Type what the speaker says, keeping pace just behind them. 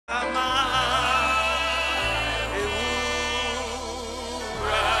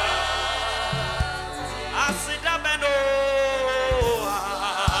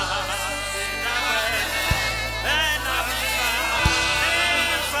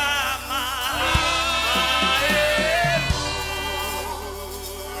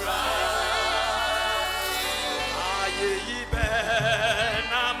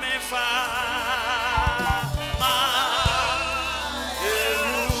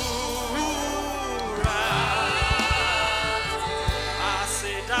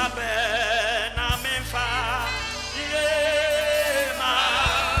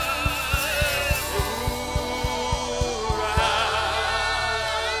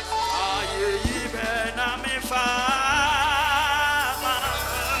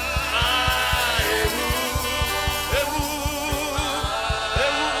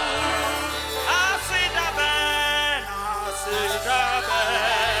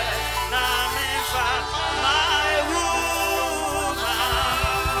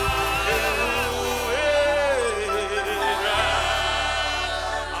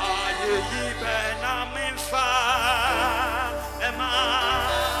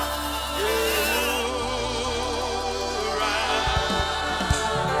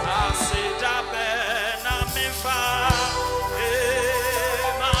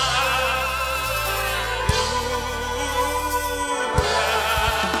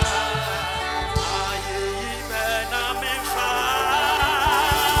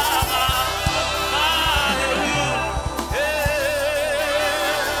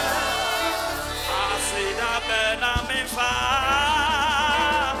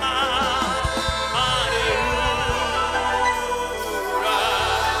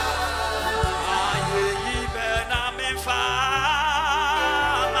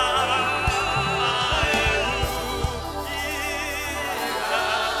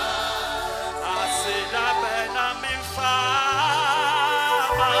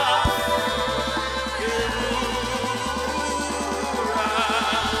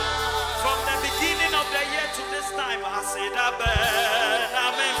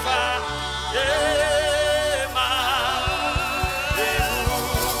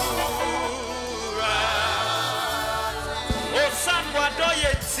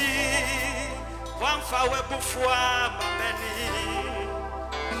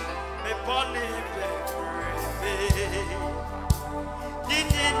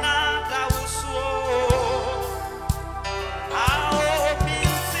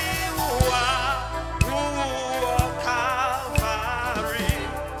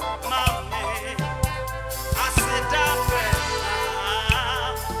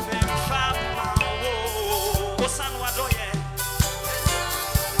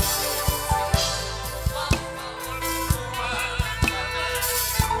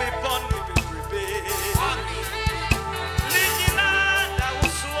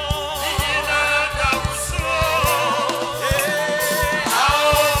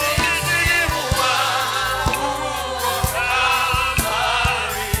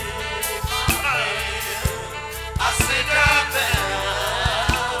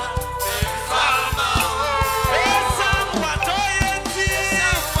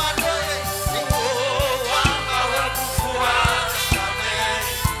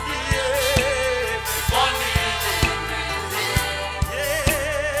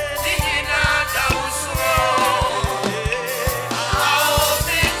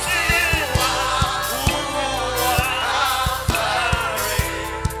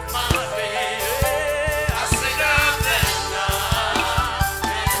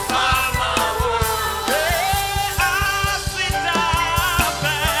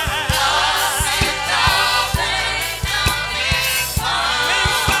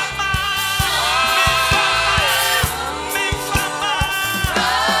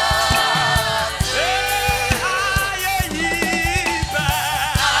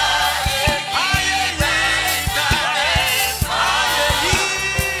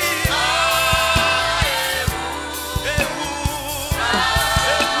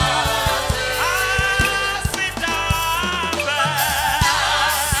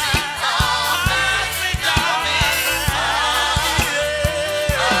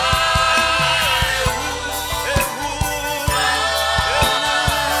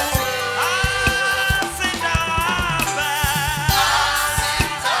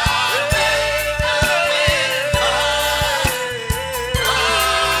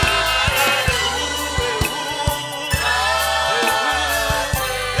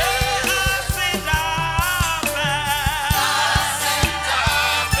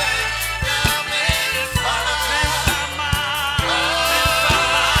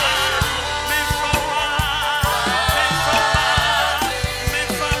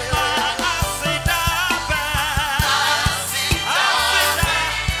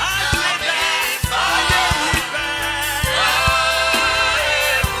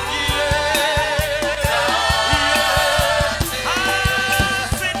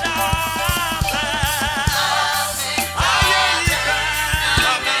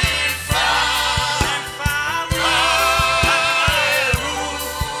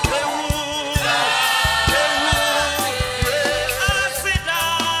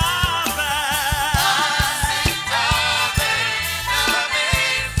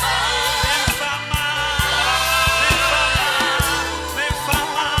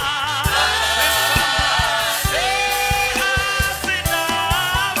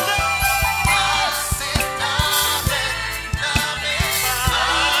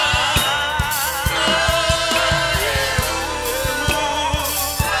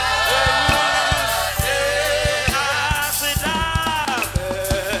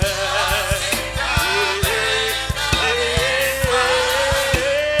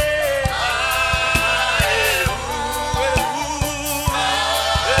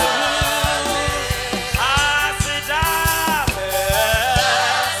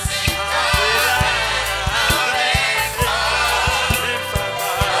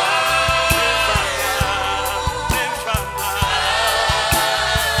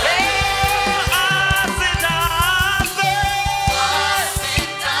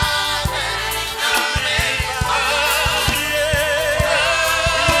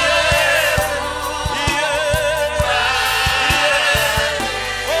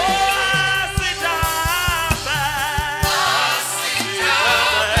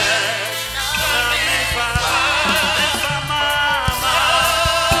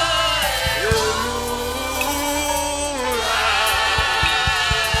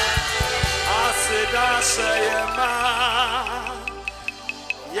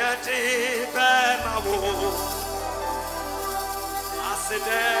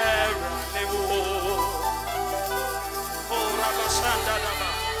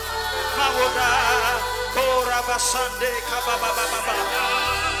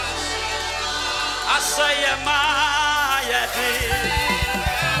Asayama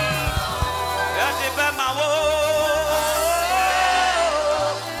yadi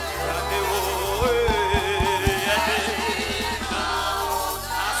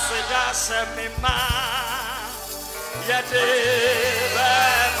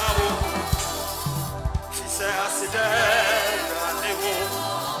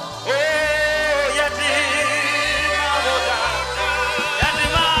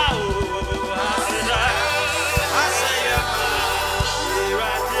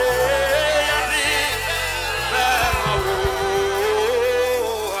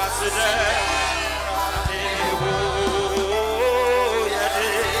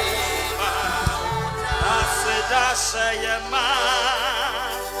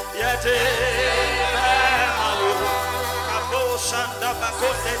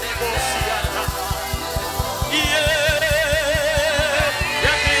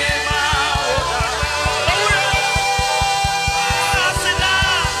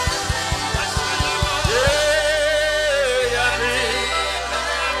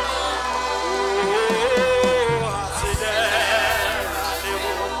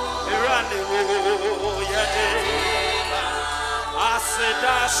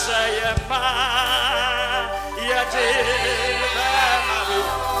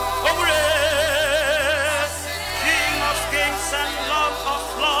King of kings and Lord of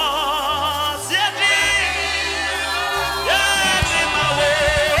lords,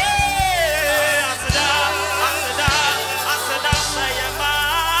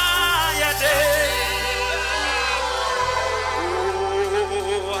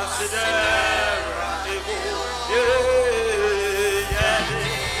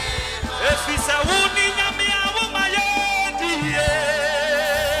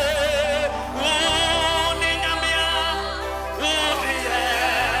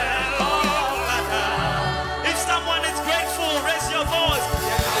 If someone is grateful, raise your voice.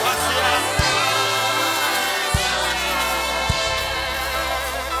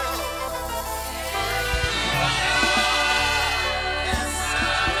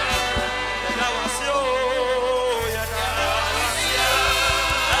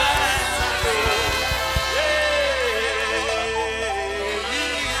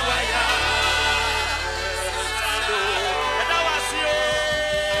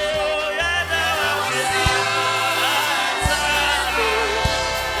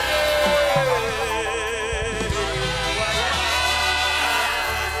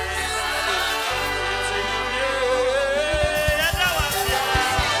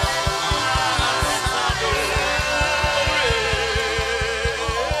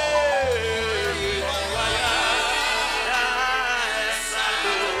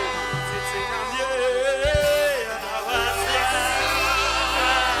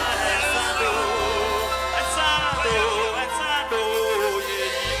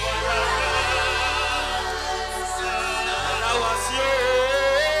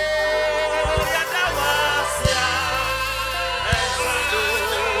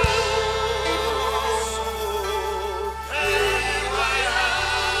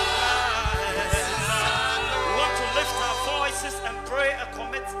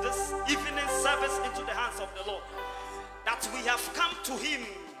 We have come to him.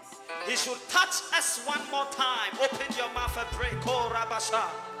 He should touch us one more time. Open your mouth and pray.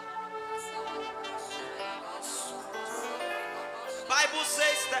 Bible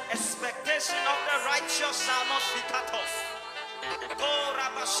says the expectation of the righteous shall not be cut off.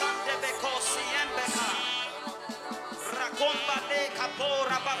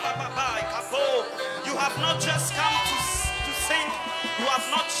 You have not just come to sing. You have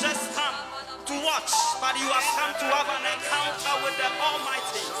not just come to watch, but you have come to have an encounter with the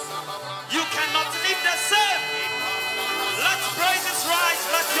Almighty. You cannot live the same. Let praises rise.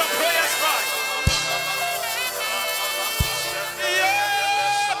 Let your prayers rise.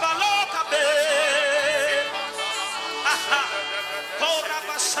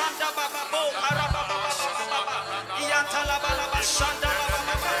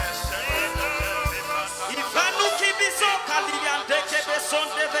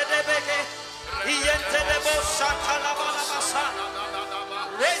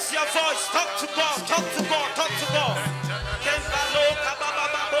 Raise your voice, talk to God, talk to God, talk to God.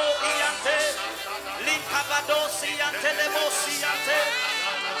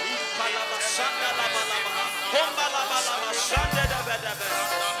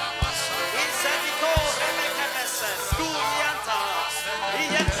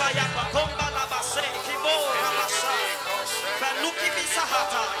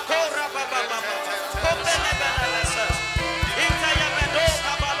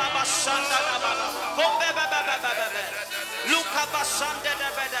 Luka basande de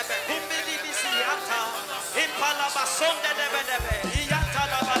bede be, kumbili bisi hata.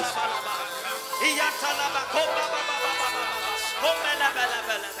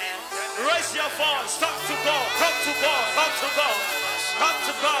 Raise your voice. Talk to God. Talk to God. Talk to God. Talk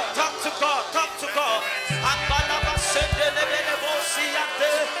to God. Talk to God. Talk to God.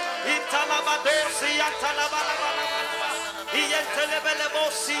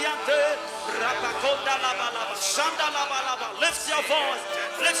 Lift your voice.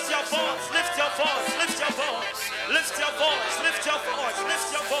 Lift your voice. Lift your voice. Lift your voice. Lift your voice. Lift your voice.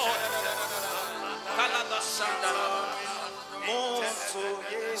 Lift your voice. Monto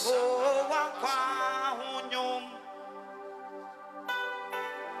Yehowa kwa hunyum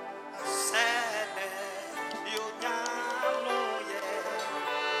sene yonyalo ye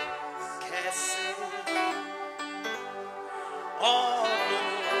kesi olu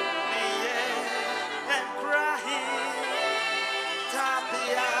miye enkrahi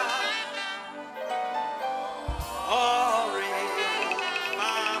tapia ori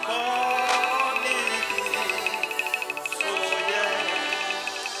maboni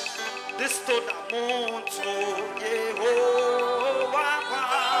this Towdah monto Yehowa kwa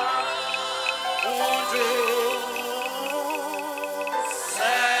hunyum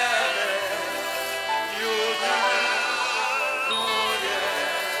sene yonyalo ye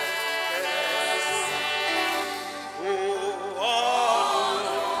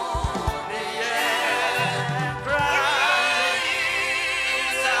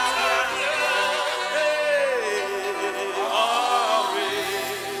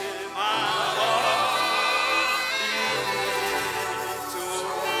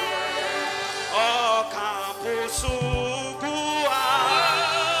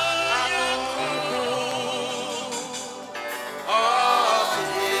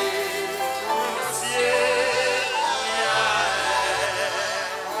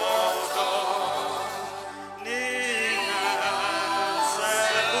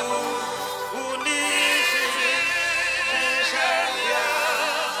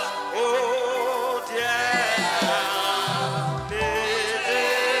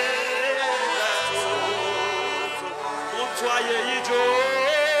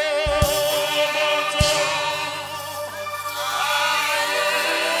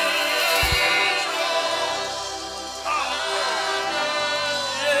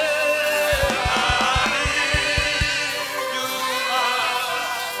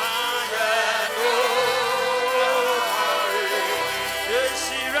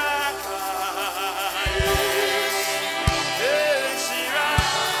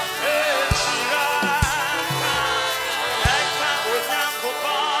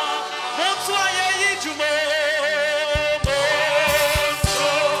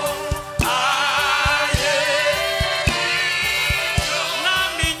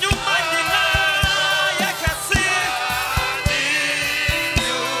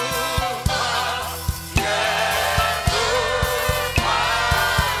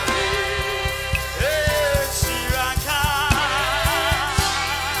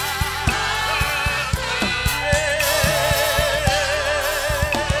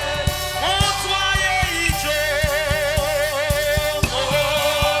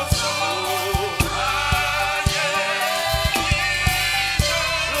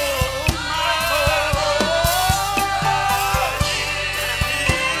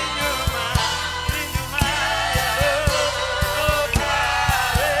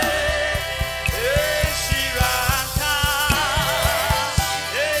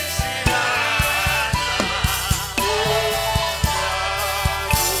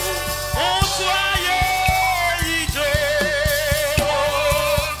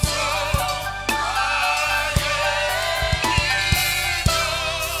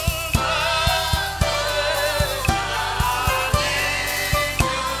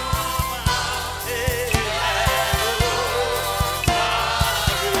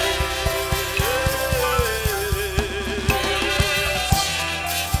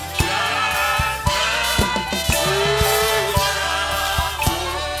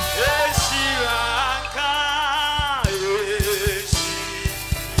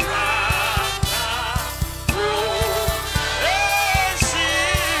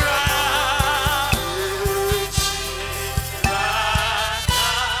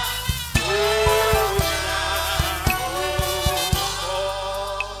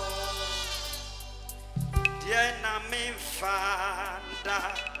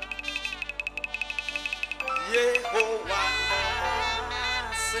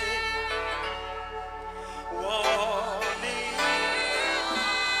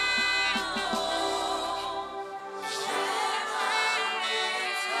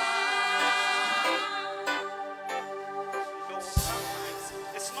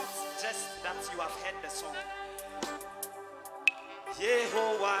that you have heard the song.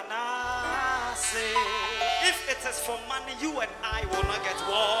 Yehovah Nasi. If it is for money, you and I will not get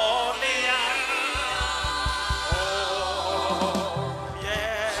one. Oh,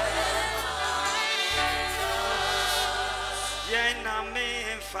 yeah. Yeah, na me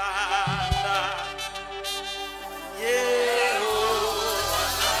Father. Yehovah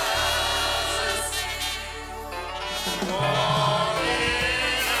Nasi.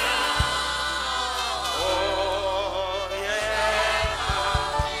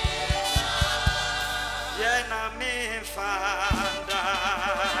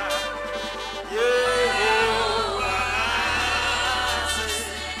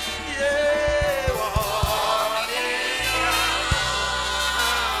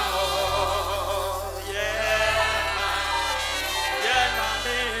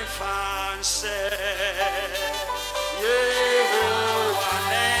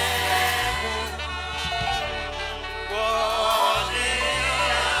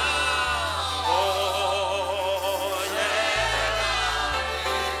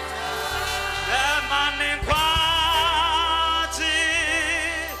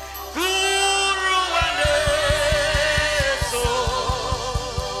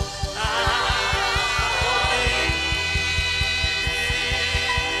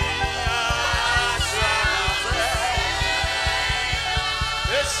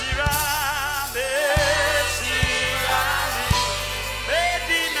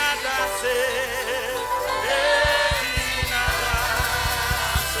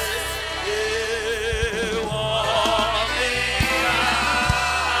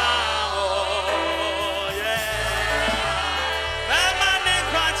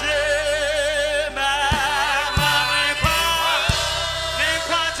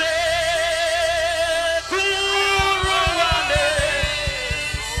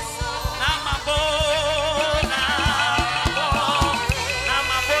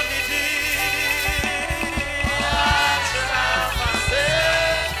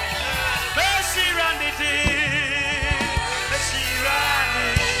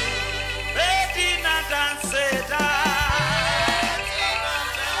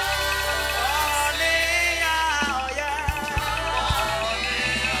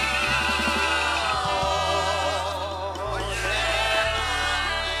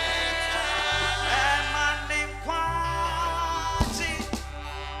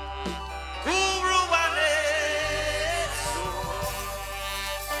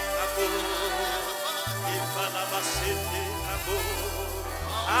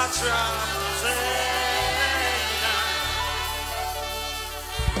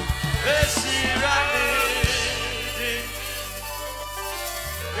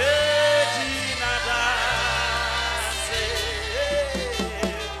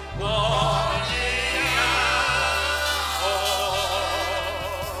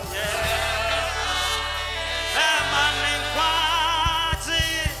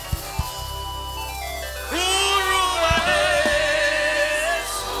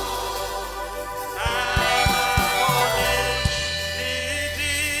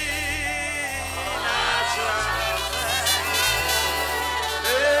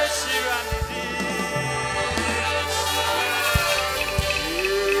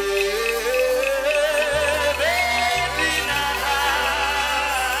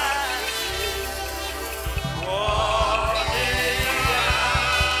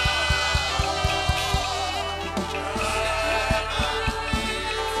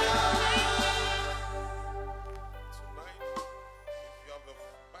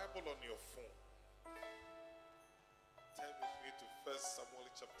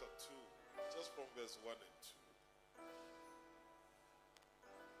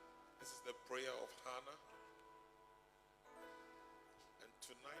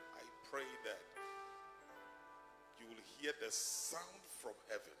 The sound from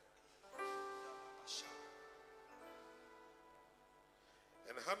heaven.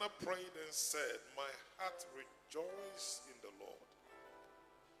 And Hannah prayed and said, my heart rejoices in the Lord.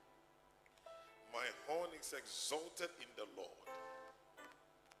 My horn is exalted in the Lord.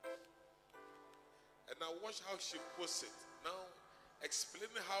 And now watch how she puts it. Now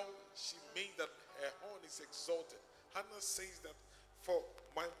explaining how she made that her horn is exalted. Hannah says that, for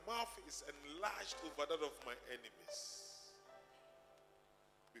my mouth is enlarged over that of my enemies,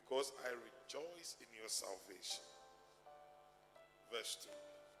 because I rejoice in your salvation. Verse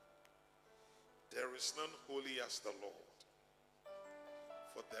 2. There is none holy as the Lord,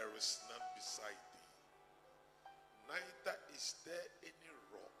 for there is none beside thee. Neither is there any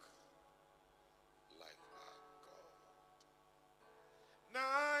rock like our God.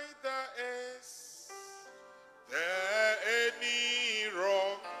 Neither is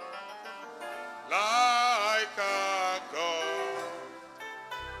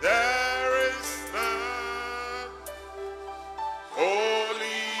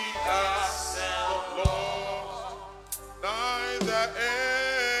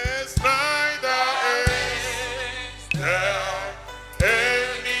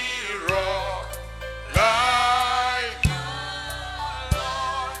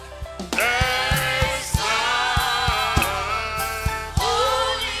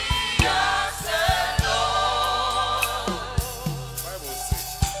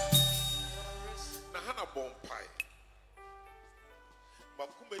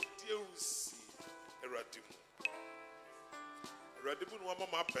Makuma dear see a radimu. Radimu no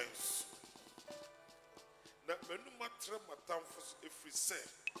mama pens. Na menu matra matam for if we say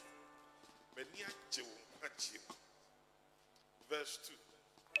many a jew. Verse 2.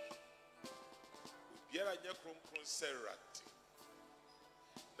 Biara nya kronkron serati.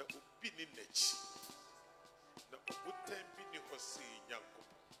 Na obi ni nechi. Na obutan bi ni hose nyanko.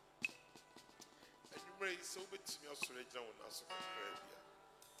 Anumre so betimi osore gina wona so kakra bia.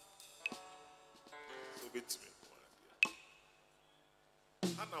 So betimi ko adia.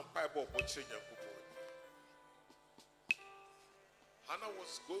 Hannah Bible bochire nyanko bo. Hannah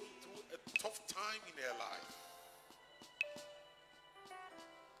was going through a tough time in her life.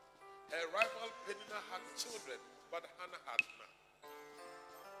 Her rival Penina had children, but Hannah had none.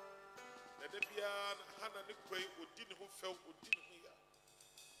 Hannah Nikway would didn't who felt would didn't hear.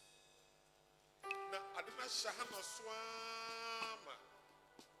 Now, I did not Shahana swama.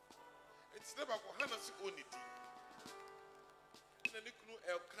 It's never Hannah's unity. And then you know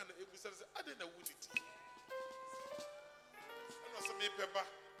Elkanah, it was I didn't know unity. And also, me pepper.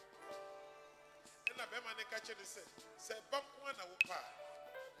 And I bet my neck catcher said, Bump one I will pass.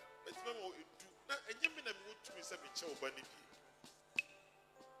 But no more do now, and you mean I'm going to miss a child bunny.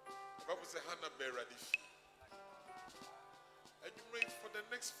 What was a Hannah Bear? And you read for the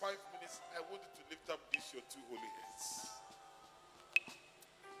next 5 minutes. I want you to lift up these your two holy hands.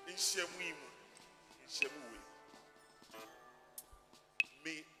 In Shemu,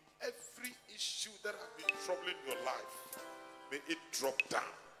 may every issue that has been troubling your life, may it drop down.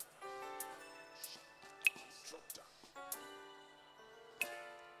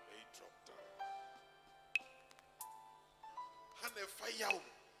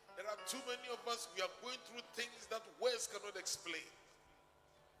 There are too many of us, we are going through things that words cannot explain.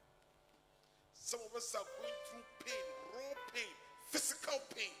 Some of us are going through pain, raw pain, physical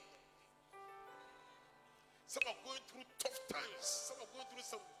pain. Some are going through tough times. Some are going through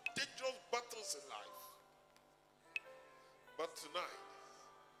some dangerous battles in life. But tonight,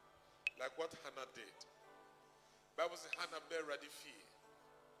 like what Hannah did, Bible says Hannah bear ready fear.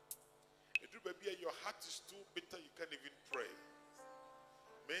 Your heart is too bitter, you can't even pray.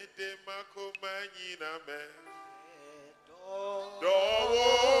 Mede mako manyina me do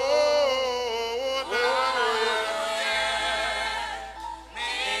na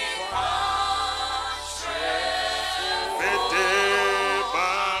me pashe mede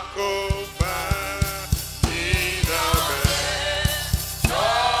mako manyina me do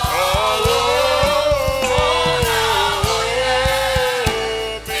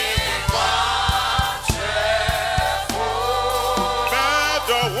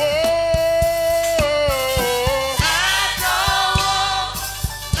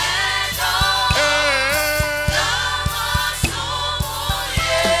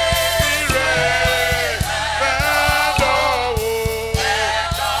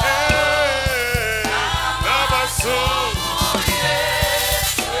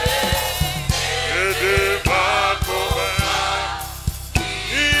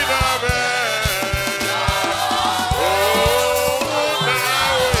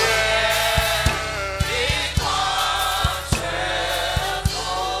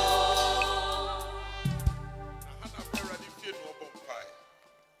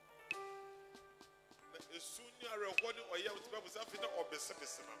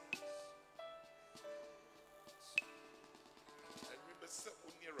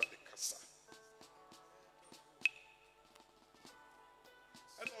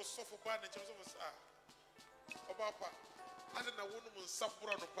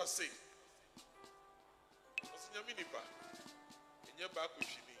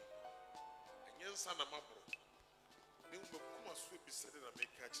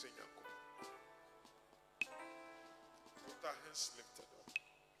With our hands lifted up,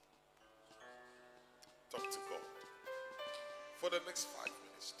 talk to God for the next 5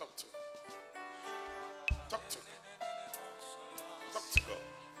 minutes. Talk to Him. Talk to Him. Talk to God.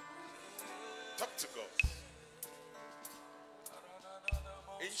 Talk to God.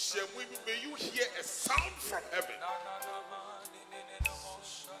 In Shemu, may you hear a sound from heaven.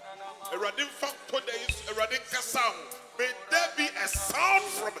 May there be a sound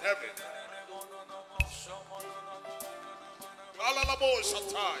from heaven.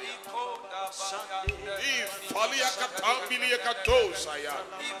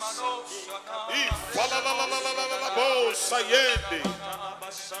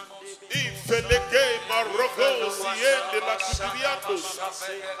 Infeleke Maroko Siende La Cubriandos.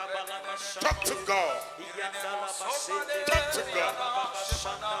 Talk to God. Talk to God.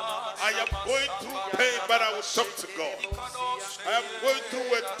 I am going through pain, but I will talk to God. I am going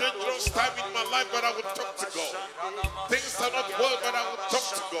through a dangerous time in my life, but I will talk to God. Things are not well, but I will talk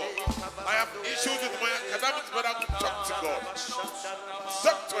to God. I have issues with my academics, but I will talk to God.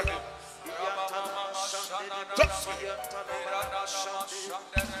 Talk to Him. Talk to Him.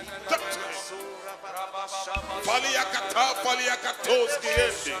 Talk to Him.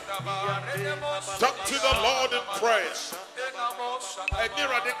 Talk to the Lord in prayer.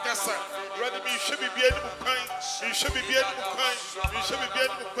 You should be able to you should be able to you should be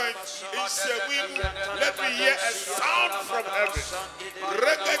able to let me hear a sound from heaven.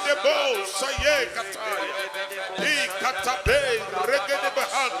 Regedebo saye kataya. I katabe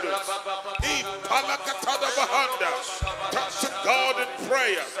regedebehando. I palakatada bahanda. Talk to God in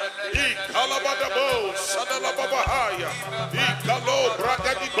prayer. I kalabadabo sadalababahaya. I kalo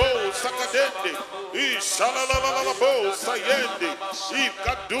bragadibo sakadende. I shalalalabo sayende. I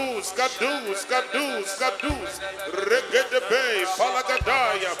kadus kadus kadus kadus. Regedebe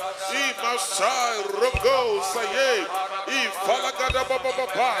palagadaya. I masai rogo saye. I falagada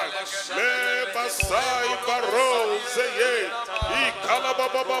bababa. Le masai baro saye. I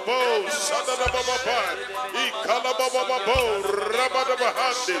kalabababo sadalababa. I kalabababo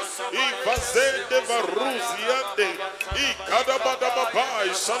rabadabahande. I vazende varuziande. I kadabadababa.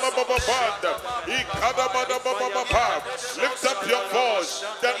 Salabababanda. I kadabadabababa. Lift up your voice.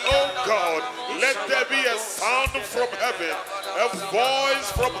 That, oh God, let there be a sound from heaven, a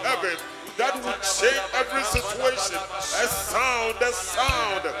voice from heaven that will change every situation. A sound, a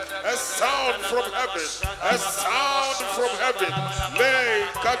sound, a sound from heaven, a sound from heaven. Lay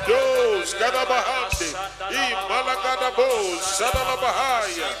kadosh kadabahande, I malagadabo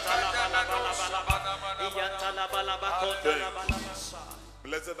shadalabahaya.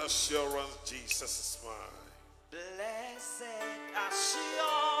 Blessed assurance, Jesus is mine. Blessed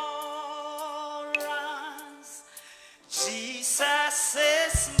assurance, Jesus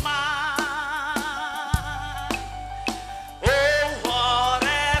is mine. Oh, what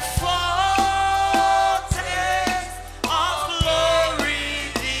a foretaste of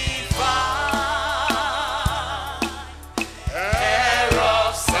glory divine, heir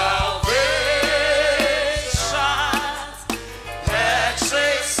of salvation,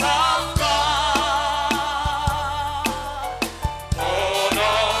 purchase of God, born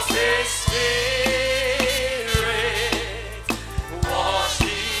of His Spirit, washed in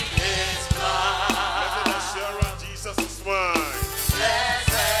His blood. Blessed assurance, Jesus is mine.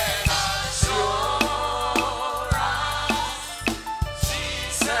 Blessed assurance,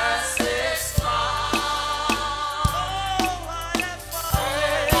 Jesus is mine. Oh, what a foretaste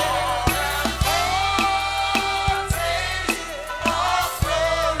of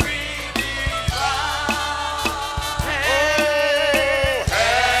glory divine,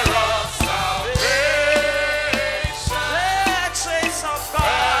 heir of salvation, purchase of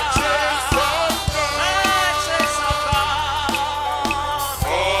God, purchase of God,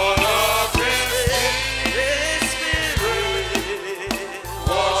 all of His Spirit,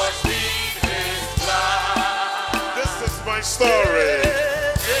 washed in His blood. This is my story.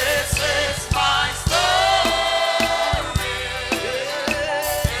 This is my story.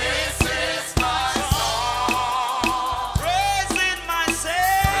 This is my song. Praising my Savior,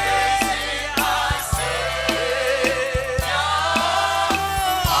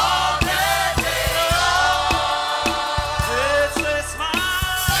 all the day long. This is my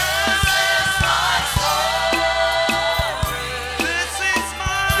story. This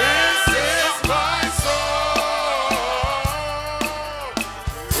is my song.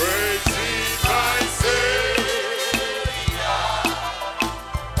 Praising my Savior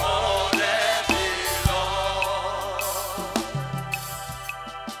all the day long.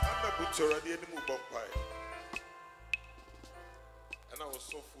 I'm not butcher already any move up by. And I was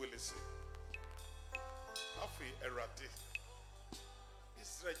so foolish. Afi erade.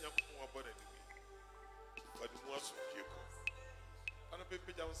 Israel yakun about anyway. But the most of you go. And a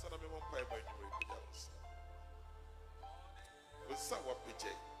baby down son of me one pie by the way. What's our PJ?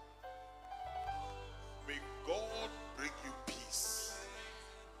 May God bring you peace.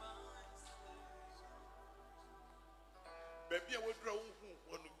 Baby, I would draw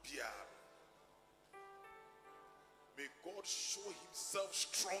one PR. May God show Himself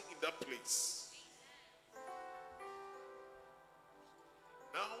strong in that place.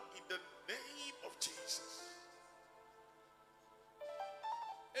 Now, in the name of Jesus,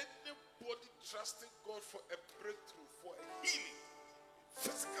 anybody trusting God for a breakthrough, for a healing,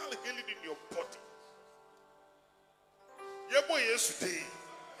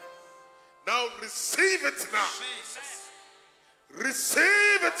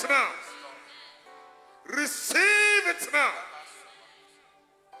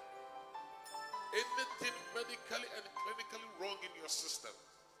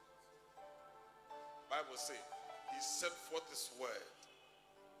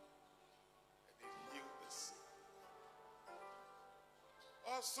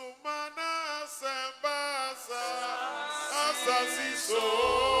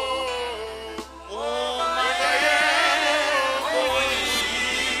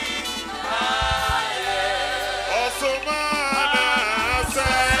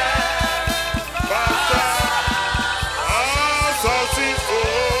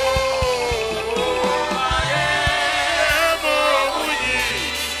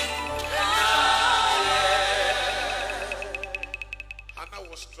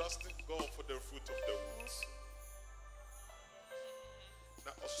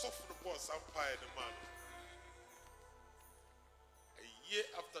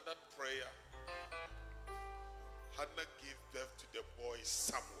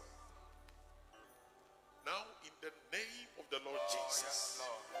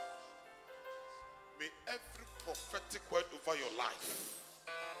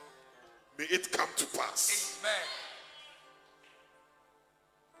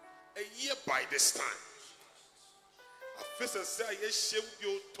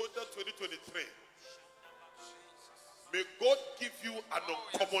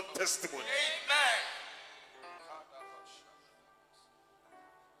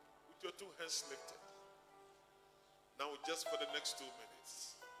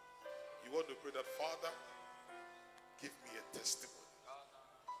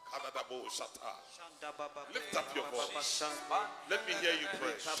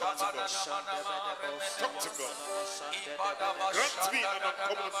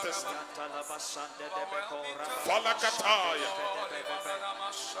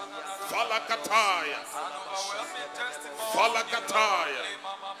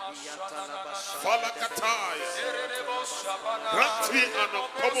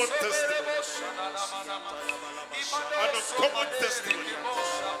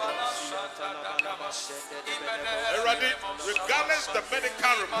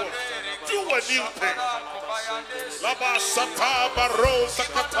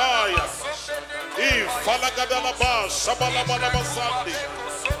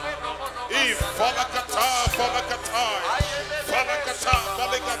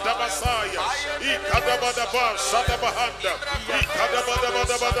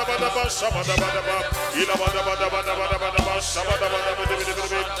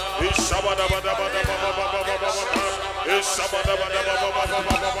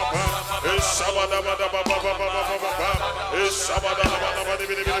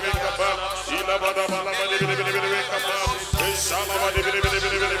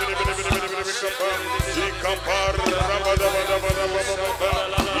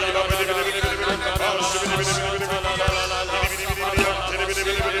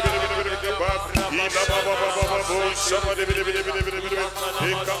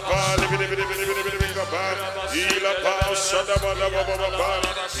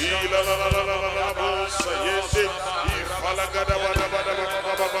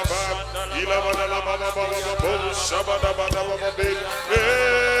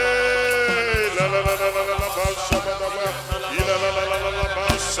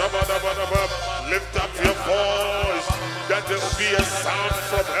 Lift up your voice, that there will be a sound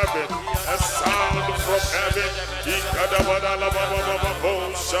from heaven, a sound from heaven.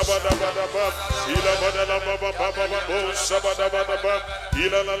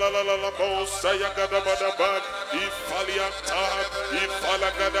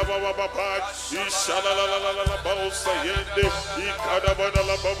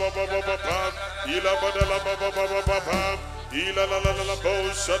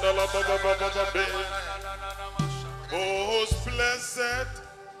 Most blessed,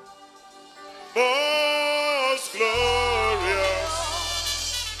 most glorious,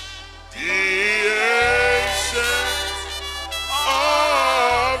 the ancient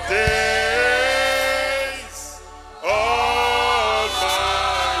of days, almighty,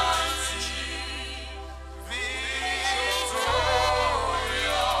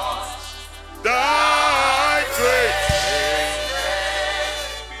 victorious, thy great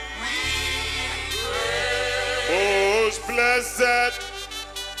most blessed,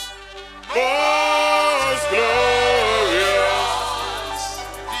 most glorious,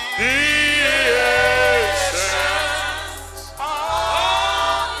 the ancient of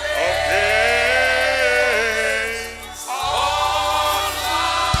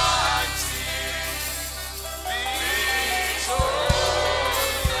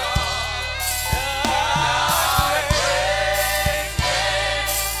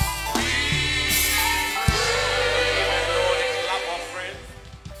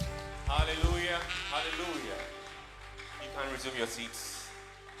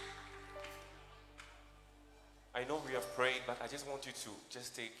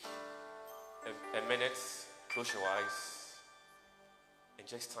just take a minute, close your eyes, and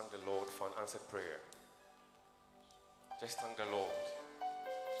just thank the Lord for an answered prayer. Just thank the Lord.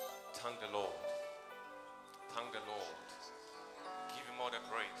 Thank the Lord. Thank the Lord. Give him all the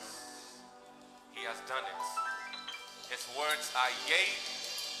praise. He has done it. His words are yea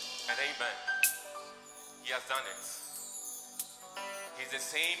and amen. He has done it. He's the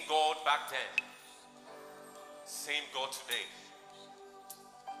same God back then. Same God today.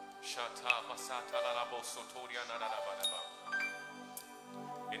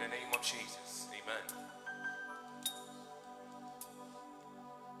 In the name of Jesus, amen.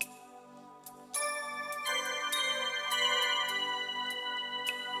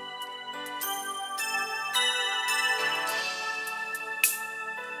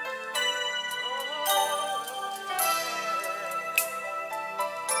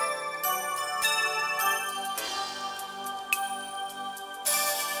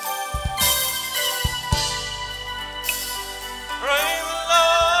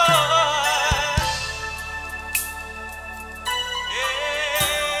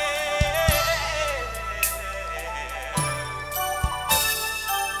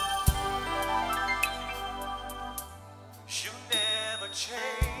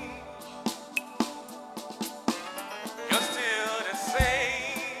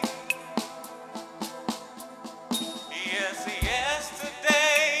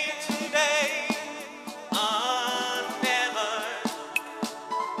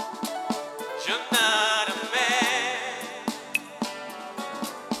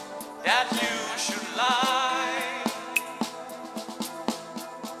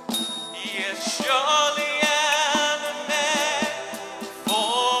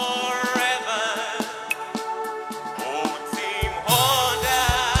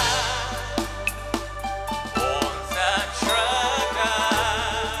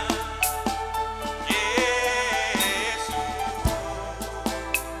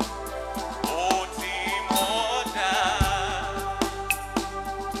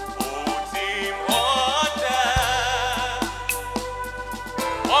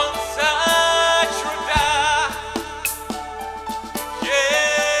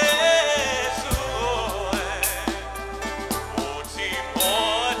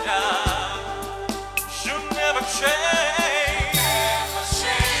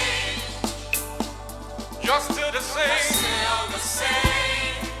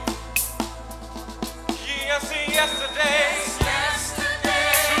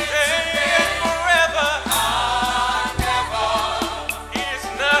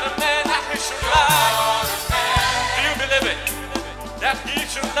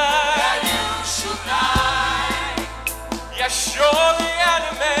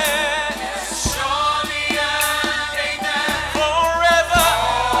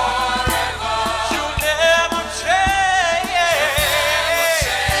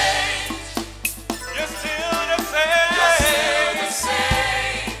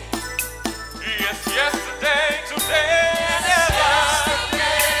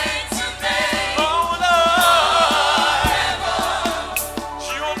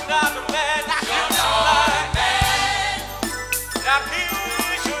 That he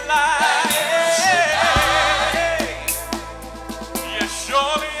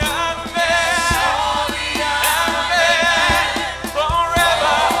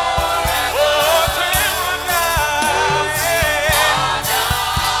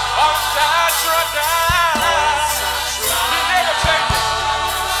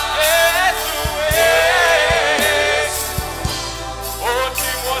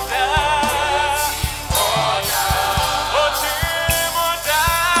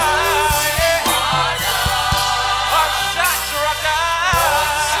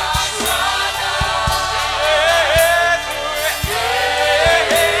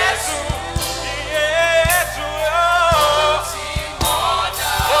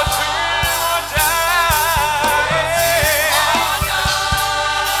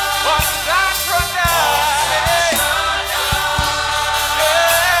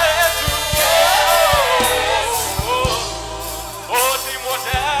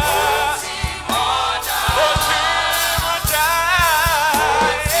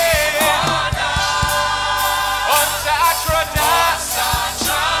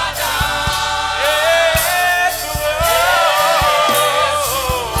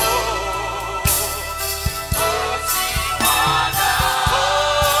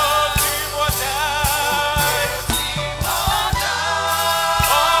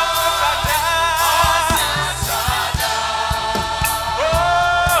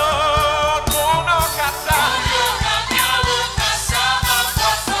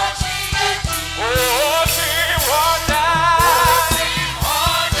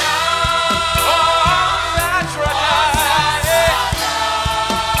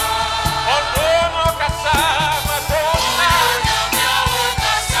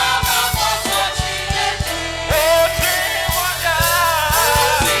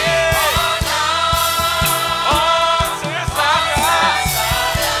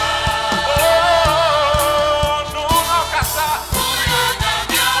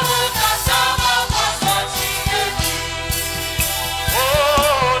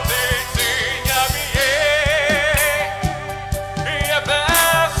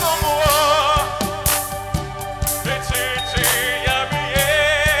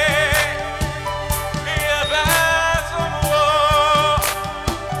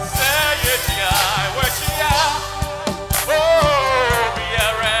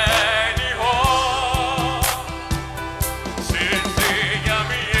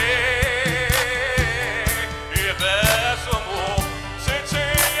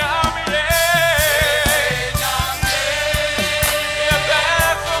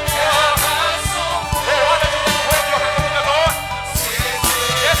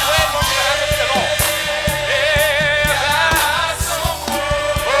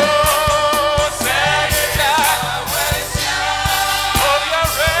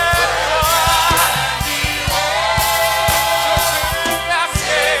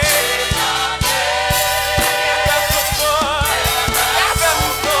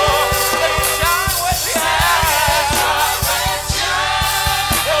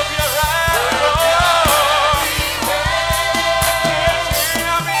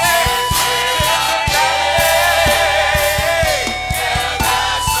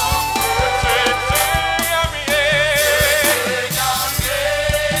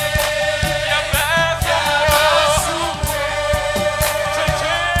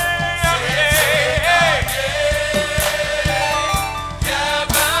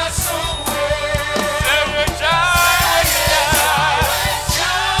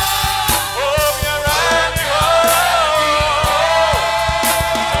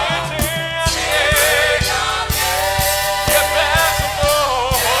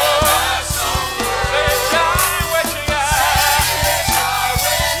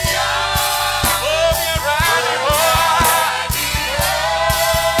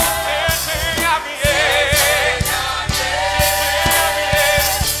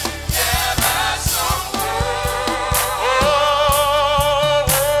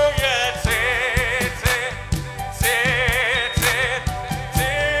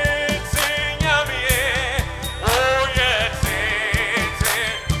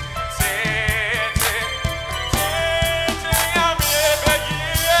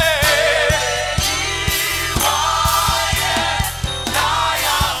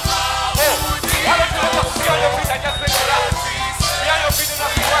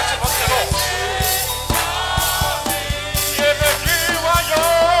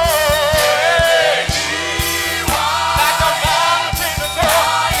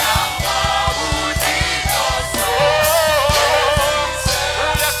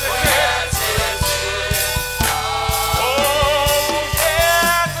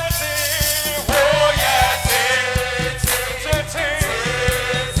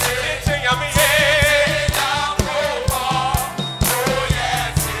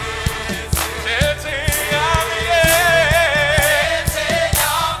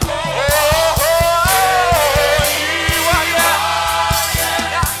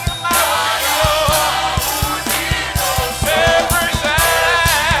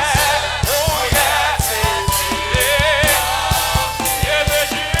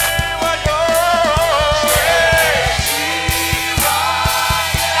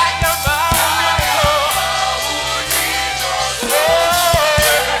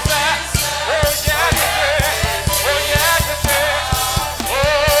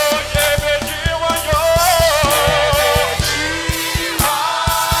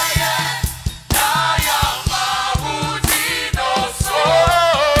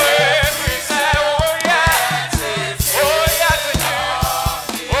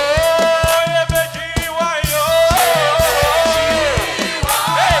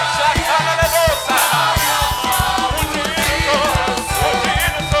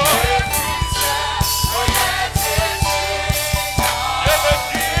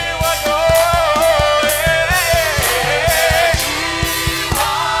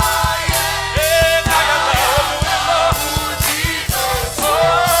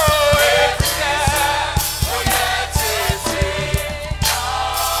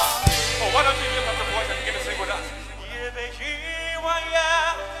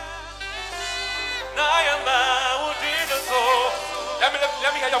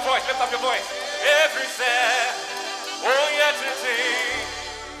Let me hear your voice. Lift up your voice. Every step. Oh yeah, tete.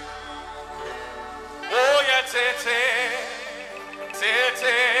 Oh yeah, tete.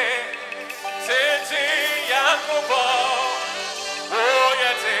 Tete. Tete. Yakobo. Oh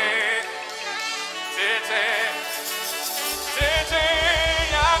yeah, tete. Tete. Tete.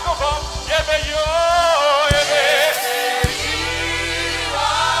 Yakobo. Yebe yo. Yebe.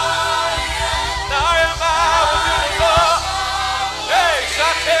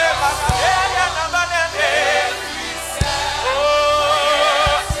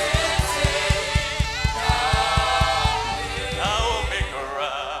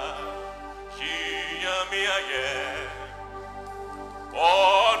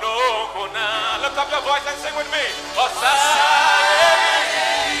 Lift up your voice and sing with me.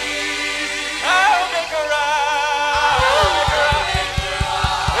 I'll make a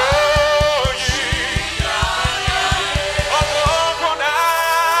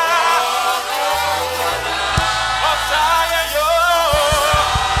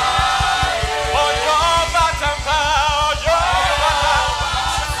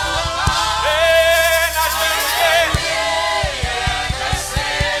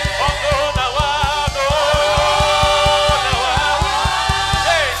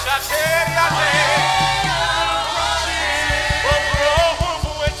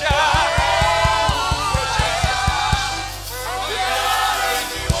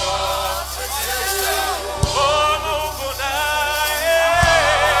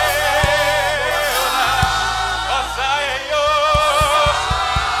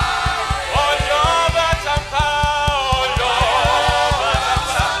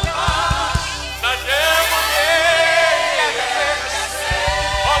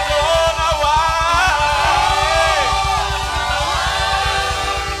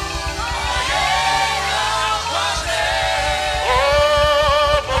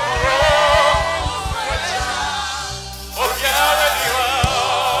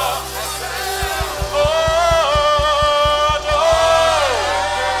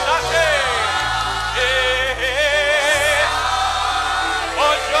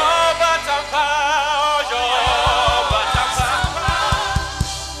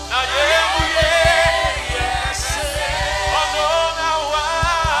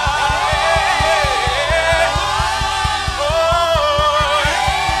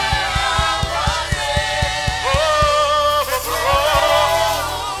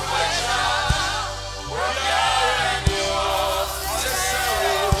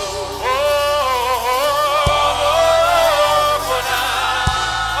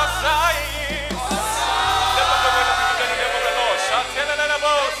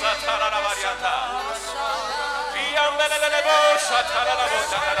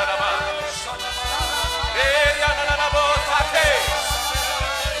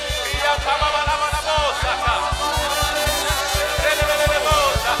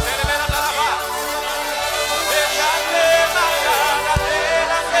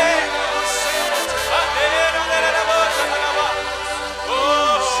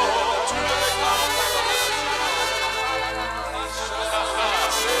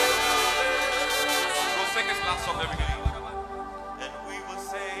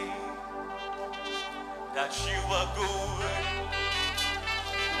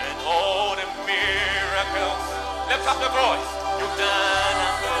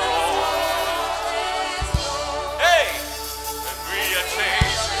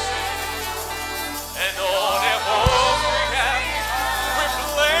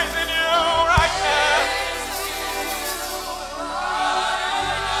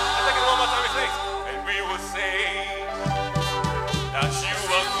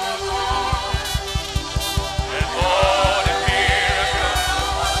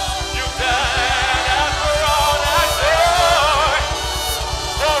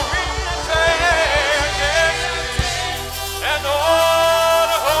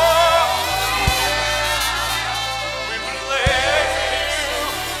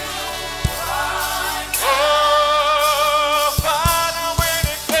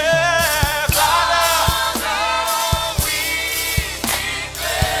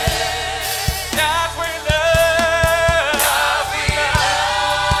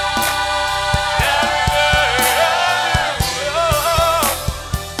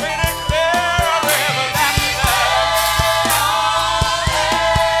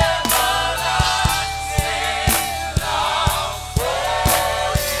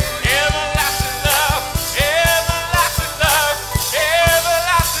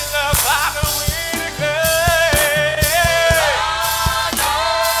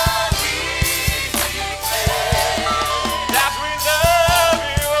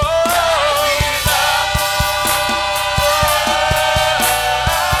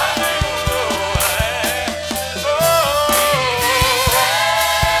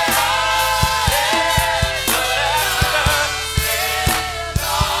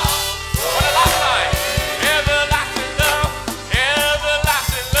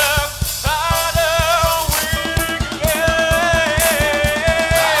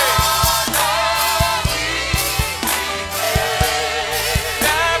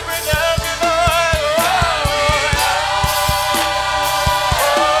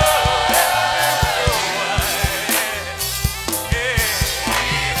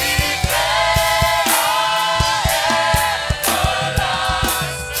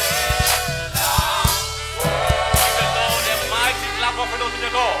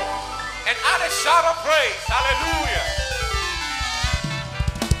praise. Hallelujah.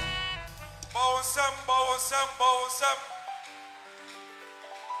 Bowsam.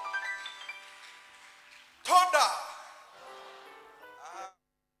 Towdah.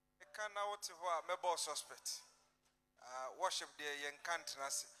 I can't know what to what my boss suspect. Worship there, young country.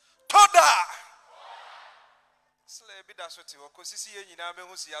 Towdah. Slay be that's what you because see you now, me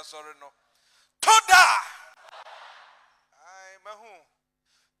who see us sorry no. Towdah. I who.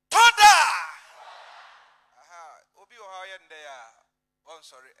 Towdah. Obi Ohio and they are. Oh,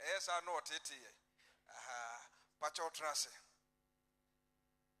 sorry. Yes, I know what it is. Pacho Trace.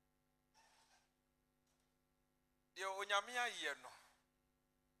 The Onyamia Yeno.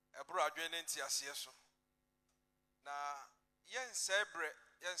 A brother in Tiasieso. Na yen sebre,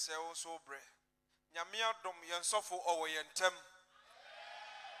 yen se also bre. Nyamia dom yen sofo owo yen tem.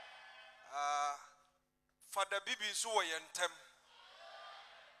 Father Bibi so yen tem.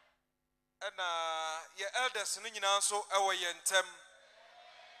 And your elders in also our yentem.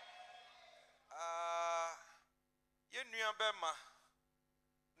 Yen Bema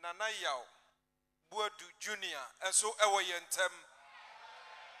Nana Yao Buadu Junior, and so our yentem.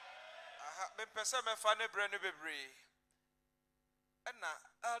 Me pesa me fane brand bebre. And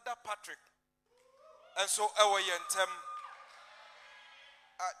Elder Patrick, and so our yentem.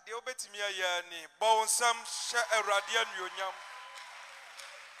 The Obetimia Yani, Bowsam, share a radian union.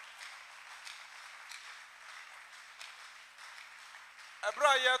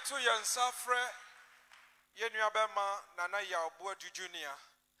 Ebra ye to yen safre yenua bema nana ya obuadu junior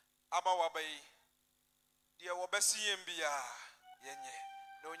ama wabai die wobesi yembia yenye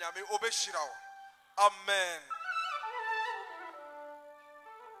na onyame obeshirawo. Amen.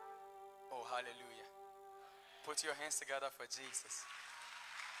 Oh, hallelujah. Put your hands together for Jesus.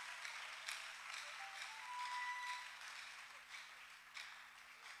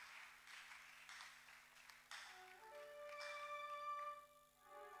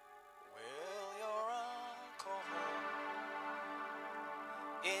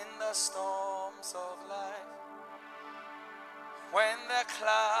 In the storms of life, when the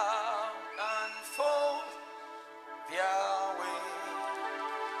clouds unfold their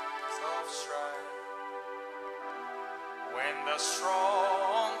wings of strife, when the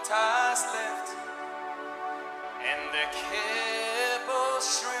strong ties lift and the cable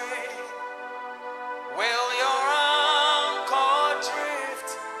string, will your anchor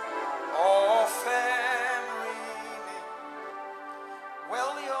drift or firm remain?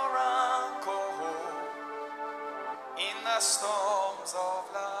 Will your anchor hold in the storms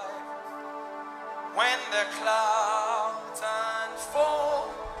of life? When the clouds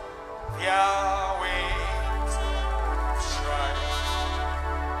unfold their wings of strife,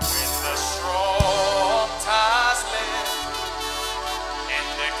 when the strong ties lift and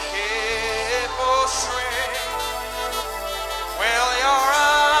the cable string, will your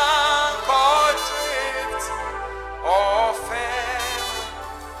anchor drift or fail?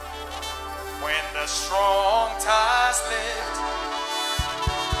 When the strong ties lift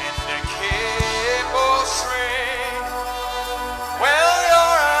and the cable string, will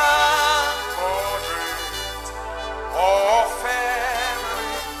your anchor drift or fail?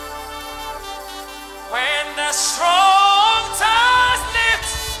 When the strong ties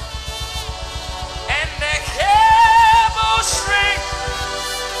lift and the cable string,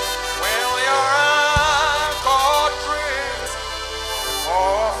 will your anchor drift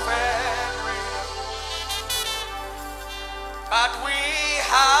or fail? But we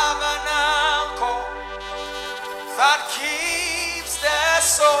have an anchor that keeps the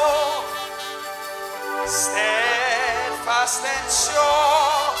soul steadfast and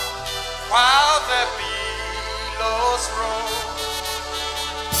sure while the billows roll.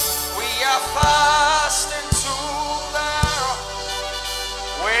 We are fastened to the rock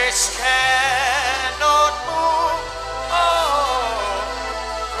which cannot move. Oh,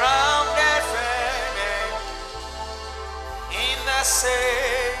 grounded firm in the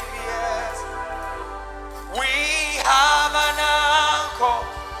Savior's. We have an anchor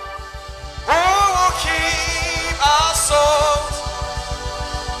who will keep our souls,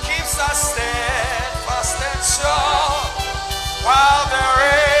 keeps us steadfast and sure while the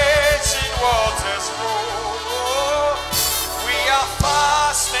raging waters roll. We are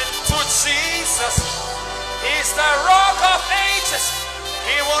fastened to Jesus. He's the rock of ages.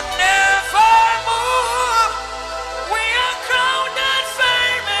 He will never move. We are grounded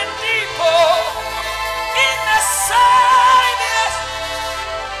firm and deep in the Savior's.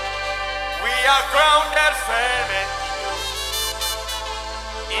 We are grounded firm and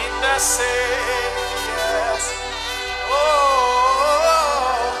in the Savior's.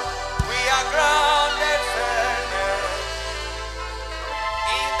 Oh, we are grounded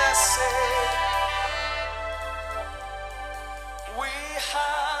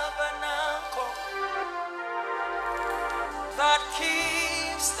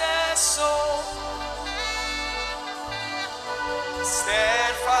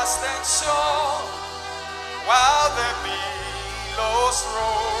fast and sure while the billows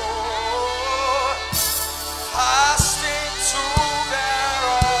roll. Fasting to the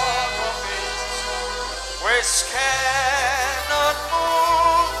rock of ages, which cannot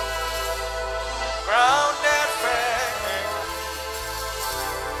move, grounded firm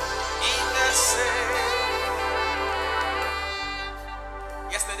in the same.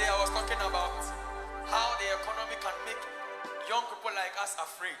 Yesterday I was talking about how the economy can make young people like us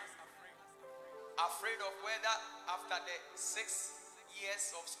afraid. Afraid of whether after the 6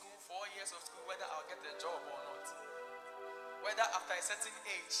 years of school, 4 years of school, whether I'll get a job or not. Whether after a certain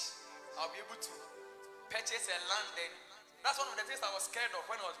age, I'll be able to purchase a land. And that's one of the things I was scared of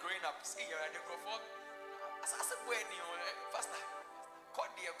when I was growing up. See, you're at the Crawford. I said, when you first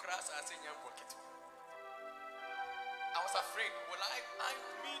caught the grass, I said, young pocket. I was afraid. Well,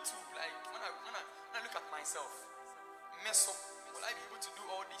 me too. Like when I look at myself, mess up. Will I be able to do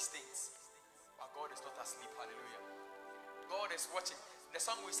all these things? But God is not asleep. Hallelujah. God is watching. The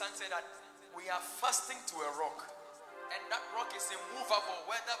song we sang said that we are fasting to a rock, and that rock is immovable,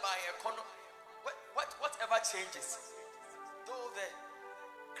 whether by whatever changes. Though the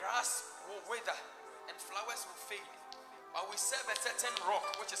grass will wither and flowers will fade, but we serve a certain rock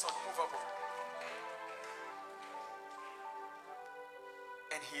which is unmovable.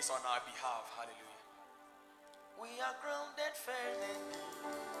 And he's on our behalf. Hallelujah. We are grounded firmly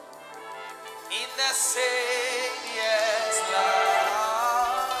in the Savior's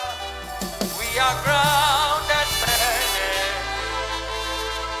love. We are grounded firmly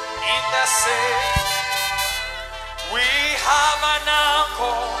in the Savior. We have an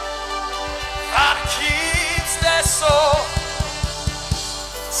anchor that keeps the soul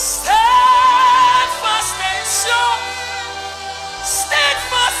steadfast and sure.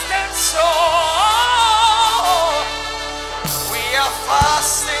 Steadfast and sure, we are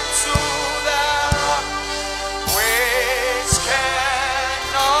fasting to the rock which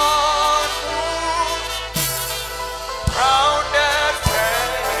cannot move, grounded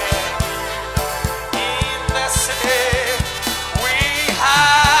firm in the sea. We have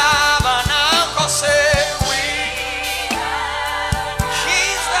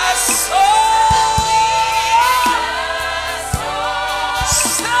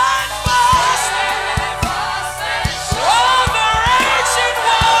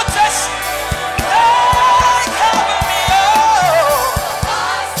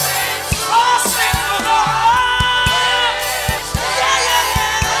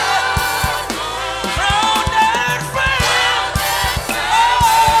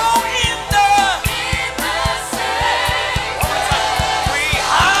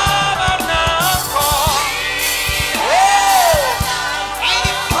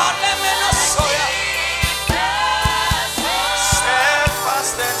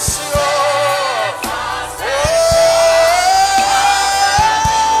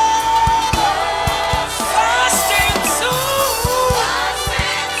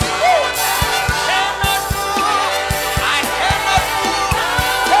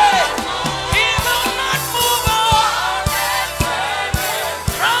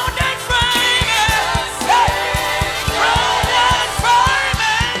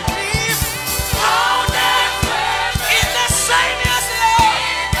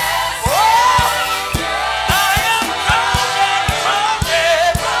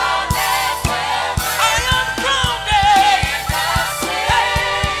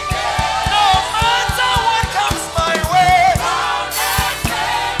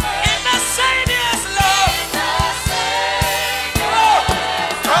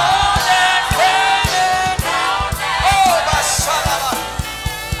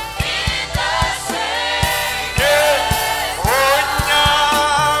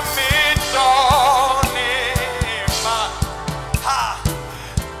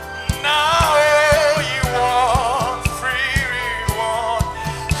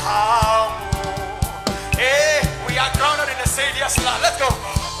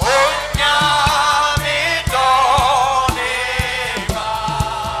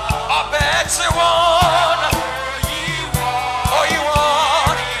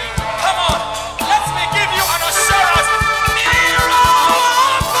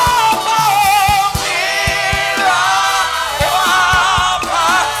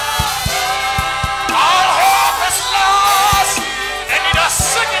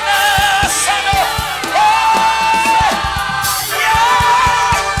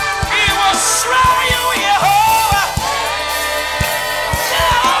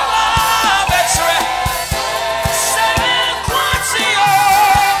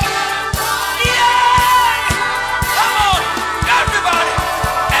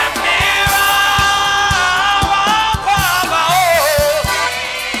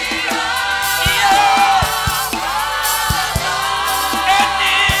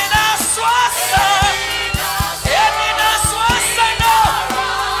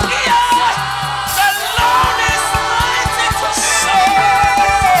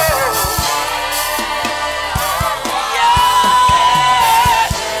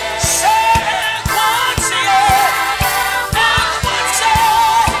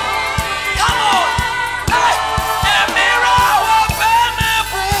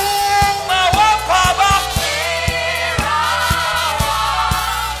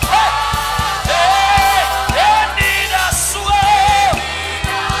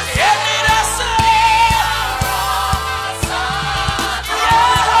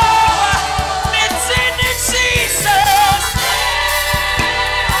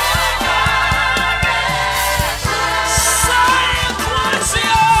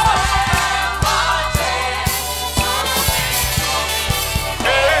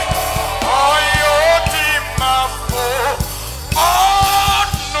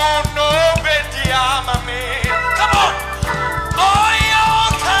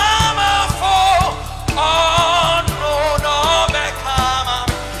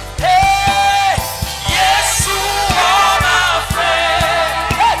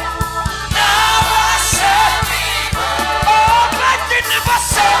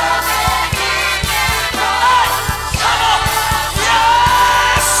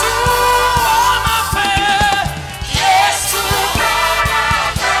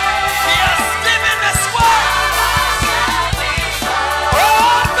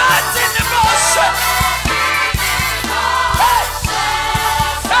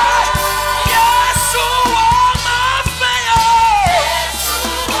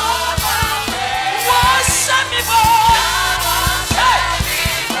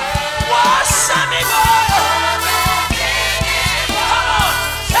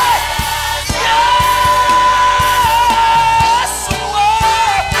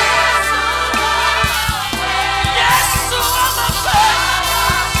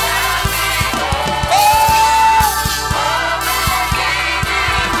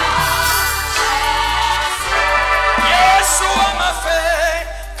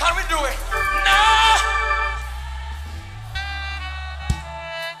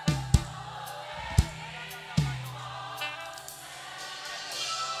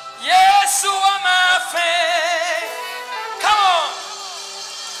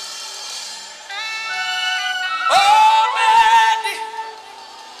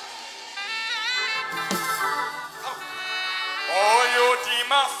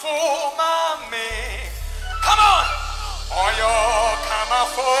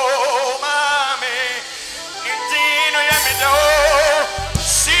for mommy. Nintino Yamido.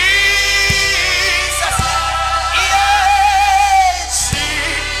 Jesus. Yes.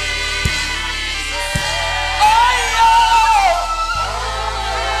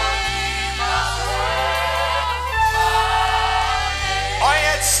 Oh,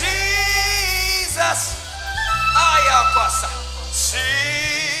 yeah, Jesus. Ayakwasa. Jesus.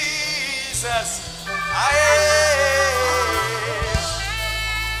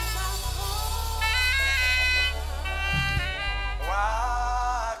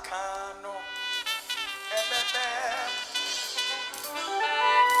 Wakano ebebe.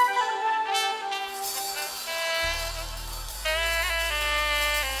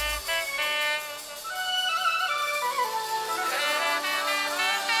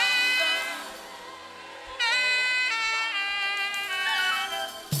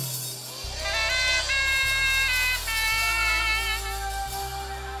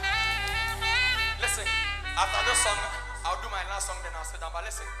 Listen, after this song, I'll do my last song, then I'll sit down. But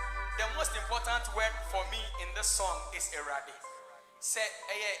listen, the most important word for me in this song is erade. Say,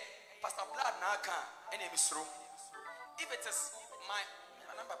 Pastor Blood Naka, and if it is my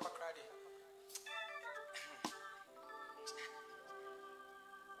number,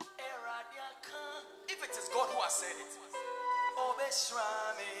 if it is God who has said it,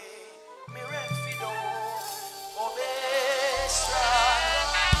 Obeshrami, Mirefido, Obeshrami.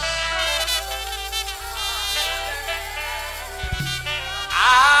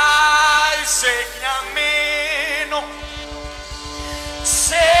 I say Yamino,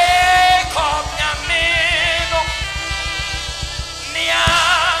 say Cob Yamino, Nia,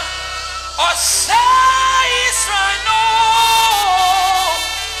 or say Israel,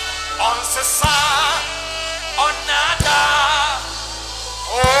 on Sesa, on Nada,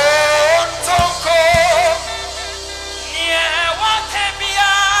 on Toko, Nia, what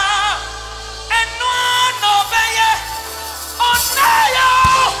Hebia, and no Obey. Onayo,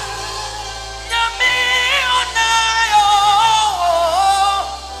 Yami, Onayo,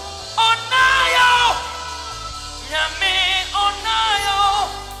 Onayo, Yami, Onayo.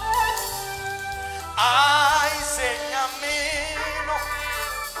 I say Yamino,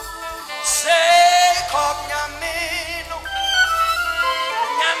 say Cob Yamino,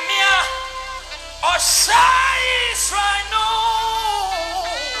 Yamia, Oshai Israel,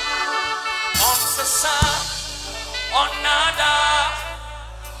 on the sun. On nada,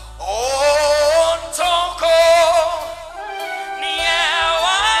 on toko,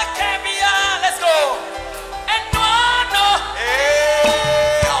 niewa kebia. Let's go. And no, onayo,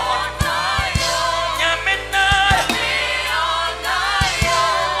 nyaminayo,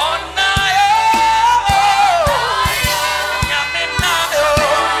 onayo, nyaminayo.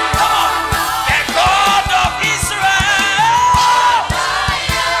 Come on, the God of Israel.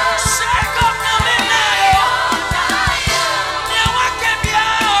 Shake up nyaminayo.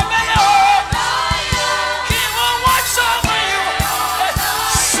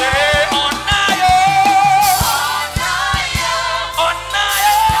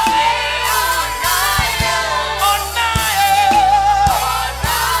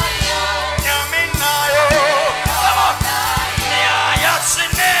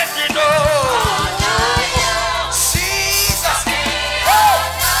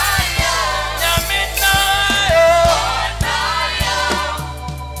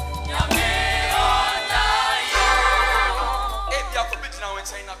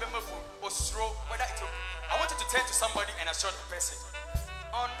 I want you to turn to somebody and assure the person.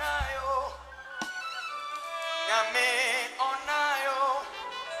 Onayo, Yame, Onayo,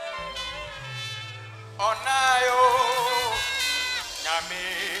 Onayo, Yame.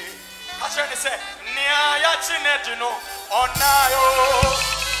 I'm trying to say, Nia Yachinedino, Onayo,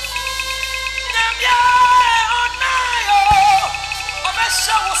 Yamia, Onayo,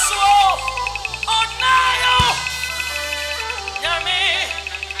 Omeshawo, Onayo, Yame.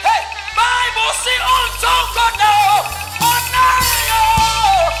 Hey, Bible say on Toko now, Onayo,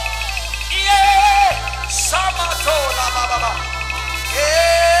 yeah, Sabato la baba,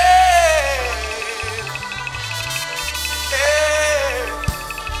 yeah, yeah,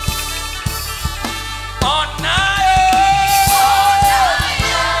 Onayo,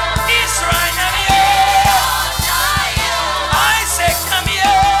 Israel, yeah, Isaac,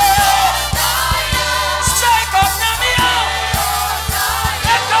 yeah.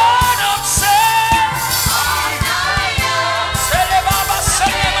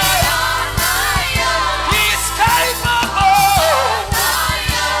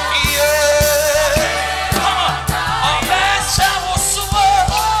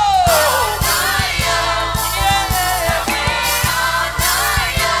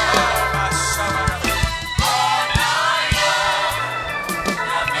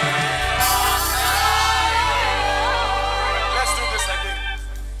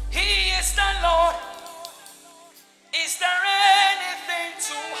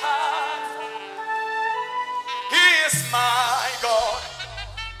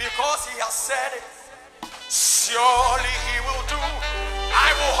 because he has said it. Surely he will do.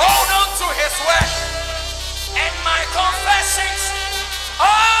 I will hold on to his word and my confessions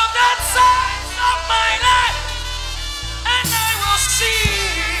of the sides of my life, and I will see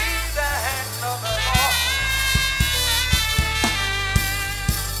the hand of the Lord.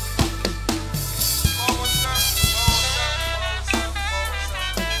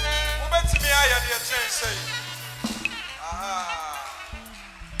 Obet me,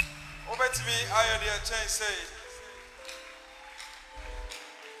 I dear change say.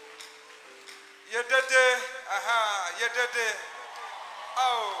 You did it, aha, you did it.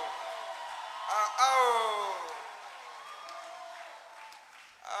 Oh,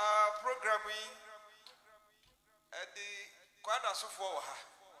 programming at the Quadra so for her.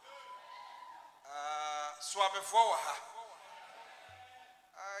 Swami for her.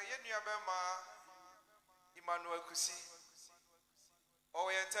 Yenya Bema Emmanuel Kusi. Oh,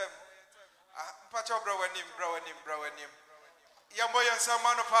 yentem. Pacho brawanim. Yamboyan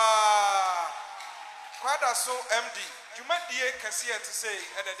Samanopa. Quada so MD. You might be a cashier to say,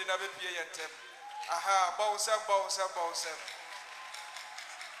 and I didn't have a PA yentem. Aha, Bowsam.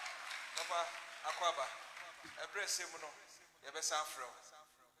 Papa, Aquaba. A breast simono. Yabesa fro.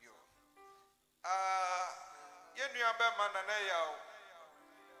 You. Yenu Abema Nanaya.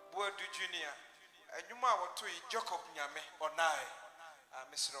 Boadu Junior. And you might want to eat Jacob Nyame or nine.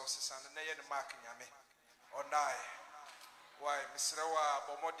 Mr. Roses and the Mark Nyame or nine. Why, Mr. Rawa,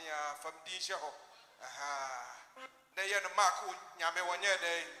 Bomodia from Disha. Aha. They are the Mark Nyame 1 year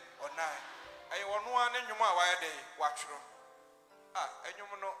day or nine. I want one and you might wire day, watch room. And you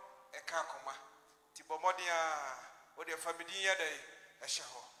know a Kakoma. Tibomodia or their family day, a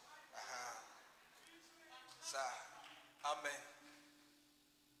shaho. Aha. Sir, amen.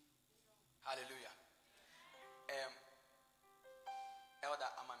 Hallelujah.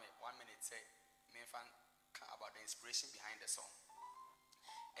 Elder Amame, 1 minute say, me fan about the inspiration behind the song.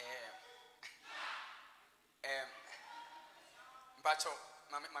 Bacho,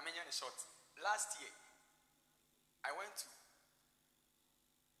 my minion is short. Last year, I went to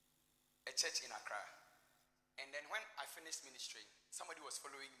a church in Accra, and then when I finished ministry, somebody was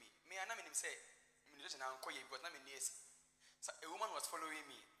following me. Me and him say, "Ministry now, because I'm in this." So a woman was following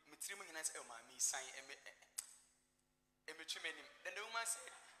me. Then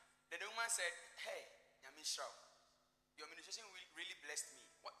the woman said, "Hey, Yamisha, your ministration really blessed me.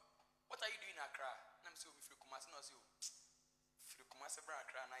 What are you doing in Accra?" And I'm saying, "If you come as you, if you come as a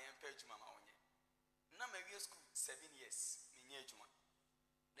Accra, and I am paid Mama onye. Now I'm in school 7 years,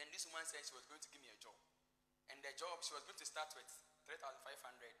 Then this woman said she was going to give me a job, and the job she was going to start with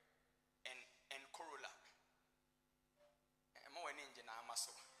 3,500 and Corolla.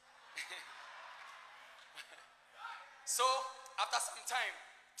 So after some time,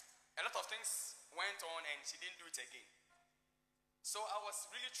 a lot of things went on and she didn't do it again. So I was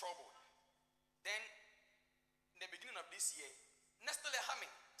really troubled. Then in the beginning of this year, Nestle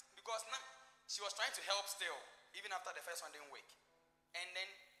humming, because now she was trying to help still, even after the first one didn't work. And then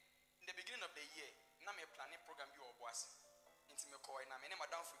in the beginning of the year, now me planning program you or boss into me call and I'm in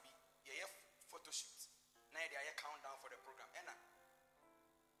madam for be a photo shoot. Now they are countdown for the program. And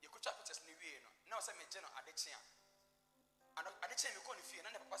you could try pictures new year. Now say me general addiction. And addiction me call if you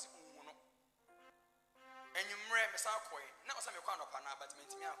and the papa say no. And you mre me sa koy. Now say me call up na but me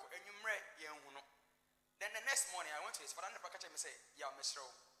ntimi akọ. And you mre ye hu no. Then the next morning I went to his father and the papa me say, "Ya mesro.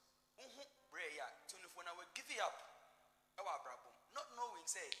 Unhu bre ya tunufo na we give it up." Ewa brabo. Not knowing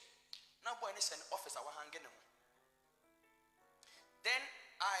say now boy ni send office I wa hanging him. Then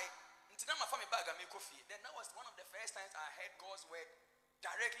now my family bag and make coffee. Then that was one of the first times I heard God's word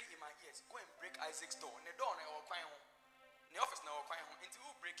directly in my ears. Go and break Isaac's door. The door na or quiet home. The office na or quiet home. Until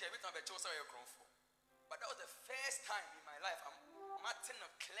you break every time I chose how you're grown for. But that was the first time in my life I'm acting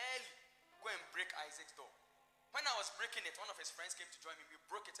clearly. Go and break Isaac's door. When I was breaking it, one of his friends came to join me. We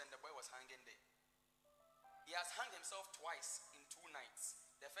broke it and the boy was hanging there. He has hung himself twice in 2 nights.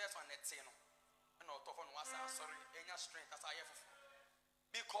 The first one let's say no. And I'll talk on was sorry, any strength that's I have.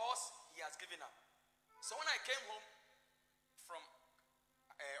 Because he has given up. So when I came home from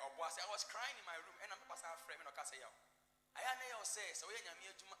Obuasi, I was crying in my room and I'm passing a friend and I say, so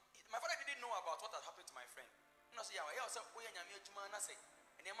my father didn't know about what had happened to my friend. And I said,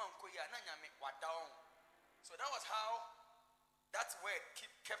 so that was how that word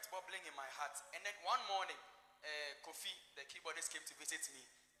kept bubbling in my heart. And then one morning, Kofi, the keyboardist, came to visit me,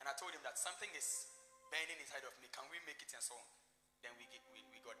 and I told him that something is burning inside of me. Can we make it a song? Then we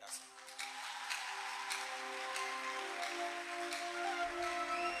got that song.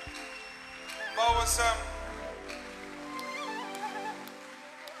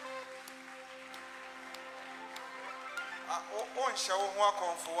 on show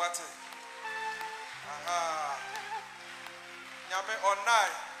one for what? Nyame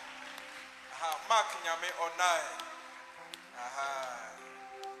onai. Mark nyame onai.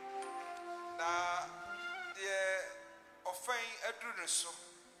 Na the offering edru so.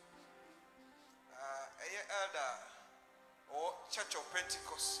 Elder or Church of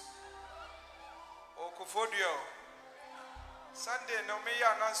Pentecost or Kofodio. Sunday no me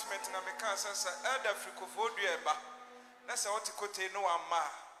announcement na me can say Elder Free Kofodio ba. Na say what kote no ama.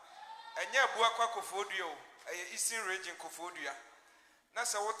 Enye bua kwa Kofodio, Eastern region Kofodia. Na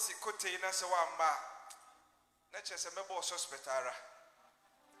say what kote na say wa ama. Na che say me bo hospitara.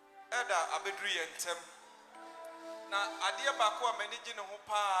 Elder abedru yentem. Na ade ba ko manage ne ho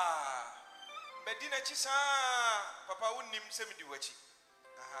pa. Medina chisa papa unim semidi wachi.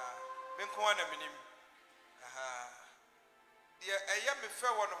 Benko wana minim. Dia eya me fe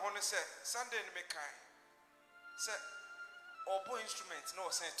won ho ne se Sunday ne me kan. Se obo instrument na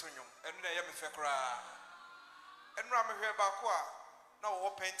o sen tonwom. Enu na eya me fe kra. Enu a me hwe ba ko a na wo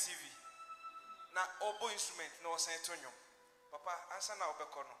pen TV. Na obo instrument na o sen tonwom. Papa ansa na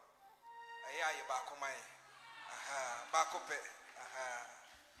obekọ no. Eya aye ba ko man. Ba ko pe.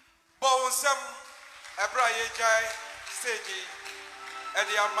 Bownsem Ebraye Jai stage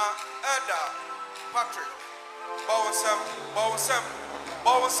Ediama Elder Patrick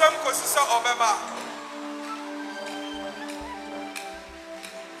Bownsem Kosisa Obeba.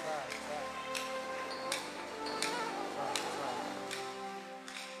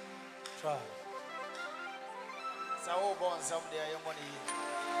 Try. So Bownsem there your money.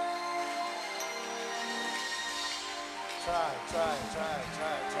 Try.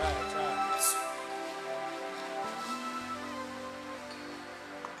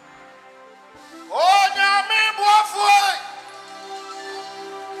 Oh, nyame boafo.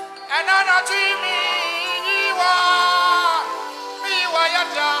 Enana timi miwa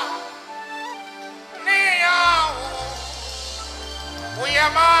yata. Niya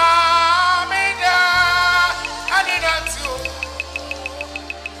uyama mida aninatu.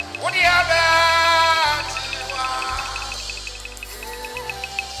 Udiabe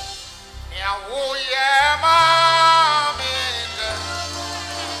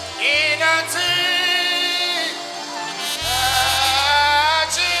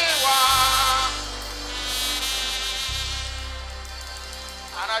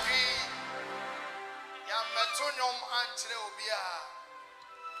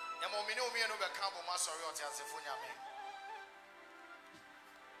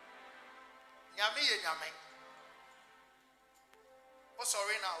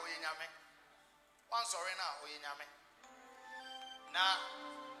sorry now, one sorry now, now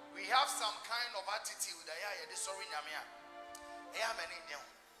we have some kind of attitude that this sorry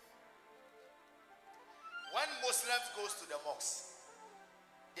when Muslims goes to the mosque,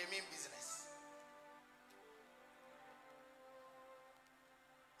 they mean business.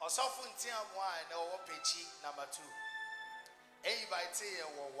 Also, number 2.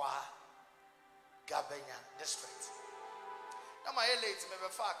 Gabenya district. Now my late me be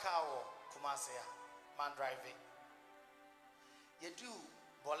far car Kumasi man driving. You do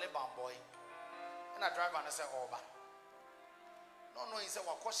Boleban boy. And I drive and I say Oba. No, he said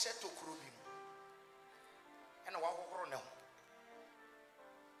what to Krubim. And what no.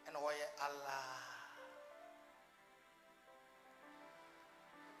 And why Allah.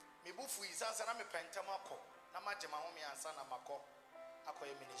 Me bufu is answer na me pentamako. Na ma jema homi answer na mako. Ako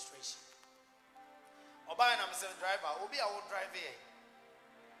administration. Oba na me say driver, obi a wo drive here.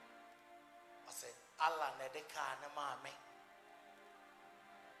 I say Allah na de car na ma me.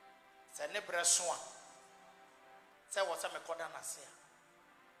 Say ne breso a. Say what me koda na se.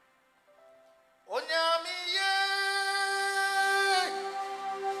 Onyami ye.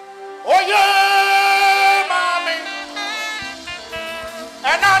 Oye mami.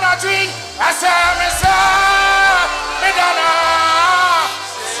 Another tree, I say me say me dana.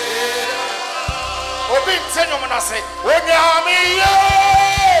 Senyo manase onyami ye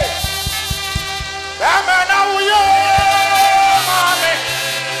bamana uye mame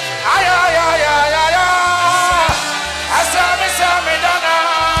aya asami dana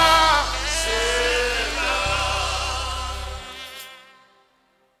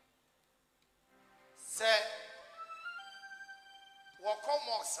se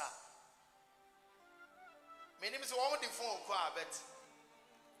wokomosa menim se wo de phone ko abet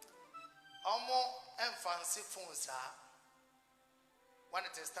and fancy phones when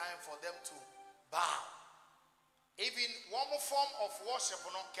it is time for them to bow. Even one more form of worship,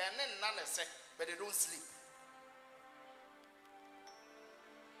 no can none say, but they don't sleep.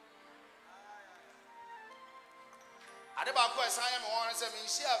 ade ba ko esan ya me won say me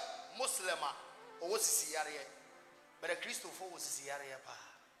share Muslim a owo sisi yare but the Christopher was sisi yare pa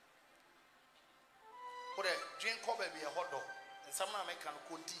ko de drink cover be a hodo and some na make can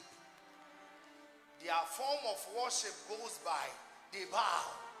go deep. Their form of worship goes by the bow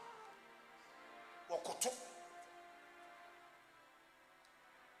wakoto.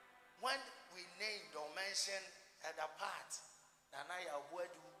 When we named or mentioned at the part Nana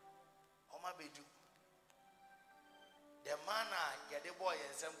Yabuedu Omabedu, the manna get the boy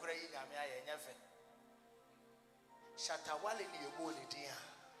and some great Yamia and Yefen Shatawali ni Yoboli dear.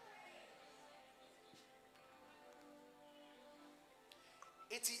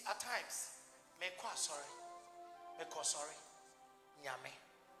 It is at times make sorry, Yame.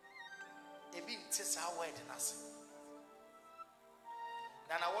 A bit tis our wedding us.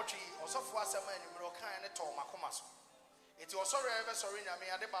 Nana watch also for some men in Moroccan and a Tom Macomas. It was sorry ever sorry, Yame,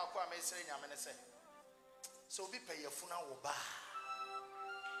 and the Bakwa may say Yamene say. So be pay your funeral bar.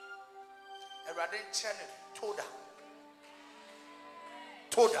 A radin channel,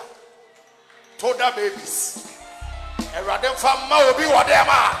 Towdah babies. A radin from Mobi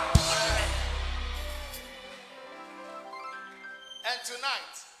whatever. And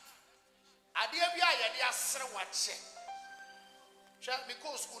tonight, I dear be I dear sir watch.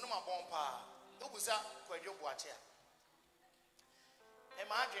 Because Unuma Bompa, it was a quadio watcher.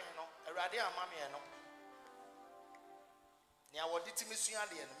 Imagine, a radia mammy, no. Now, what did Miss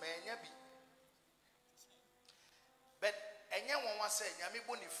Yalian may be? But a young one was saying, Yami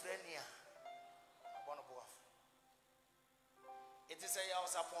Boni Frenia. It is a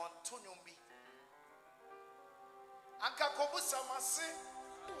house upon Tunumbi. Anka Kobusa Masi.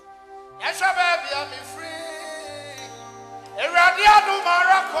 Yasha baby, I'm free. Eradiado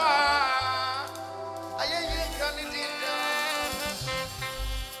Marakwa. Aye, Canidina.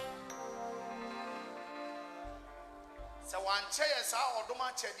 So one chair is our Odoma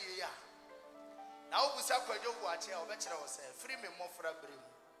Chedia. Now we say, Quadio Watcher, or better, free me more for a brim.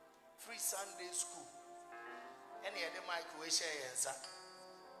 Free Sunday school. Any other microwave shares.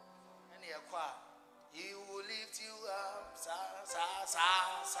 Any aqua. He will lift you up,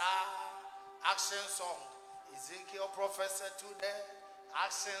 action song. Ezekiel professor today,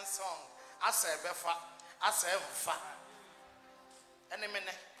 action song. I say befa, I say fa. Any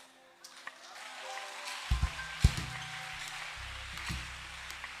minute.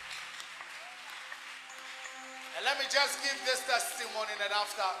 And let me just give this testimony that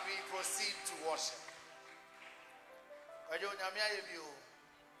after we proceed to worship.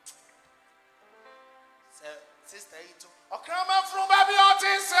 Sister Ito. Okrama from baby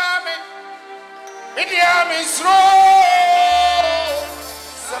otis me. Media me slow.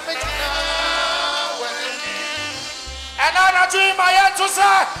 Sametina when. And I dream my head to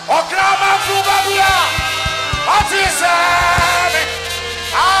say. Okrama from baby otis me.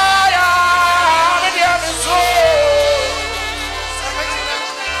 Aya media me slow. Sametina.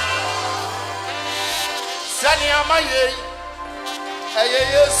 Sanya maye. Aye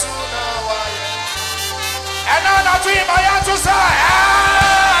Yesu na waye. And I dream I had to say,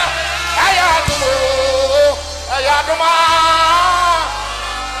 Ayaduma.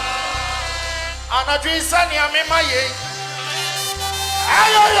 And I dream Sunny, I'm in my ye.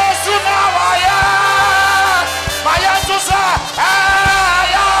 Ayo Yosuna, my had to say,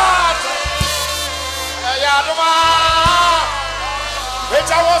 Ayaduma.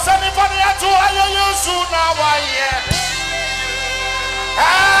 Which I was anybody to Ayo Yosuna,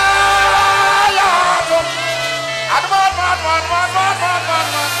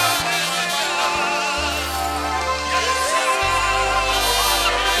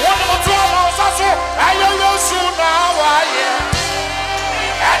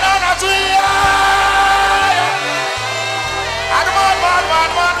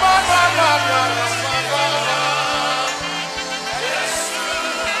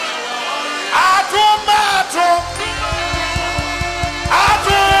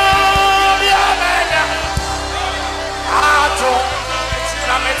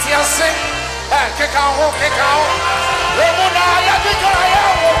 kick out. Remuna ya kika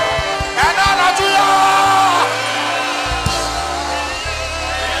yawo. And I do ya.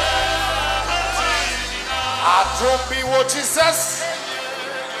 I don't be what Jesus.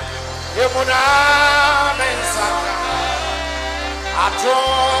 Remuna mensaka. I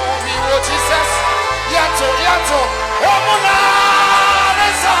don't be what Jesus. Yato. Remuna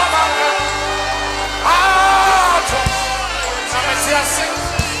mensaka. I don't.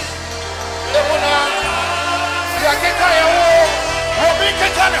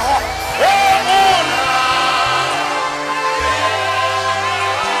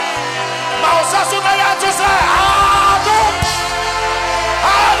 Mausa suna ya to say,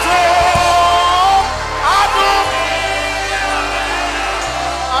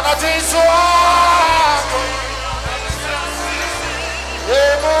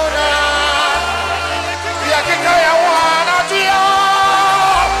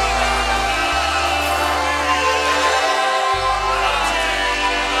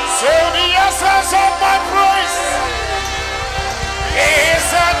 So the essence of my praise is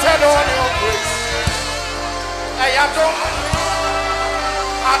centered on your grace. I don't.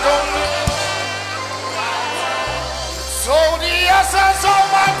 So the essence of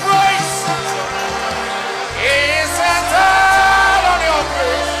my praise is centered on your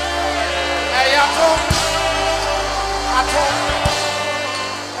grace. I don't.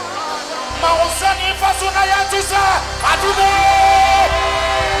 Mausani fasuna ya tisa atumo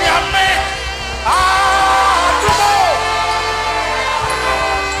yame atumo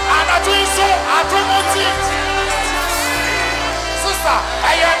anatuiso atumuti sister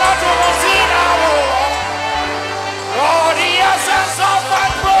ayana tumuti now. Oh, the essence of my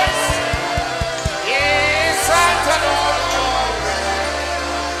praise is centered on you.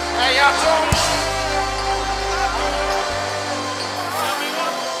 Ayatom.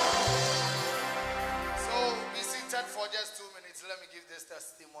 For just 2 minutes, let me give this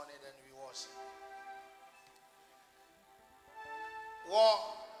testimony, then we worship. War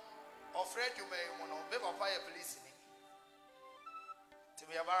afraid you may be papa a police to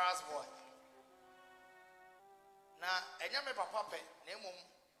be a barras boy. Now, and you may papa name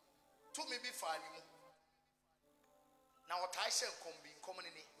to me be fine. Now, what I shall come be coming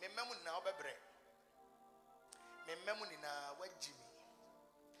in me memory now, bebre. Me memory now, what Jimmy?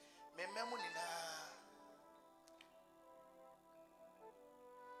 Me memory now.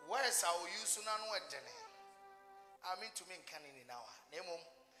 Where's our use on what Jenny? I mean to me canning in our name.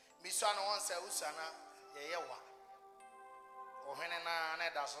 Miss Anna once a Usana, Yawa. Or Henna, and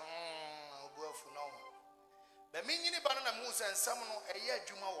that's go for no one. But meaning banana moose and someone a year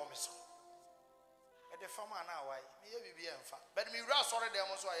Juma woman. At the farmer now, I may be in fact. But me ras already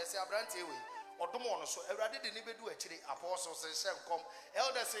almost I say a brand away or tomorrow. So I didn't even do actually. Apostles say, Shem come,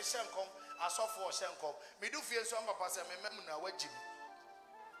 elders say, Shem come, as of for Shem come. Me do feel some of us, I remember now what Jimmy.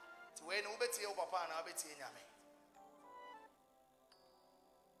 When you bet your papa and I bet you yame.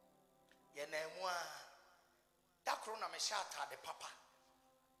 Yenemwa. That crona me shata the papa.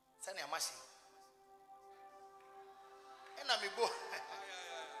 Send a machine. And I me bo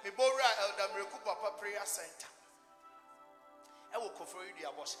elder Miracle Papa Prayer Center. I will confer you the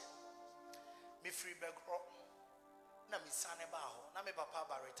abortion. Me free back rock. Na me son about. Na me papa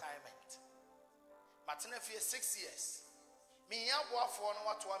by retirement. Martina for 6 years. Me yabwa for no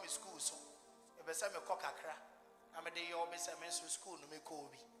what to am school so. E be say me kokakra. Na me dey yo be say me school no me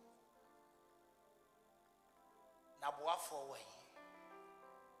ko bi. Na boa for we.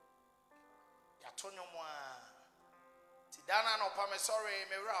 Ya tonyo mo a. Ti dana no pa me sorry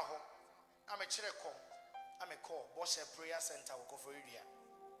me wra ho. Na me kire kom. Na me call Boshe Prayer Center wo for area.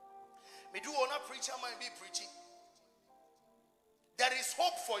 Me do wanna preacher man be preaching. There is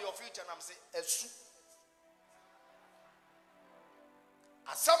hope for your future and I'm saying esu.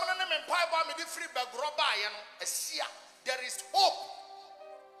 As someone in the Bible, me free bag roba, a seer. There is hope.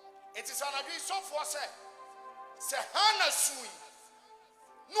 It is an agree so for say Hana sui.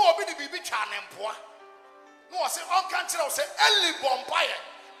 No, be the baby chan empoa. No, say on country, say Ellie Bompire.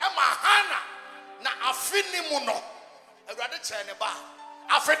 Emma Hana na afini muno. A rather chaneba.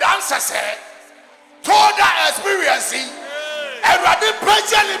 Afredansa say Towdah experiencing. A rather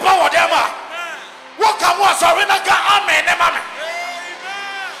preaching power them. What come was Arinaga Amen, Mamma.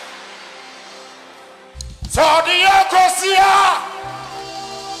 So the Yokosia,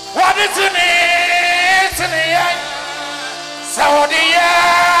 what is in it? So the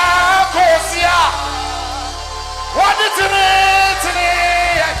Yokosia, what is in it?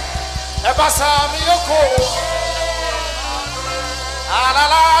 Ebasami Yoko,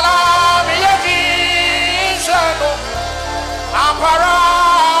 Alala, Miyaki, Shano,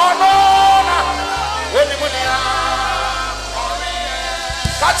 Ampara, Nona, Winimunia.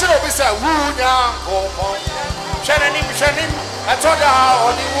 Catch it up, it's a wound, Shenim, I told her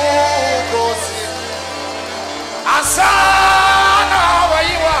on the woo goes Asana, where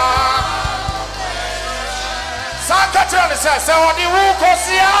you are. Sakatron says, on the woo goes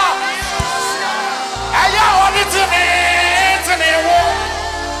here. I want it to me,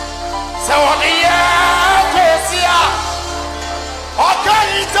 so on the air goes here.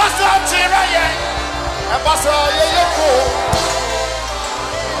 Okay, it doesn't cheer again. And Bassa, you go.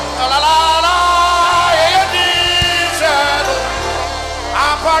 La la la.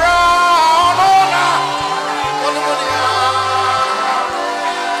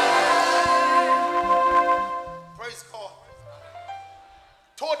 Praise God.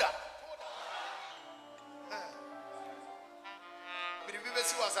 Towdah.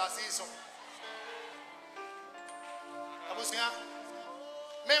 besi was so. Abusia,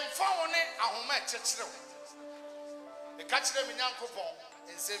 men found it a home at church. The catch them in Uncle Pong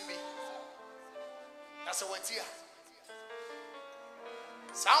and send me. That's a wet here.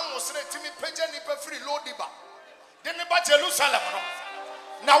 Sound was said to me, Pigeon free load the bar. Then about Jerusalem.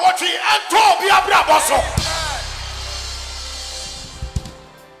 Now what he and told be a braboso.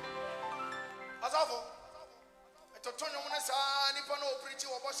 As of Totonio Nippon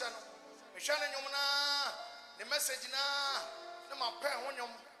preaching or Boston, Michelle and Yomana, the message now, the Mampanium,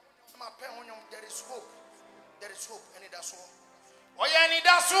 there is hope. There is hope, and it does so. Oh, yeah, and it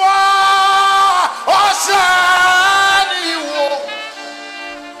does so. Oh,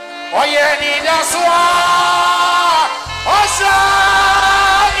 oh, yeah, and it does so. Oh,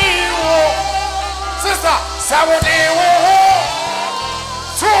 sister, Saudi,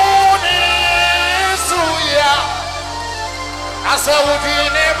 Suya, as I would be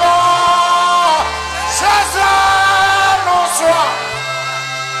never, Sasa, no swamp,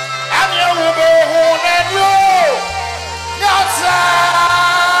 and you will be home and you, that's why,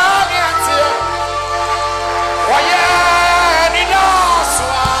 yeah, it does,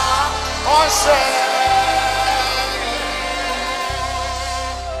 oh,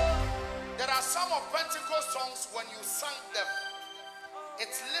 some of Pentecost songs, when you sang them,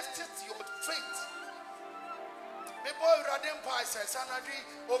 it lifted your faith.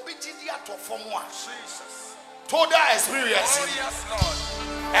 Towdah experience. Oh, yes, Lord.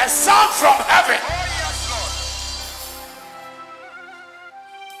 A sound from heaven. Oh, yes, Lord.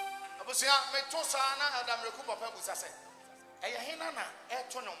 Abusia me to sana Adam reku papa busa se. Eye hina na e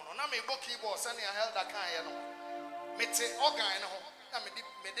to no no na me bo keyboard se na elder kan ye no. Me te organ no na me di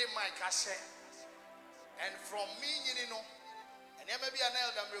mic ahye. And from me nyini no and maybe an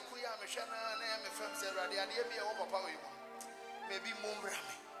elder reku ya me hwe na me fam se rade ade bi e wo papa we mo. Maybe mumbra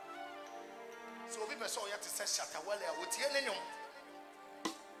me. So we person yet to say shatter well ya wotie ne nyom.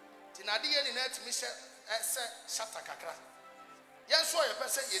 Tinade ye ni na timi hye se shatter kakra. Yen so ye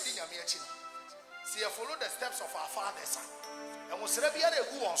person ye di nyame achi. See, follow the steps of our fathers. And we say be ade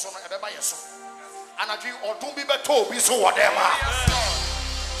gu won so no e be ba ye so. Anadwi odun bi beto bi so wodema.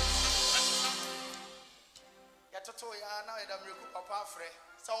 Ya toto ya na e da mreku papa afre.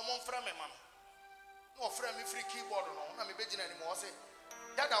 Sa wo mon fra me ma no. No fra me free keyboard no na me begina ni mo say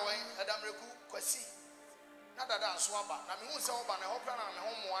dada wen adamreku kwasi na dada anso aba na me hu se oba na hokra na me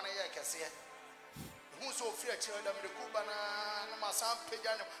ho moa na ye kese hu se ofri achi adamreku ba na masam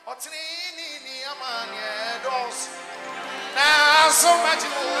peja ne otini ni amane dos na so maji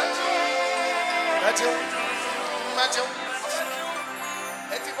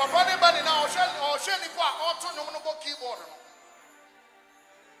eti papa ne ba ni na o hwe ni po a o to nyom no go keyboard no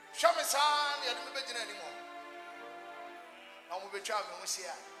shame san ya de me begina ni mo na mo betwa me ho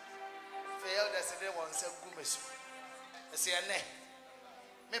hia fail the say one say gumesu say ene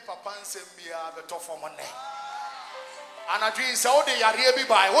me papa nsem bia beto fom ne anadwi say wo de yare bi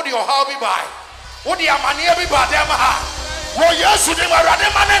bai wo de ohaw bi bai wo de amane bi ba dem ha wo yesu de warade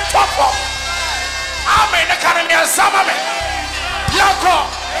ma ne top amen na kan me ansama me yako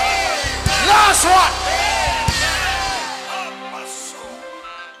last one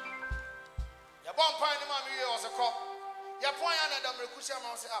ya bon pan ni ma me we was a cop. Your point and Adam Rekusha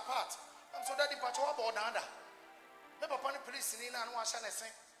say apart. I'm so that the patch about Danda. Me papa ni police ni na no asha na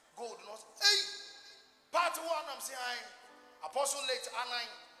sen gold no. Hey! Part 1 I'm saying Apostle late anan.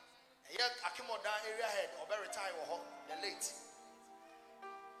 Here Akimoda area head or very retire or the late.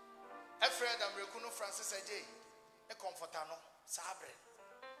 Efred Adam Rekuno Francis AJ. E comforter no sabre.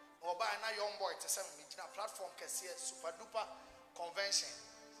 Oba na young boy to say me na platform kese super duper convention.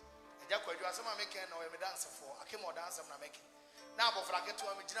 Jakwa you asema making no me dance for akemo dance na making na bo fra keto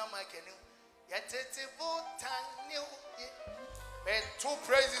am gina mic enu yetete botan new me two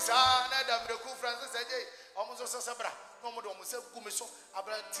praises na da Breku Francis AJ omo so sebra no mo do mo se gu me so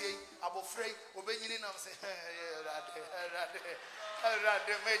abrantie abofrei obenyini nam se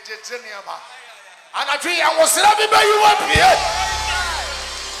rade me jejeni ama anatwi an wo sera bi ba you up here.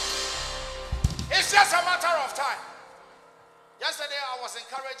 It's just a matter of time. Yesterday I was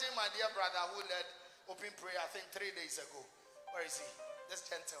encouraging my dear brother who led open prayer, I think 3 days ago. Where is he? This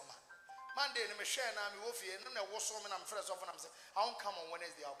gentleman. Monday, I'm share now. I'm saying, I won't come on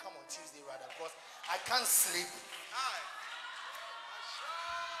Wednesday. I'll come on Tuesday rather because I can't sleep.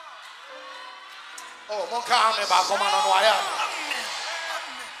 Oh, mon car me back on wire.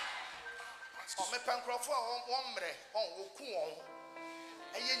 Oh, me pencroft one mre on woku on.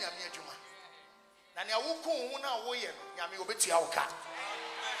 Eye nyame adwuma. Na ne woku hu na wo ye no nyame obetua wo ka.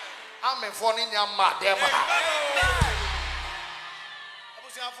 Amen for ni nyama dem ha.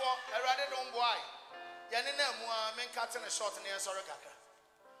 abusiafo erade don boy yene na mu a men cut na short na sorry kakra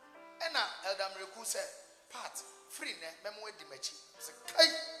ena eldamreku say part free ne memo edi machi say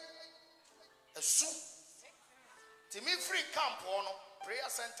kai esu timi free camp ho no prayer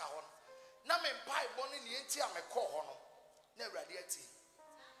center ho na me pai boni ne enti amekọ ho no na erade ati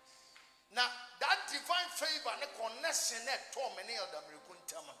na that divine favor ne connection na to me ne eldamreku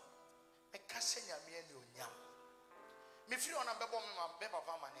ntama me ka se nyame ani onyam me free on bebo me ma be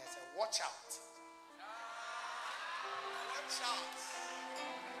papa ma ne say watch out.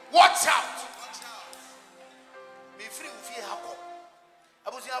 Watch out. Me free with you hako.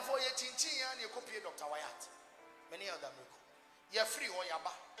 Abusia for ye chinchin ya na copy Dr. Wyatt. Many of them go. Ye free or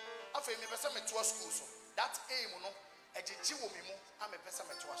yaba. Afa me pesa me to school so. That aim no ejeji wo me mu am pesa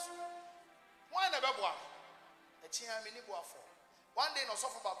me to so. Why na bebo am? E chia me ni bo afọ. One day no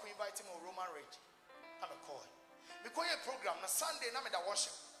so for ba ko invite me Roman Rage. Am call. Me call a program na Sunday na me da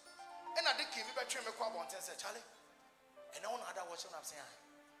worship. And I did me between me kwa bonten say Charlie. And no other worship I'm saying.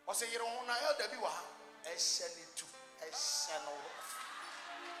 Or say you don't know how to be wa. Eshenitu. Esheno.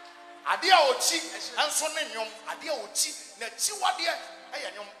 Adia ochi enso ne nyom. Adia ochi na chi wade e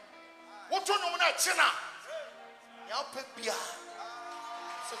nyom. Woto nyom na chi na. Ya pe bia.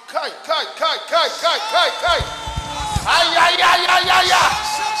 So kai. Ay.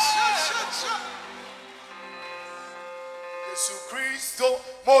 Yesu Kristo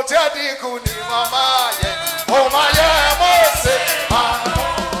mojadi kuni mama ye. Oh my Mose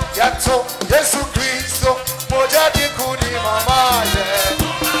yato Yesu Kristo mojadi kuni mama ye.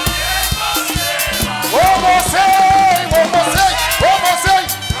 Oh Mose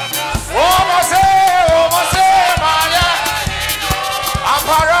maya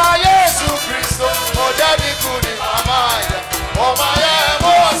apara Yesu Kristo mojadi kuni mama ye. Oh my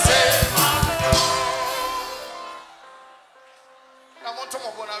Mose na monto mo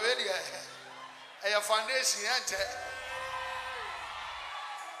bona we dia a foundation ante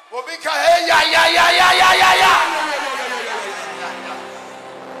obika hey ya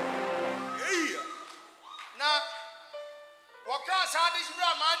na waka sa this bra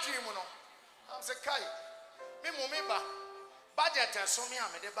ma dream no am say kai me mo ba budget so me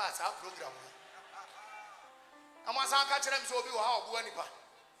am de ba sa program am asa ka kire me so obi wo ha obo anipa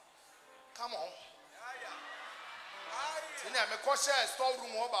come on ina me ko share store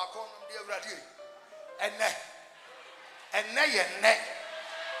room ho ba ko nam de awrade enne ye ne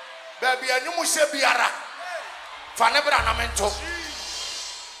baby anyumu she biara fa ne bra na mento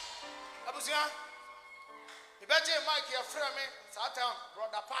abusia e beje mic ye frɛ me satan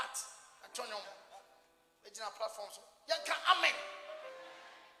brother part atonyom ejina platform so yanka amen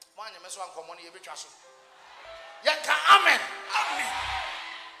manya me so ankomo ne ye betwa so yanka amen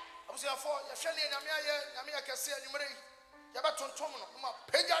abusia for ye hwɛ ne nyame ya kɛse anyumre ye betontom no ma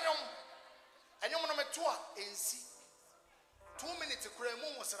pagya nyom anyom no meto a ensi 2 minutes kura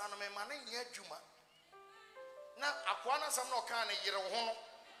mu wosra no me ma na nya adwuma na akwa na sam na oka na yire ho no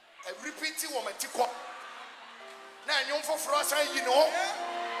e repeat wo matiko na anyom foforo san yi no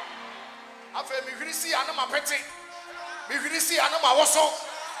afa mi hwirisi ana ma pete mi hwirisi ana ma woso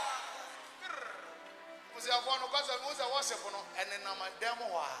muzi afọ no kwasa muzi worship no ene na mandem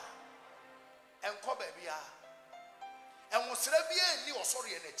ho a enko ba bia enwosra bia ni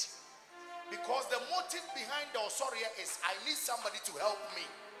osori enachi. Because the motive behind the osoria is I need somebody to help me.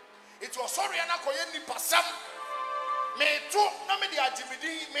 It was sorry and I could ni pasam. Me too, na me di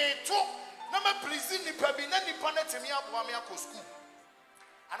ajimidi, me too, na me please ni pebi na ni panet me abu me ako school.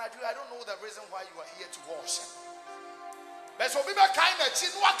 And I don't know the reason why you are here to worship. But so be kind of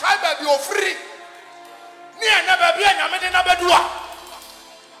chin, what kind of you free? Ni na baby na me na bedua.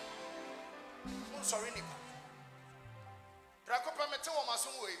 Sorry ni. Rakopa me te wo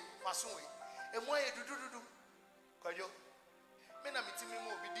masunwe. Emo ye dudududu kwajo me na mitimi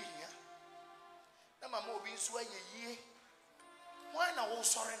mo obi di hia na mama obi nso ayeye why na wo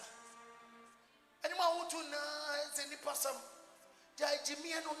sore na ani ma wo tu na ze ni pasam jai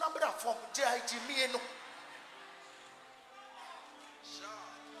jimie no na bra form jai jimie no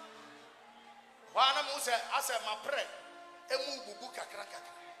wana mo se ase ma pre emu gugu kakra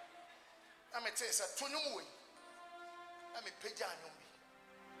na me te se tonum we na me pagya anyom bi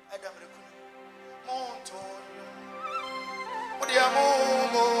adam rekunu Montonio,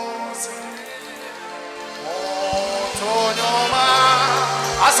 Montonio ma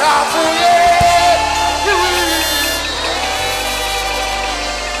asafuye.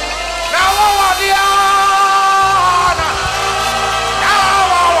 Now wadia,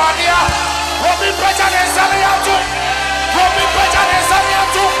 Robi pecha ne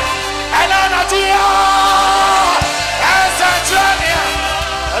saliatu, Elana tia, Esantrania.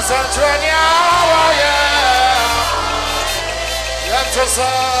 This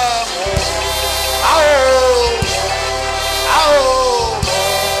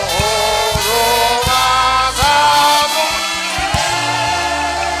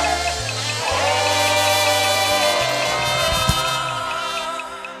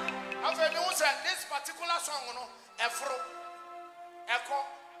particular song, Efro, Echo,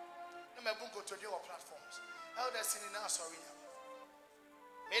 no me bunko to your platforms. Elder singing now, sorry.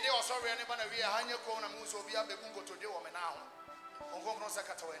 Maybe also anybody we are hanging corner moves will be able to do now. On Gogo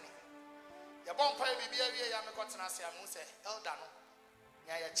Sakatoni. The bomb pay be a Yamakotanasi, I must say, Eldano.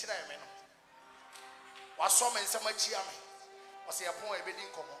 Yaya Chiramen. Was so many so much yammy. Was a point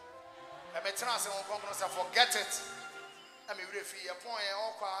bidding common. I may transfer on Congress and forget it. I mean, if you point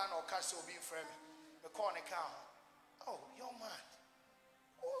all crown or cash will be frame. The corner count. Oh, your man.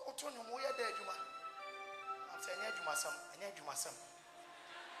 Oh, Tony, we are dead, you man. I'm saying, I need you myself.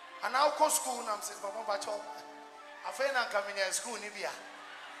 And now go school, I'm saying, Papa Bacho. I feel I'm coming to school, Nibia.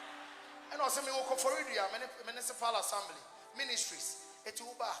 And also, me go for India, municipal assembly, ministries,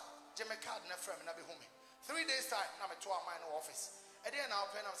 Etuba, Jamaica, and a friend, and I'll be home. 3 days' time, I'm at 2 minor office. I didn't know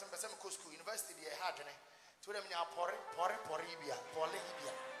pen of some school, university, I had to them now, Poribia,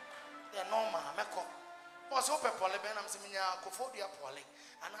 Polibia. They are normal, Meko. Was open Poliban, I'm saying, Cofodia Poli,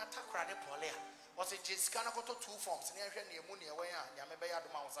 and attack Rade Polia. Was it just kind of 2 forms, and you're money away, Yamabaya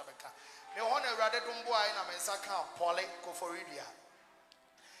Mount Sabeka. No one rather don't buy in a Mensaka, Polly, Coforidia.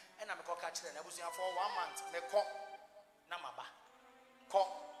 And I'm a catcher, and I was here for 1 month. Me cock, Namaba, cock,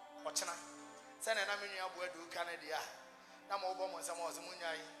 Ochana. Send an ammonia word to Canada. Namobo was a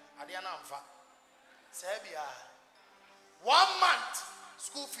Mosamunia, Adianamfa. Serbia. 1 month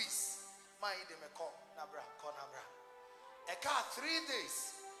school fees. My demeko, Nabra, Conabra. A car 3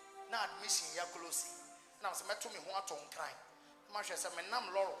 days. Now admission ya close. Now some to me want to cry. Masha said, "My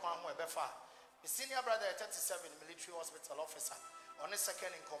name Laura Kwan Befa, the senior brother at 37 military hospital officer, on his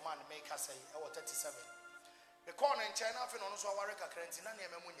second in command, make us say, I was 37. The corner in China, for no so work a crantina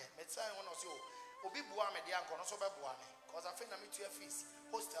near Memunia, Metsa one or so, Obi Buame, the uncle, no so Buame, because I think I meet your fees,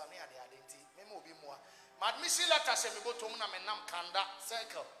 hostel near the identity, Memo be more. My admission letter said, we go to Muna Menam Kanda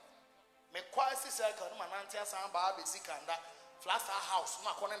circle. Me quasi circle, no man, Tia Baby Sikanda. Flaster house, my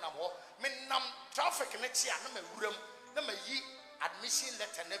corner number. Me nam traffic next year. No me room. No me ye admission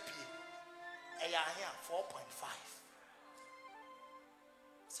letter nepi. Here 4.5.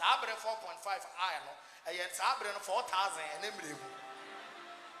 Sabre 4.5. I know. Aye sabre 4,000 and emblem.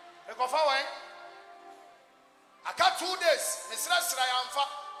 Me go forward. I got 2 days. Miss Rasra Amfa.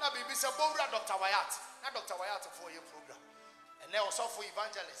 Na bibi se bowra Dr. Wyatt. Na Dr. Wyatt for your program. And now also for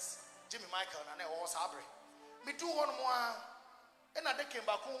evangelist Jimmy Michael and now sabre. Me do one more. And I came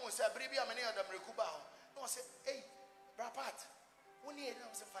back home and said, "Baby, I'm any other Rekuba." No, I said, "Hey, Brapat, we need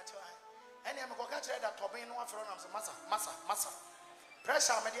some fat." And I'm going to catch that top in one from Massa.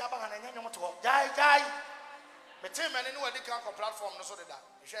 Pressure, Mediaba, and then you want to go. Die. But Tim and anyone they can't platform, no so that.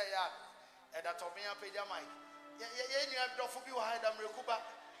 Share ya at that top in your page, Mike. Yeah, you have to be hide them Rekuba.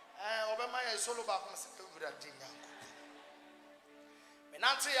 Obama is solo back on the Dinah.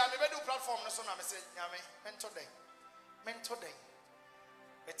 Nancy, I'm a better platform, no so I say, Yame, mentor day.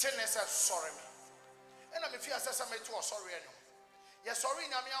 The tennis says sorry me. And I'm if you say something to sorry anymore. Yes, sorry,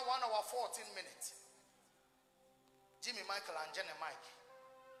 Namia 1 hour 14 minutes. Jimmy Michael and Jenny Mike.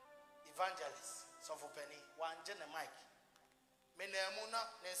 Evangelist, Sofo Penny, 1 Jenny Mike. Menemuna,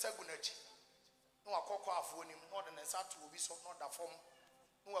 Nensagunachi. No, a cocoa for him, not an Satu will be so not the form.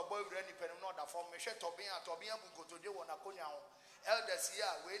 No, a boy ready pen, not the form. Michelle Tobia go to do one a conya. Elders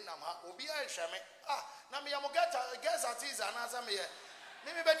here, wait, Nama, Obia Shame. Ah, Namia Mogata, guess at his and answer me.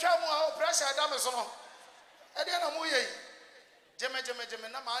 Maybe better more pressure, Damason. Ediana Moye. Jemme,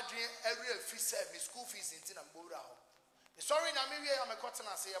 Nama dream every fee service, school fees in Tinambura. Sorry, Namia, I'm a cotton,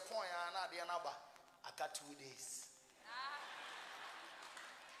 I say a point, and Adianaba. I got 2 days.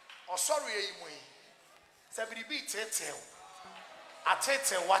 Or sorry, Moy. Sabri be tete. I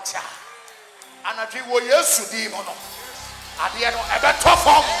tete watcha. And I dream what you should be mono. At the end of a better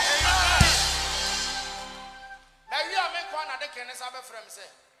form. Now you are making one of the Kenneth Abbey friends.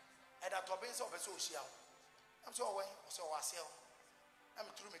 And that Tobins of a social. I'm so away, so I say, I'm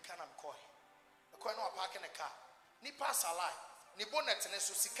through me can I'm coy. The coin of parking a car. Ni pass a lie. Ni bonnet and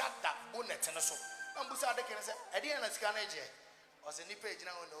so sicada bonnet and so. I'm beside the Kenneth. I didn't scan a jet. Was a nipage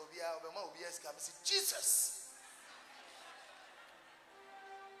now in Obia, Obia's come. Jesus.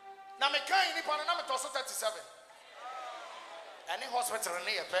 Now, me can't nip on a number 37. Any hospital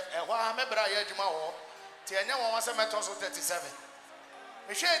near I remember I heard you more. Tiana was a metal 37.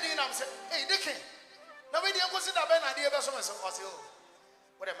 Michelle Dean, I'm saying, hey, Dicky. Nobody was in a band idea about some was you.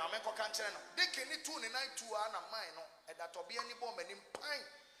 Where my man can channel. They can eat 2 and 9 2 and a mine. And that will be any bomb and in pine.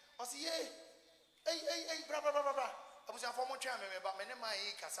 I say, hey, blah, blah, blah, blah. I was a former chairman, but my name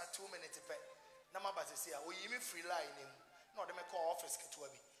is Casa 2 minutes. Nama Basia, we even free line him. No, they may call office to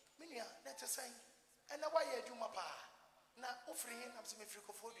me. Minia, that's a sign. And now why you do my pa? Now, offering him some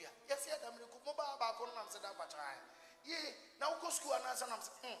fricophobia. Yes, yeah, I'm going to mobile back on Amsterdam. Yeah, now go school and answer.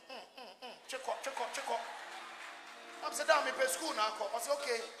 Check up. Amsterdam, me pay school now. I say,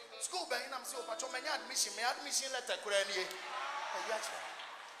 okay, school by I'm so, but you may admission letter.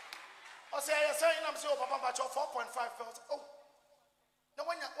 I say, I say, I'm so, Papa, 4.5. Oh. Now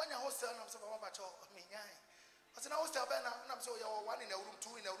when you hostel, I'm so about your me. I said, I hostel, I'm so you're 1 in a room,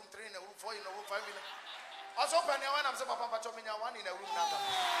 2 in a room, 3 in a room, 4 in a room, 5 in a room. I was open when I'm so Papa, 1 in a room.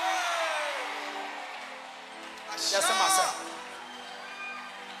 Yes, I'm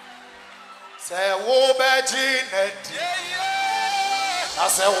say, "Wo Virginia." I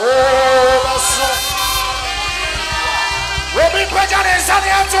say, "Wo so." We be preaching in San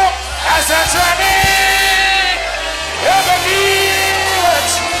Diego as a training.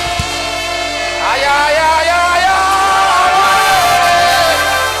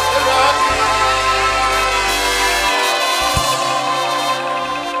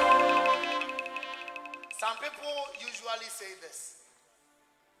 Some people usually say this: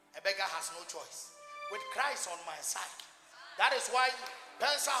 a beggar has no choice. With Christ on my side. That is why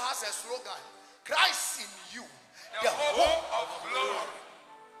Pensa has a slogan: Christ in you, the hope of glory.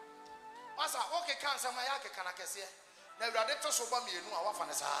 Masa, okay, can some yake kanakese. Never did to sober me.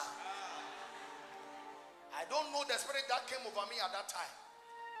 I don't know the spirit that came over me at that time,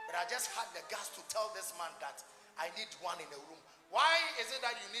 but I just had the guts to tell this man that I need one in a room. Why is it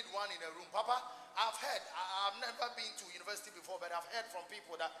that you need one in a room, Papa? I've heard. I've never been to university before, but I've heard from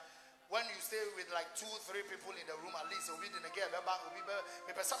people that when you stay with like 2 or 3 people in the room, at least we didn't get back. We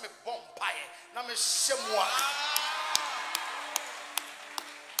be some bomb pie. Na me shemwa.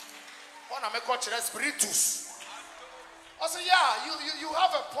 One I make watch the spiritus. I say, yeah, you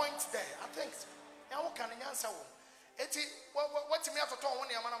have a point there. I think. Yeah, what can you answer? What me have to talk when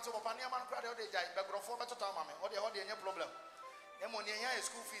you man so papa, you man crowd the day. But go for better time, man. What the problem? Them money here is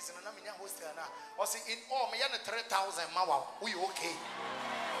school fees and I'm in hostel now. I say in all me 3,000 mawa. We okay.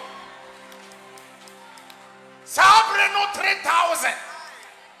 Sabre no 3,000.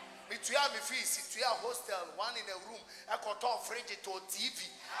 Me to have me fees, to have hostel, 1 in a room. I got off fridge to TV.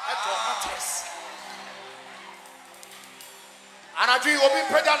 I got mattress. And I do open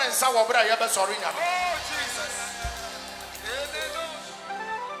pregnant and sour bread. You better sorry now. Oh Jesus.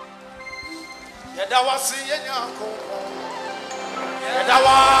 Yeah, that was it. Yeah, that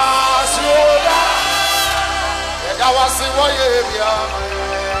was Yoda. Yeah, that was it. Why you?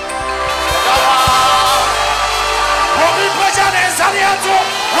 That was. Open pregnant and Saliato.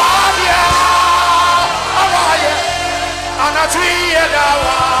 Wabia. Awaya. And I do yeah, that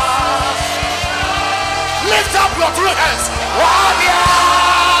was. Lift up your 2 hands. Wabia.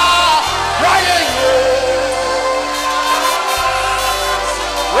 Why are you?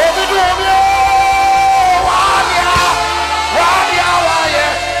 Open Wabia. Wabia. Wabia.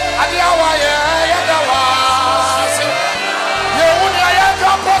 Adia Waya. Yada was. You would have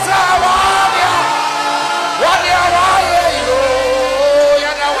come for Wabia. Wabia. Waya.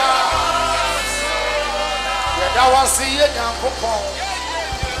 Yada was. Yada was. Yada was.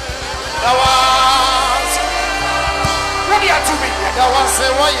 That was what you to me. That was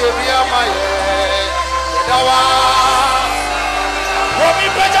why you be my that was what we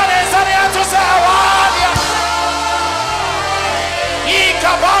better than Sanya to say Wadia. He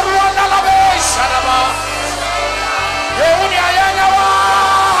kabaru na labe sharaba. Yeunia yana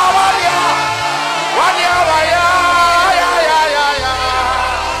Wadia. Wadia waya ya.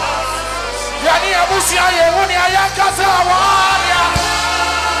 Yani abusia yeunia yakaza Wadia.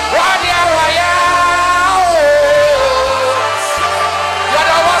 Wadia waya.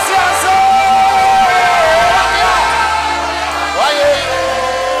 Yada wasiaso. Waye.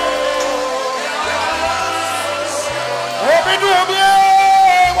 Obidu obie.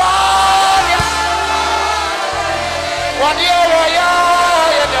 Wadia. Wadia waya.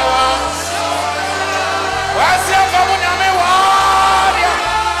 Yada wa. Wasia kamunya me wadia.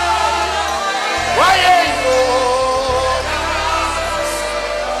 Waye.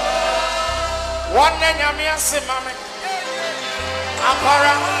 One nyame ase mame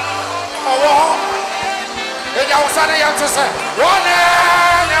apara owo eja usane ya to say one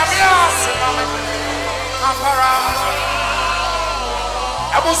nyame ase mame apara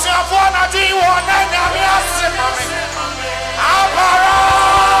abusuafo na di one nyame ase mame apara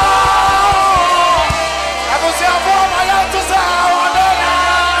abusuafo na ya to say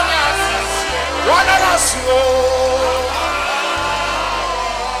one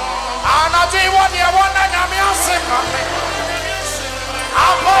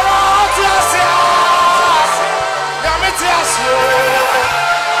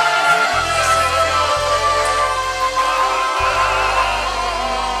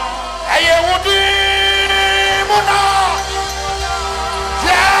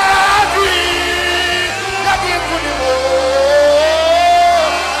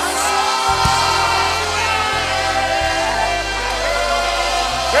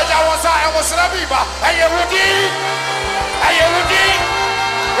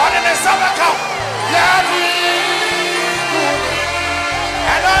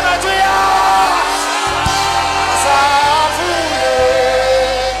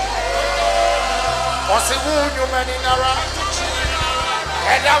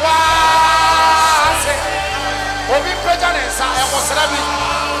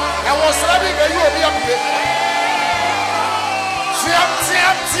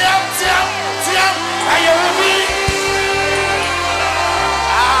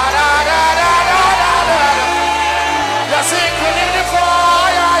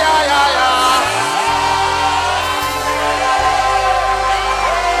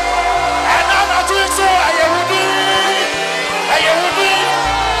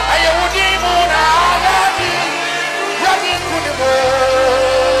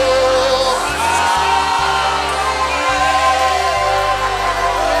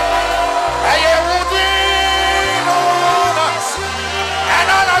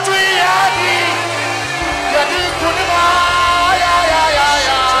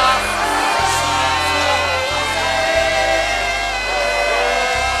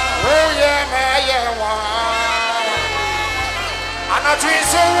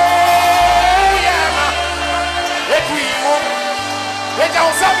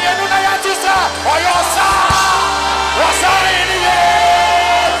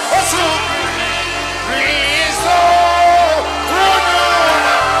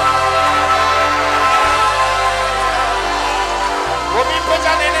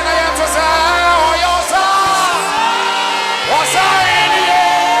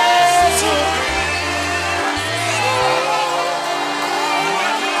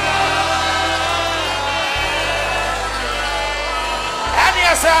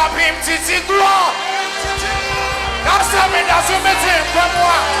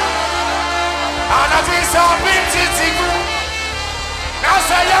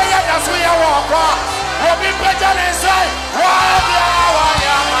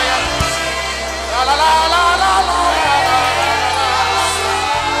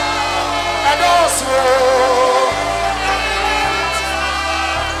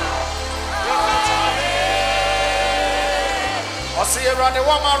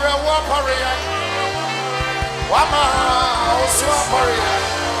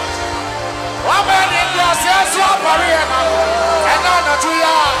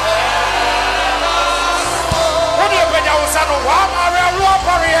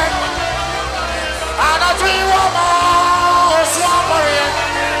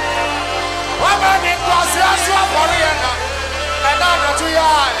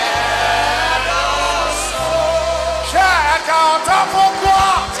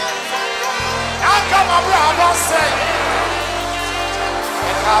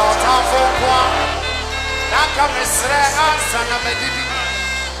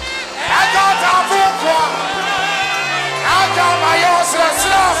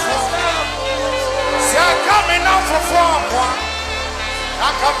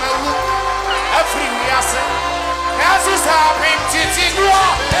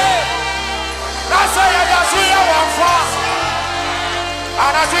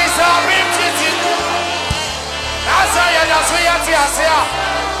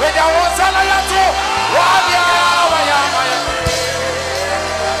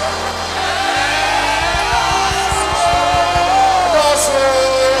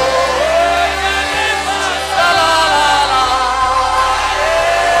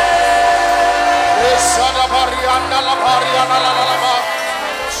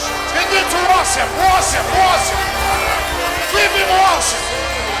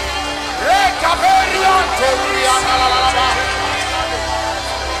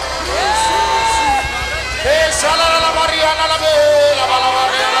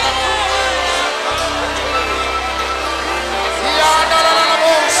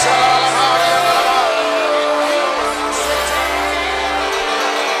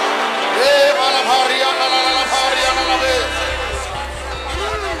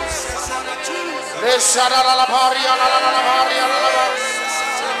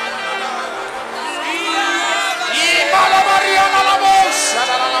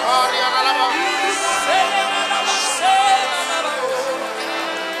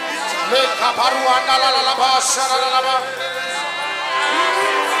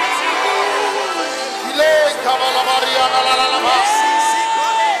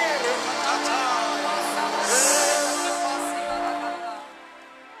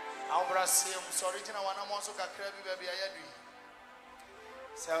Original one, I'm also got crabby baby. I do.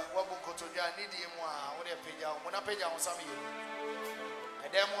 So, what book to Jan need him? What a page out when I pay on some year. And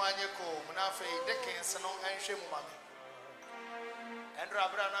then one you go, Munafe, Dickens, and Shemu Mammy. And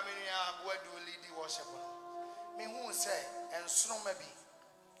Rabana Minia, where do lead the worship? Me who say, and snow maybe,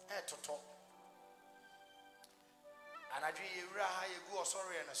 head to talk. And I dream you go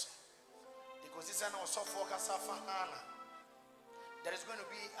sorry, because it's an also focus of Hannah. There is going to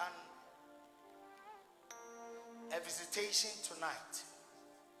be a visitation tonight.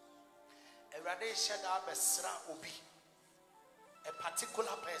 A rade shed up a sra obi, a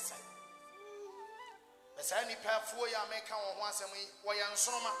particular person. But any pair for ya make on once and we wayan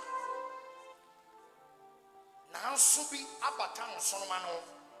sonoma. Now subi abatan sonomano.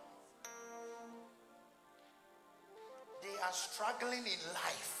 They are struggling in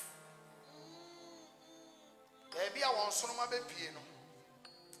life. Baby, I want sonoma be piano.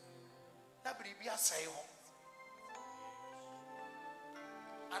 Nobody be a say home.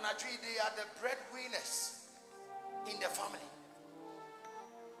 And actually, they are the breadwinners in the family.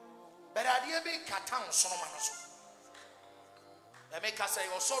 But I didn't be katan sonomanoso. They make us say,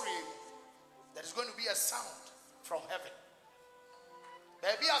 "Oh, sorry, there is going to be a sound from heaven."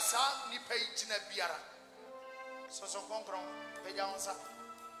 Baby, a sound ni page na biara. So konkrong peja onsa.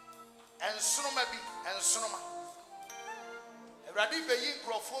 En sonoma bi, en sonoma. Ready be yin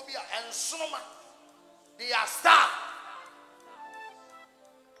crophobia and sonoma. They are star.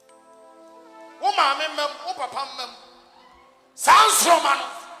 O mama mem, o papa mem. Sounds Roman.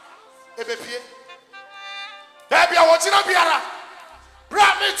 Ebepie. Baby, I want you to be ara.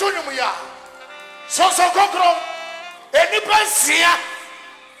 Bra me to you ya. So konkrong. Any pensia.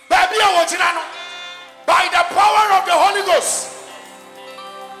 Baby, I want you to know. By the power of the Holy Ghost.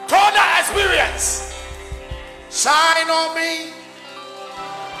 Towdah experience. Shine on me.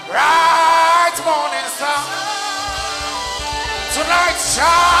 Bright morning star. Tonight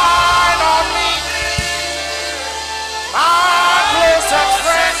shine on me. My closest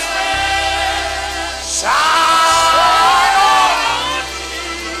friend. Shine on me.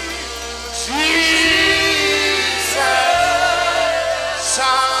 Jesus.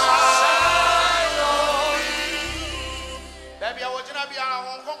 Shine on me. Baby, I want you to be a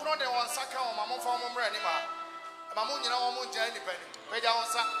home concrete de one saka on my mom for my brand. Mamun, you know, I'm on journey penny. Pay down,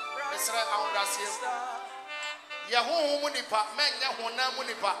 sir. Mr. Aundasia. Yahoo Munipa, men Yahuna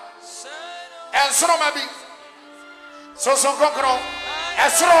Munipa. And so maybe. So concro.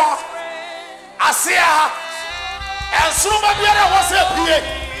 And so Asia. And so maybe I was a PA.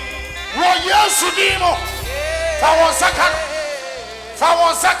 Well, yes, Sudimo. For 1 second. For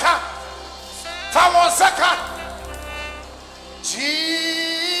 1 second. For 1 second.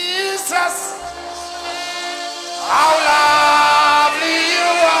 Jesus. How lovely you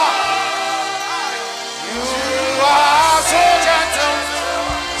are. You are so gentle,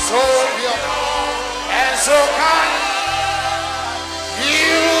 so pure, and so kind.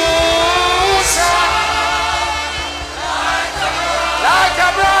 You shine like a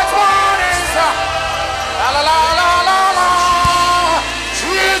bright morning star. La la la la la la.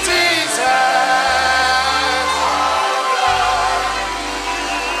 Sweet Jesus.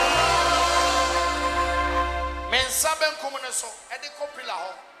 So, Edico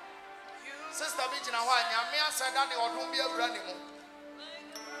Pilaho. Sister Vigina, why Yamia said that they would be a brand new.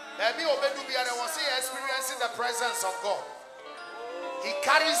 Baby Obedubia was experiencing the presence of God. He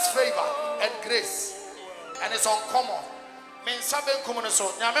carries favor and grace, and it's uncommon. Men Saben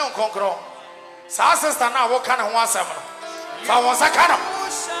Comunoso, Yaman Concro. Sa sister now, what kind of one summer? Fawonsakano.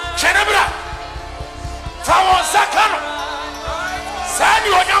 Chenebra. Fawonsakano. Send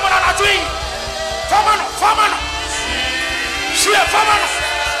you on Yamana tree. Famano. She a famano.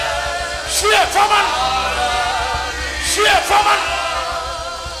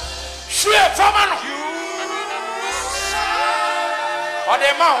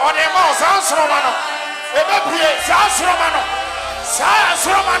 Odema, Sans Romano. Ebepie, Sans Romano. Sans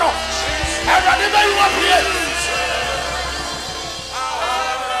Romano. Everybody you want here.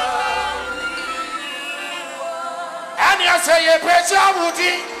 And you say a picture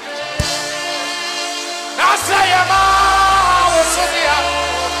woody. Now say a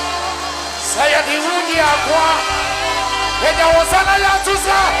saya di dunia kwa eda wasana ya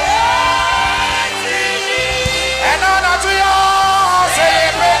tusa enana tuyo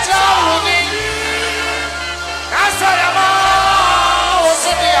saya pecha uni saya ma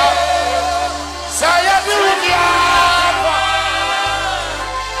osudia saya di dunia kwa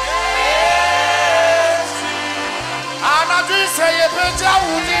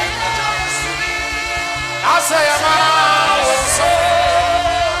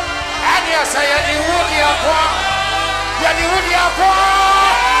say any woody aqua. Any woody aqua.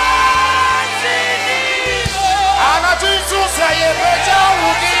 And I do say a better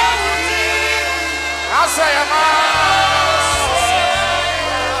woody. I say a man.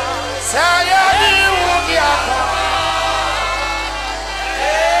 Say any woody aqua.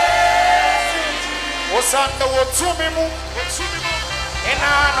 Osanda wotumimu.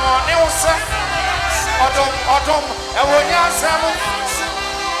 Inano neusa. Odom, ewonya samu.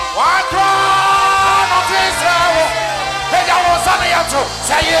 Wakra no tisawo. Peja wosana yato.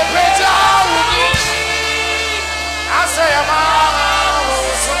 Say a better woody. I say a man.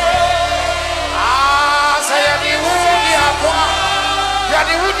 I say a woody aqua.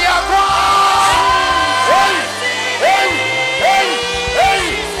 Yani woody aqua. Hey, hey, hey, hey.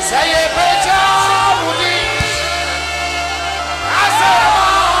 Say a better woody. I say a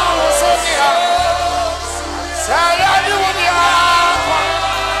man. Say a woody aqua.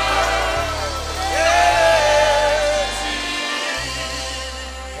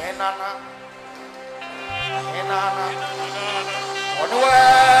 Enana. On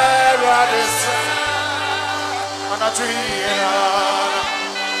where are this? On a tree.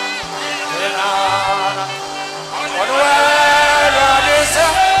 On where are this?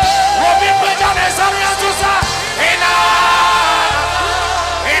 Robin Bejan is on your tusa.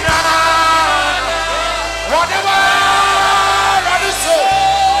 Whatever that is so.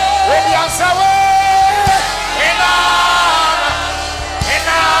 When you answer, oh,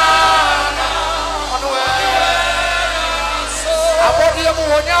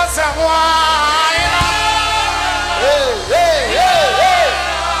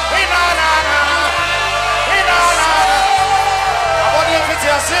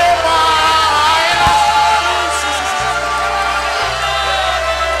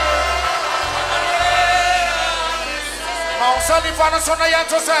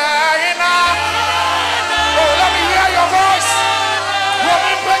 let me hear your voice.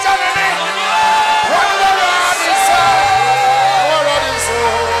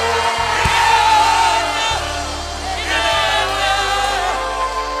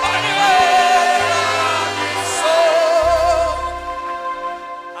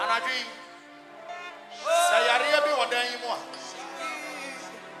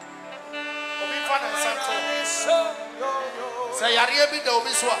 Say Arabi the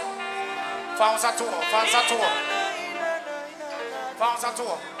Obiswa. Found Sato.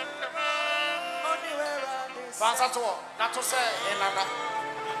 Not to say Enana.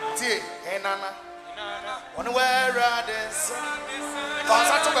 Enana. On where are this? Found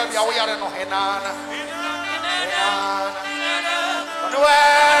Sato baby, we are no Enana. On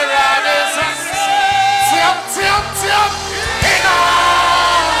where are this? Tiam.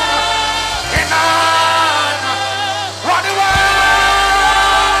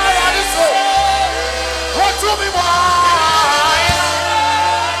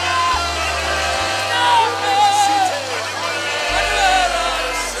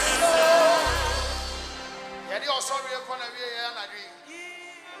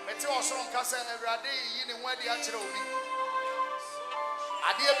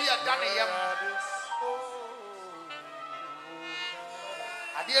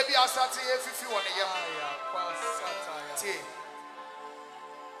 Adia bi asate efifi won yam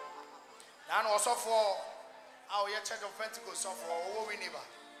na no osofo a o ye Church of Pentecost sofo owo winiba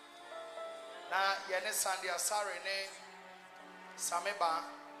na ye ne Sunday asare ne sameba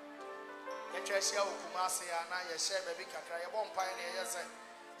ye twehia okumase ya na ye share baby kakra ye bon pan ne ye se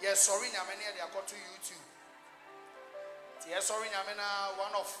ye sorry nyame ne de akoto YouTube ti ye sorry nyame na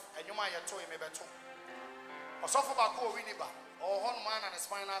one of enwuma ye to me beto osofo ba ko winiba or one man and a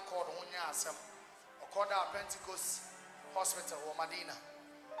spinal cord on your asem or called our Pentecost Hospital or Medina.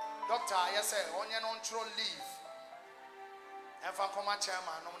 Doctor, yes, sir, on your non-true leave. And for coma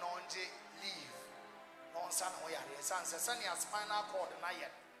chairman, no leave. No son, we are the son, send your spinal cord and I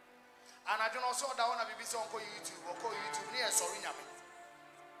yet. And I do not saw that one of the on YouTube or call YouTube near Sorina.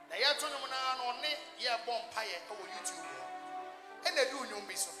 The year to no ne year bomb pie over YouTube. And they do no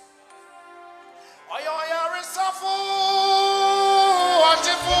miss. Oyo resafu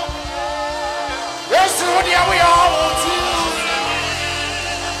atifu Yesu dia we all to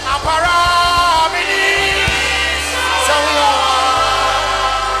apara mini so we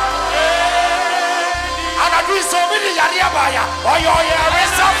ana do so mini yari abaya oyo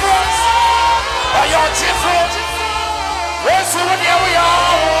resafu oyo tifu Yesu dia we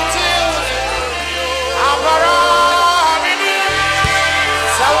all to apara mini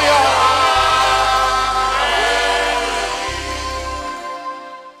so we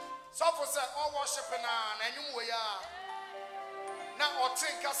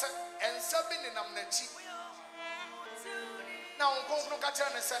nsabi ne nam nachi na onkonkron ka kire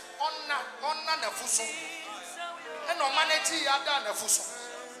ne se onna nafuso e no manage ya da nafuso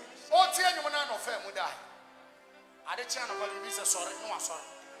o tie nyum na no fa mu da ade kire no ba bi se sori no asori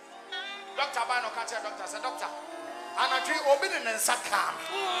doctor ba no ka kire doctor say doctor anadri obi ne nsa ka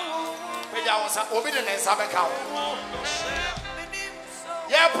me ja won sa obi ne nsa be ka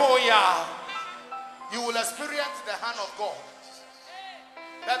you will experience the hand of God.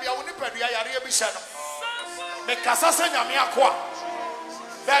 Baby, I will not pay you. Be sure. Make us say nyame akwa.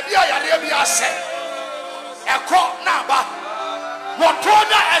 Baby, I be ase. Ekọ na ba. What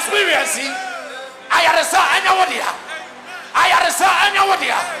Towdah experiencing? Ayaresa anyawodia. Ayaresa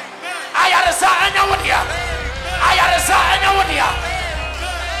anyawodia. Ayaresa anyawodia. Ayaresa anyawodia.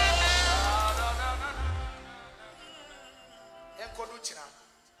 Enkodu china.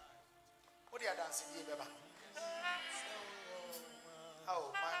 What are dancing here, Baba?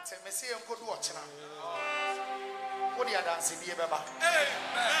 Oh, man, say, me see him go watch now. What are dancing here, Baba?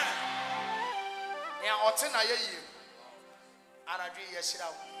 Now, Otina, you and I do your shit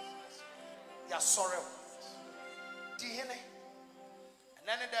out. You're sorry. Dihene, and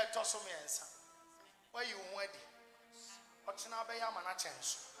then they toss me answer. Where you wedding? Otina, be a man a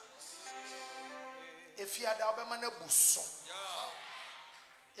chance. If you had a man a busso.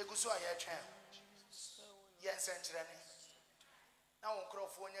 You go so a year child. Yes, and now on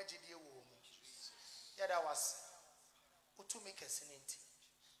California, GD woman. Yeah, that was to make a sinity.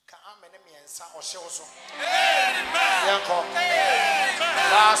 Can't enemy and son or show so.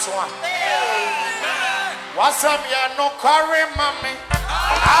 Last one. What's up, ya no curry, mommy?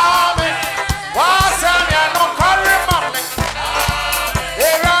 Amen. What's up, ya no curry, mommy?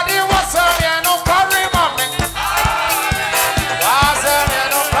 Hey, Roddy, what's up, ya no curry, mommy? What's up, ya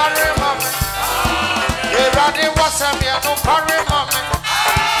no curry, mommy? Hey, Roddy, what's up, ya no curry, mommy?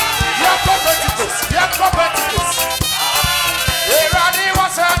 You're competitors, you're competitors. Hey, Roddy,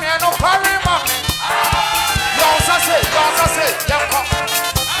 what's up, ya no curry, mommy? You also say, you're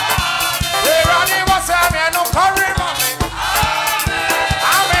competitors. Hey, Roddy, what's up, ya no curry, mommy?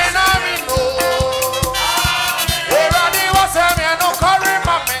 Amen, no. Hey, Roddy, what's up, ya no curry,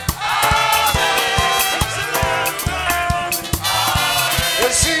 mommy?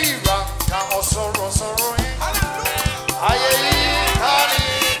 Shiva, now sorrow, aye, honey,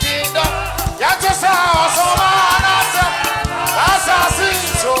 dinda, yatosa, so manasa,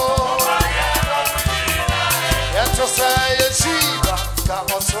 assassino, yatosa, Shiva, now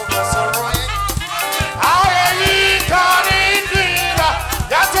sorrow, aye, honey, dinda,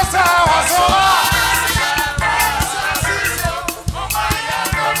 yatosa, so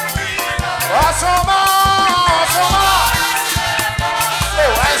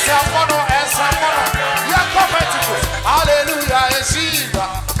hallelujah, Shiva,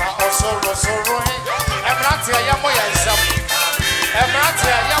 sorrow, and Ratia Yamoyasam, and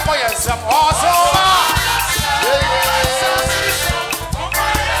Ratia Yamoyasam, also,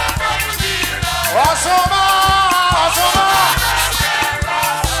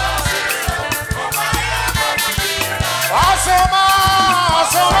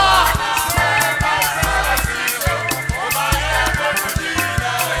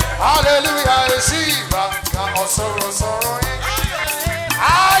 hallelujah, Shiva, sorrow,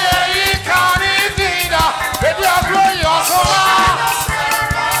 aye, can it be that you are glorious,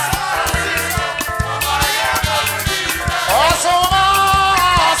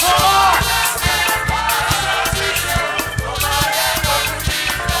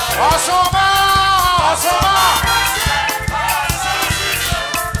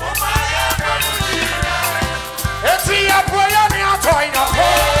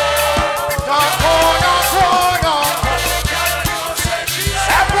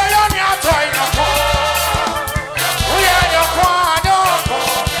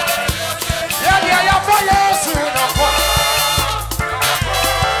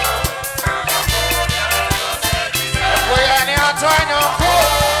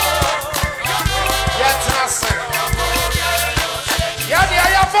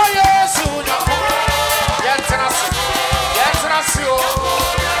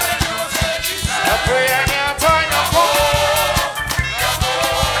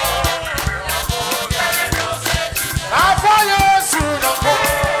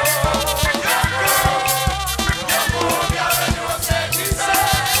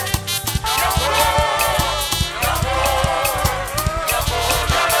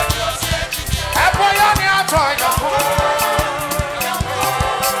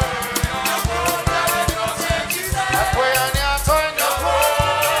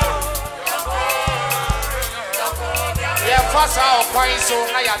 Basa or Quine so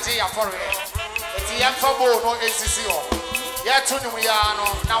Nayati for it. It's the Emfabo no ACCO.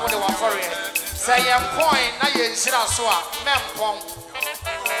 Yatunuyano, now they were for it. Say a point, Nayan Siraswa, Mempong.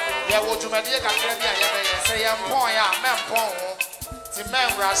 There would you make a Caribbean, say a point, Mempong. The men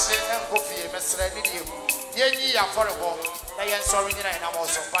rush and coffee, Mr. Nidio. Yenny are for a walk. I am sorry, and I'm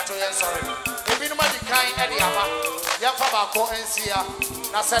also, but I am sorry. The minimum kind Eddie Ama, Yafaba, and Sia,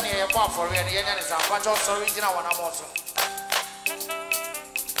 Nasani, a bomb for any enemies, but also original one. I'm also.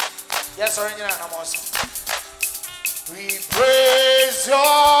 Yes, original, I'm also. We praise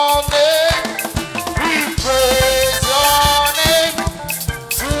your name. We praise your name.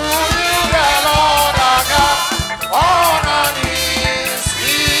 To you, the Lord our God. On our knees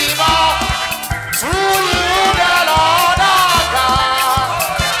we bow. To you, the Lord our God.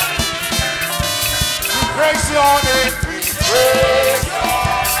 We praise your name. We praise your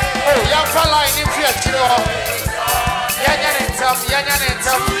name. Oh, young fella in the field. Yanyan.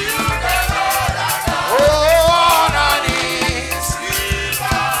 Oh.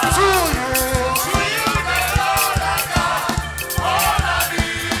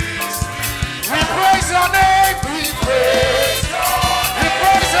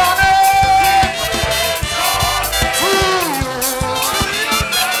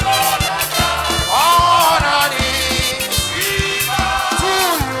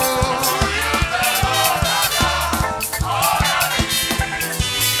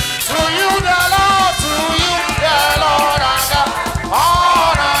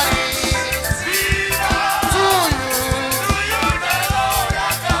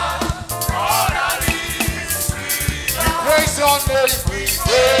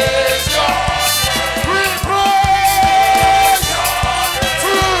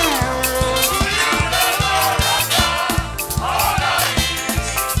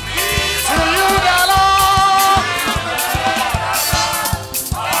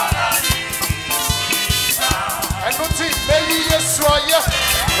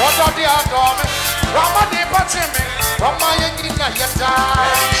 What are the adornment? Rama de Pachime, Rama Yagina Yata.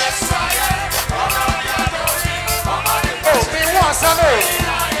 Oh, me once I know.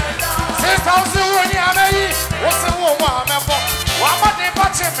 6,000 when you are me, what's the woman? Rama de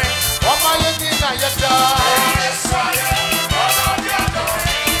Pachime, Rama Yagina Yata.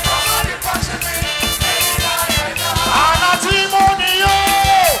 Anatimonio,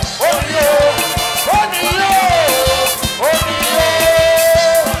 Onio, Onio, Onio.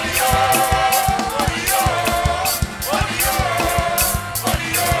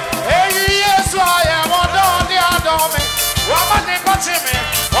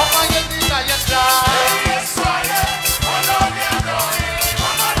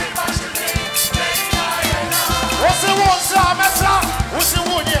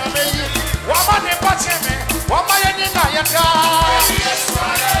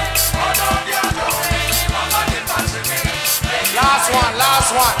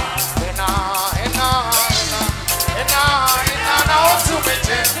 Last one.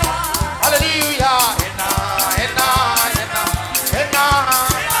 Hallelujah.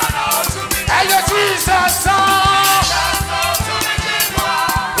 Hey, Jesus.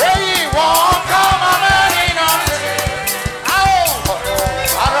 Hey, won't come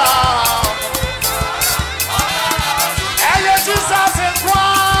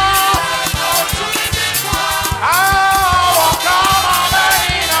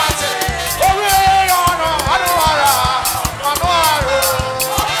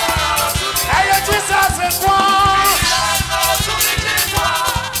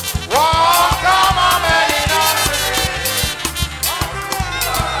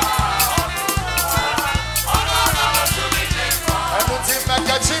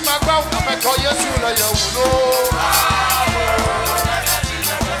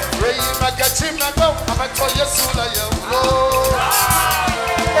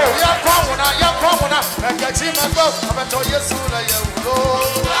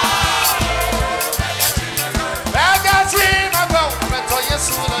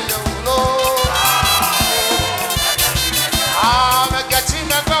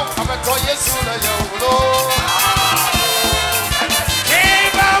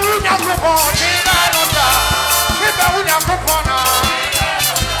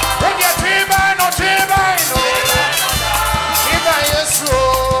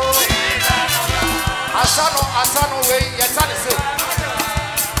Asano way, yes, I say.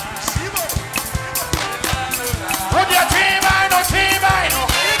 Put your team, I know, yes, I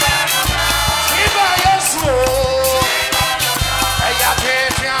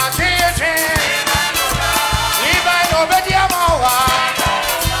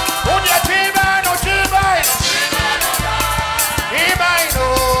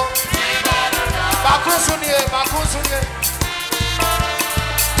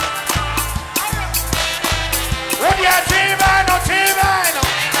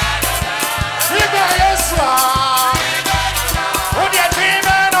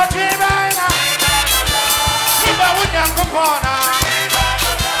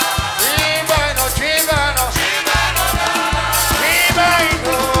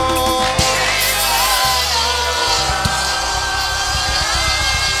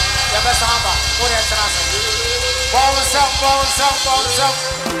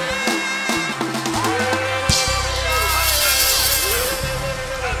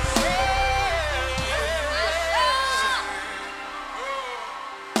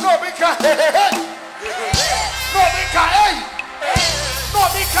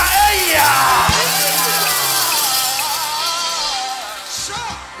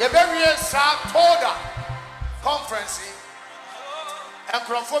Towdah conference and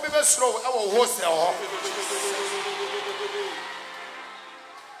Crawford slow our host.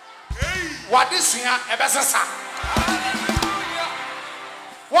 What this year, a best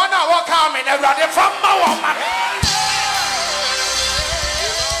one hour coming, a brother from my woman.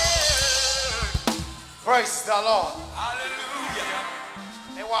 Praise the Lord.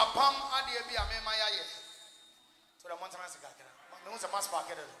 Hallelujah. And what Pam Adia be a Maya to the Montamasca. No one's a mass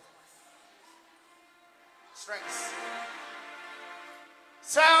packet. Strengths.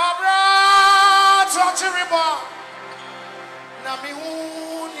 Sabra, touch a ribbon. Nami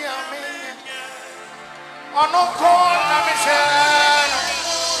unia me. Ono call Nami Shen.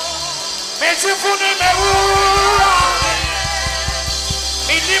 Mechifuni me ura.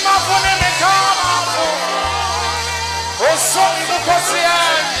 Midima fune me kama. Osoni mukosia.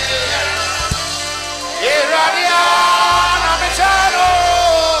 Iradia Nami Sheno.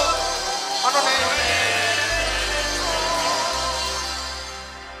 Ono ne.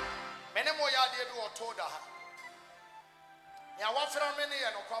 Towdah. Ya wa fra me ne ye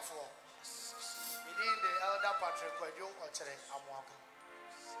no kwafo. Within the elder Patrick Kwadwo Ochere Amoaka.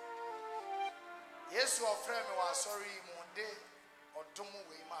 Yesu ofre me wa sorry mu de odom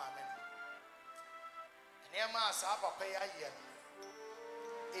we ma amen. Ne ma sa papa ya ye.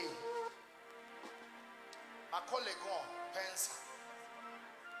 My colleague on pensa.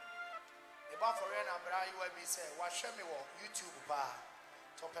 The ba for na bra you be say wa hwe me wo YouTube ba.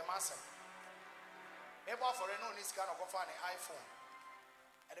 Top emasa. Maybe for no this kind of an iPhone.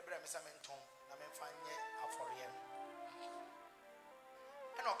 And the brand is a menton. I mean, find ye for him.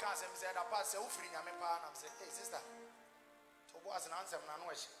 And no can't say that pass so free. I mean, pa, and I'm saying, hey, sister, to was an answer, and I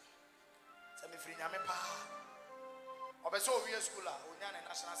wish. Send me free. I mean, pa. Or so we are school, Union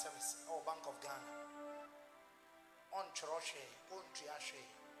National Service, or Bank of Ghana. On Chroche, on Triache,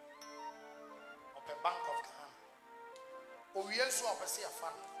 or Bank of Ghana. Or we also have a say a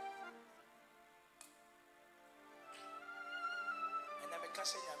fund.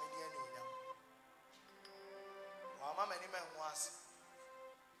 Kashe nyame dia ne onyam wa mama ni man was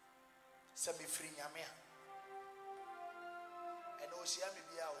se me free nyame a eno ohia me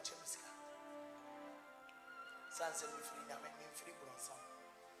bia o chemiska san se me free nyame me free bronsa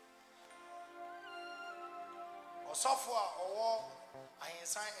osofo a owo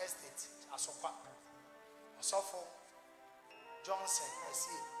ahensan estate ASOKWA osofo Johnson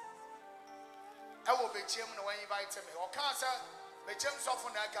esi e wo bechem na wan invite me o kan say bechem sofo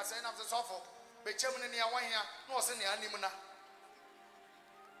na aka say na sofo bechem ne ya wan ya na o se ne anim na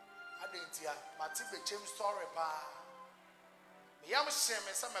adentia mati bechem story pa me yam hye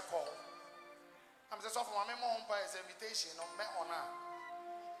me se me call am say sofo ma me mo mpa is invitation no me ona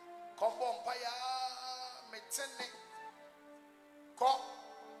ko bo mpa ya me tene ko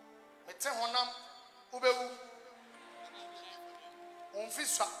me te honam ubewu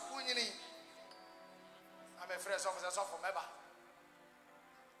onfiswa unyini am a friend sofo meba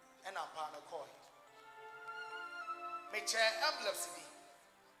and I'm part of coin. Me chair envelopes be.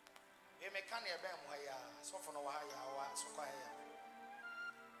 You may canny a bam where so for no higher or so quiet.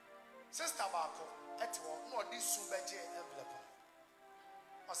 Sister Barco, at all, no, this Subaji envelope.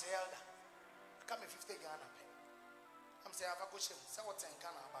 I say, Elder, come 50 Ghana. I'm saying, I've a question, so what's in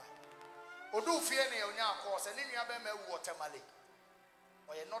Ghana by? Or do fear near your course and then you have a water mali.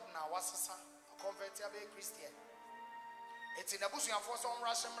 Or you're not now, what's a son, a converted Christian. It's in a bush and for some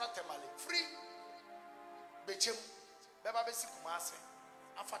Russian Ratamali. Free Bechem Baba Bessikumase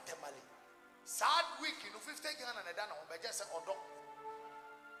Afa Temali. Sad week in 50 Ghana and a dano, but just a dog.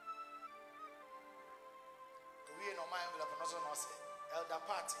 We know my envelope and also say, Elder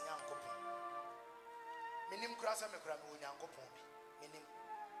Party young couple. Minim Crassa Macram young couple. Minim.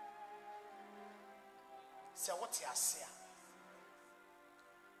 Say what you say.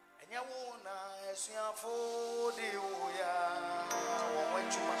 And Nyawuna esuafo de oya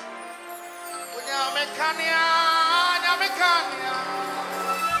wonwetuma onyamekania nyamekania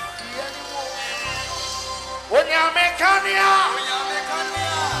tiyanimo onyamekania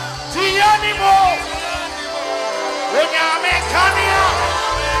tiyanimo onyamekania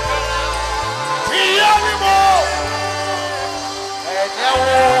tiyanimo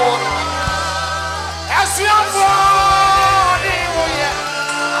enyawuna esuafo de oya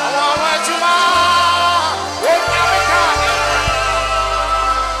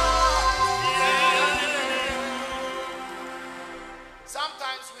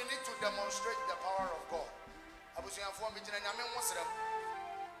sometimes we need to demonstrate the power of God. Abusuafo mi jina nyame nwosrem.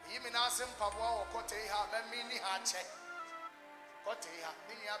 Yi mi na asem pabo wo kote ha ba mi ni ha che. Kote ha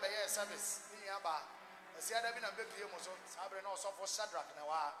mi ni aba ye service. Mi ni aba. Esi ada bi na bepie mo so sabre na osofo Shadrach na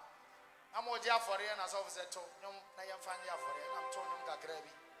wa. Amo je afore na so se to nyom na ye fa nye afore na mto nyom kakra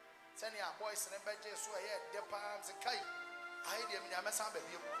bi. Senior boys ne beje so ye de pam se kai. Ai de mi nyame san ba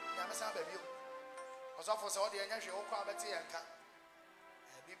bi. Nyame san ba bi. Osofo se o de nya hwe wo kwa beti yanka.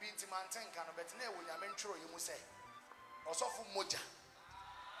 Bibi nti mantenka no beti na ewo nyame ntworo yi mu se. Osofo moja.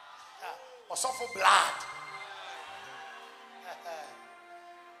 Osofo blood.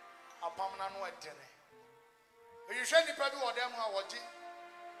 Apamna no edene. You hwe nipa bi wo dem ha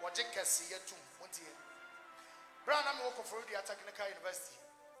woje kese yetum wontie. Bra na me wo koforo dia technical university.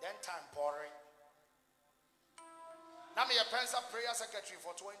 Then time pouring. Now me a Pensa prayer secretary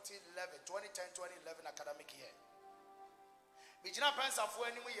for 2010-2011 academic year. Bijina Pensa for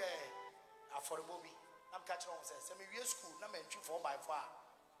any year affordable bi. I'm catching on say me we school na me 4x4.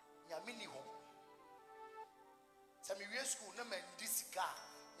 Nya mini ho. Say me we school na me disika.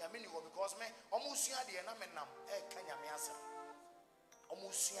 Nya mini ho because me omusua de na me nam e ka nya me asa.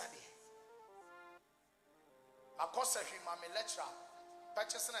 Omusua de. Makosa hwi ma me lecturer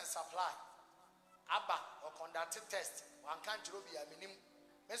purchasing and supply. Abba or conducted test. One can't be a minimum.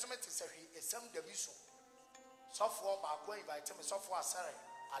 Measurement is a some division. Software by going by time software sorry,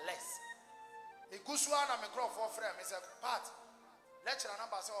 less. The Guswana me grow for frame is a part. Lecture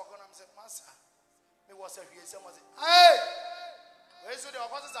number so gonna say, Master. Me was a here some was hey! Where's the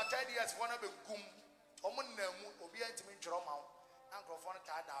opposite are 10 years one of a gum. Omunemu, obedient to me drama. Uncle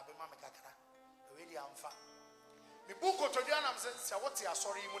Fonta, Abimama Kakara. Really am fat. The book of Towdah says, what you are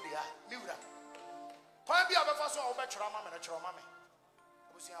sorry, Mudia, Mura. Probably a first one over Trauma and a trauma. I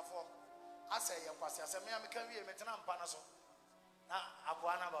say, your pastor, I may come here, Metanam Panaso. Now,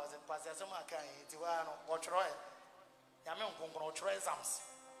 Abuana was in Pasasama, Tiwano, or Troy. Yaman Congo Trezams.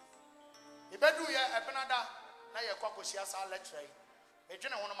 You better do a Penada, now your Cocosias are lecturing. A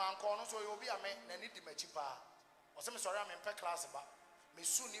general one of my corners, so you'll be a man and need the Mechipa. Or some sorry, I'm in class about. Me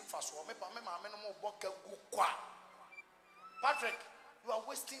soon in fast war, me no more kwa. Patrick, you are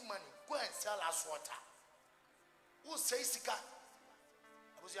wasting money. Go and sell us water. Who says Sika?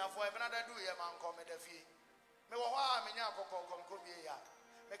 I was here for another do here, man. Come the fee. Me wa me nya koko come be here.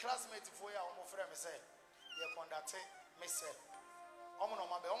 My classmate for ya omo frame me say, "Ye conduct me say, omo no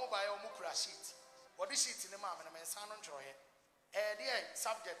mabe omo buy omo kura sheet. What this sheet in the man me san no ntro ye. There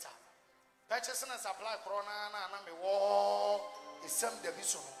subject. Purchasing and supply corona na me wo isem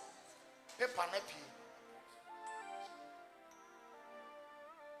division. Paper na pie.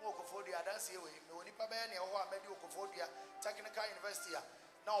 Okofodia dance here we me oni pa be na ho amedi Okofodia Technical University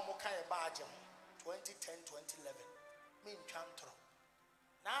na omo kan e badge 2010-2011 me ntwantro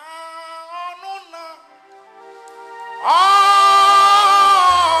na ono na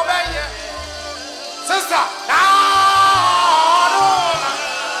beye sister na ono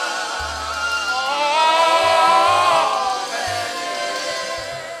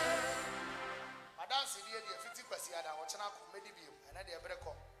na dance here dey 50 kwasi ada wo chena ko medi bi na dey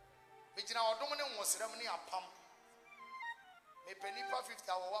breko Mijina odom ne nwosrem ne apam. Me penipa 50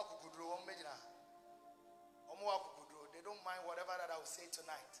 awo akukuduro won mejina. Omo akukuduro. They don't mind whatever that I will say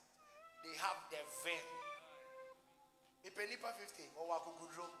tonight. They have their vein. Me penipa 50 owo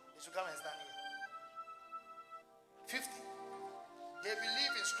akukuduro. They should come and stand here. 50. They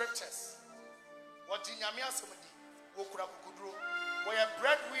believe in scriptures. What Nyame asomdi wo kura akukuduro. We are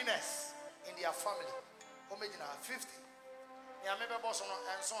breadwinners in their family. Omejina 50. Ya mebe boss no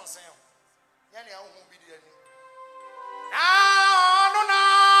enson sen ya ne ahu bi di ani na no na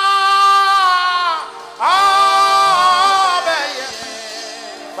be ye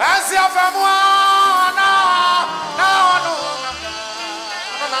basi afamu na no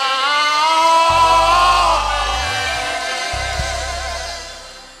na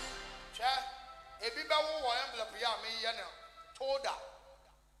cha ebi be wo envelope ya me ye ne Towdah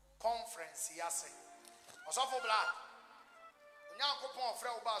conference ya se osofo black Nyankopon ofre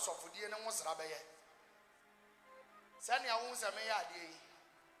wo ba asofodie ne wo sra beye. Sani awun se me ya ade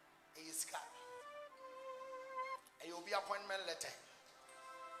yi iska. E obi appointment letter.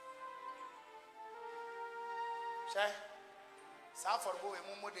 Shay sa for go e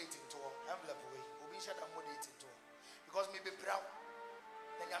mo date into envelope we. Obi sha da mo date into. Because me be proud.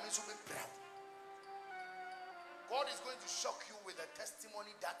 Then you mean so be proud. God is going to shock you with a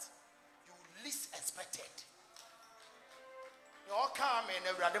testimony that you least expected. You all come in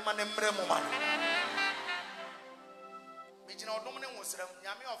every other man and man. Which no dominant was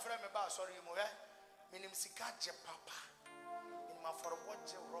Yami or friend about sorry, Moe, meaning Sikaje Papa in my for what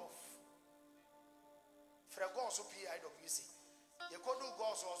rough. Fregos of PIWC. You could do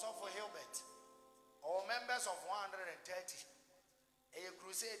goals also for Hilbert or members of 130. A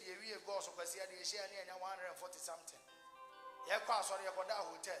crusade, you go so because you share near 140 something. You cross or you go down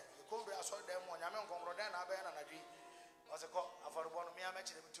hotel, you could be a sort of them when I'm going to run a band and a dream. Was a call for one of me. I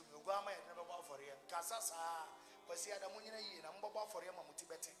mentioned him to Ugama and never bought for him. Casasa was here the money and I'm bought for him. I'm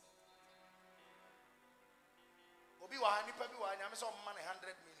Tibet. Obiwa, Nipabiwa, and I'm so money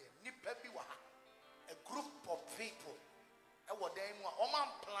 100 million. Nipabiwa, a group of people. I was there,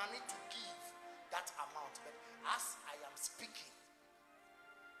 I'm planning to give that amount, but as I am speaking,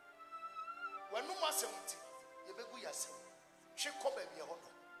 when no matter what, you be good yourself. She come baby a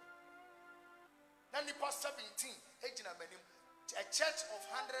honor. Now the past 17, a church of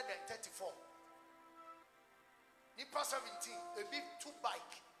 134. The past 17, a big 2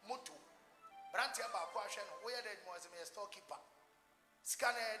 bike motor. Brantia ba question where there was a storekeeper.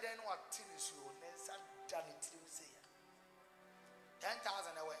 Scanner then what things you never done it to say. 10,000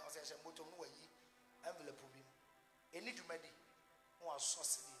 away or say motor no way envelope. Any to medi was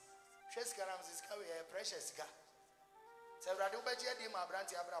saucy. Chess carams is carry a precious car. Several do better than my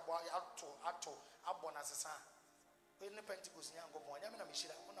brandy ato abonus. When the Pentecost young go on, Yamina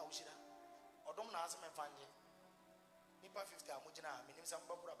Mishira, Ona Ushira, or don't answer my family. Nipa 50, Mujina, meaning some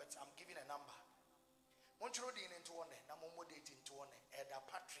Bob Roberts, I'm giving a number. Montrodin into one, Namomo date into one, Eda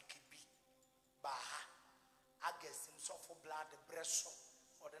Patrick B. Baha, I guess him soft for blood, the breast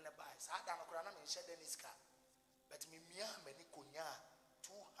or the nebis. I don't know, I'm shed in his car. But me, many kunya.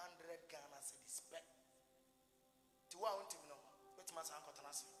 200 Ghana cedis. To want to know, but my son got an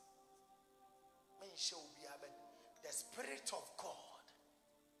answer. May show be the Spirit of God.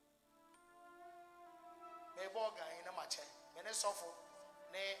 May Boga in a match, may a sofa,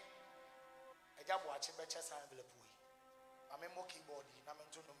 nay, a job watch a better sign of the boy. I'm a monkey body, I'm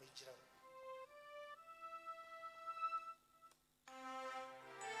into no major.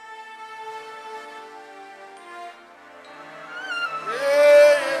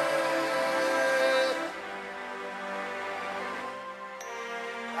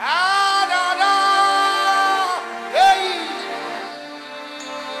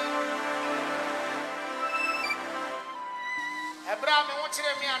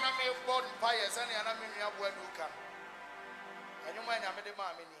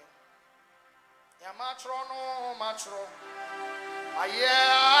 Matro,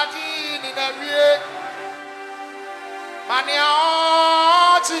 Ayadi Ninarie Mania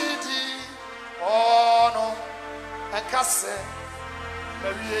Titi, oh no, and Casse,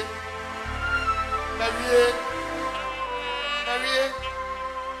 Marie,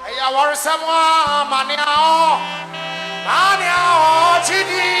 I want someone, Mania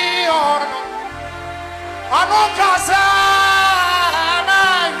Titi, oh no, I know Casse.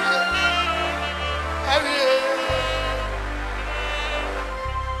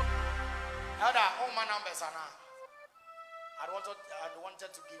 I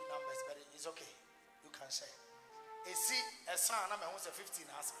wanted to give numbers, but it's okay. You can share. You see, a son, I'm 15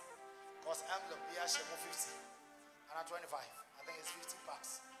 as because envelope here share 50 and at 25. I think it's 50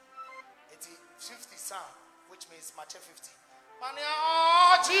 packs. It's 50 son, which means match 50. Mania,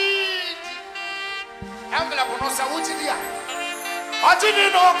 envelope no sa wuti dia.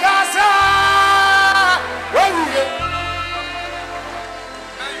 Ojini no kasa.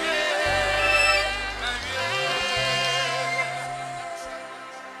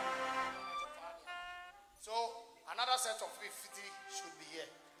 Set of 50 should be here.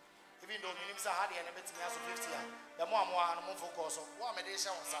 Even though minimum are hard and a bit of 50, the more and more focus on what may they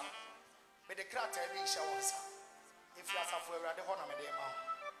show us. May the crack be show us. If you are for the honor, may they mount.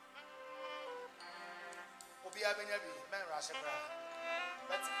 Obi Abenabi, men rush a brand.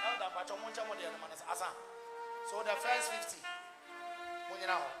 But elder, but I want to know the other man as Asa. So the first 50, when you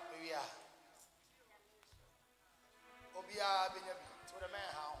know, we are Obi Abenabi, to the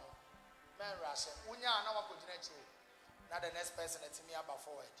man how men rush it. Unya, now I could not you. Now the next person, let me about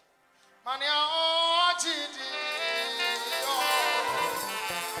forward. Mania,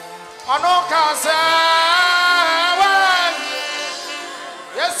 Ano kasa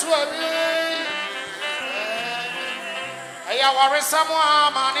yes we be aya worry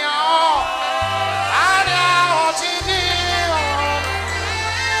someone mania ania otidi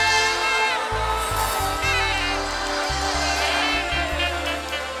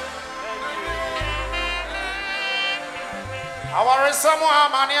I worry someone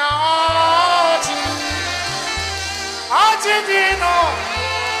mania otidi no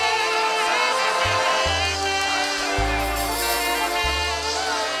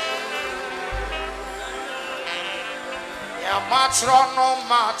matro no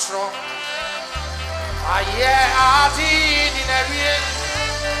matro aye adi ni newie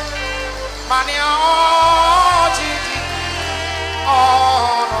mania ojidi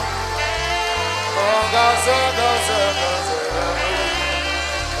ono gaze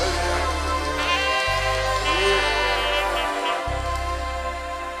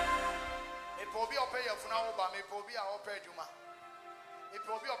me pobi ope yefuna wo ba me pobi a ope adwuma me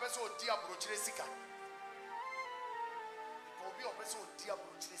pobi ope so odi abrochire sika obi opeso dia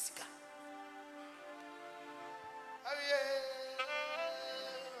brochire sika aye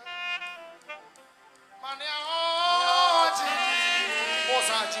mania oji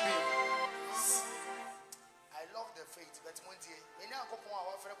osa jibi I love the faith but montie eni akopon a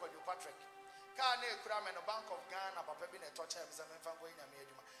wafere kwadu Patrick ka na ekura me no Bank of Ghana papa bi na tocha me me fa ngoyi na me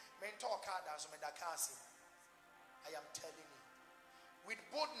aduma me nto ka da so me da ka ase I am telling you with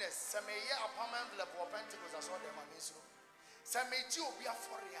boldness say me ye apam envelope for Pentecost as all them amesro Sameji obi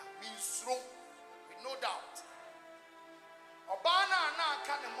aforia means with no doubt. Obana na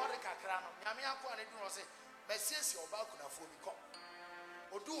aka ne mori kakra no nyame akwa ne du no se mesiesie oba kuna fo bi ko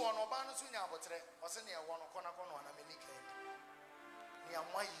odu won oba no so nya abotre o se ne e won ko na na menika ni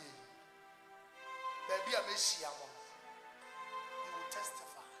amaye baby a mehia mo you will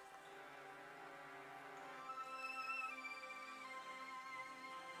testify.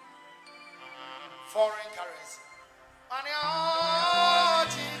 Foreign currency Ania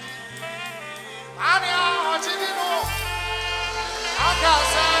no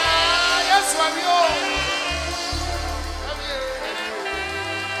akasa yes we yo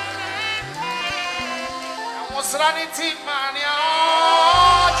amusrani ti mania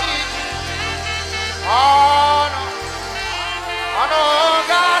ano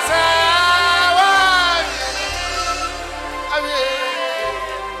gaza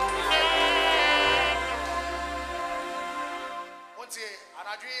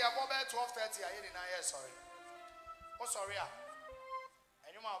Anadri abobe 12:30 aye ni na yes sorry. Oh sorry ah.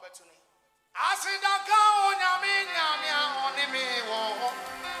 Enyu ma obetuni. Asidaka onyame oni mi wo.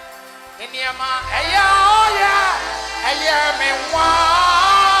 Eniema eya oya eye mi wa.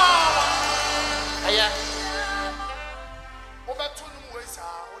 Eye. Obetuni mu wesa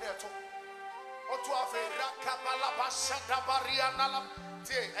o de to. Otu afa rakabala bashada bariana la.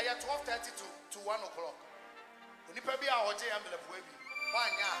 Tie eye 12:30 to 1 o'clock. Onipa bi a oje envelope we bi.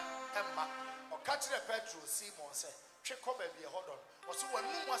 Wanya emma o catch the Pedro Simon say twe ko ba bi hold on o so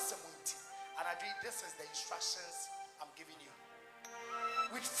wanu wasemunti and I agree this is the instructions I'm giving you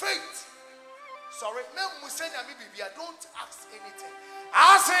with faith. Sorry me musenya mi bibia don't ask anything.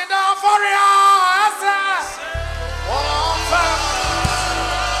 Ask it down for you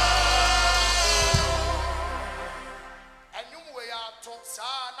and you we are to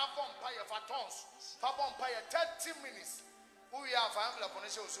sa na vampire for tons for vampire 30 minutes. We have envelope on the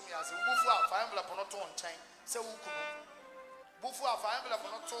show, Sumi as a bufu of envelope on a ton chain, so bufu of envelope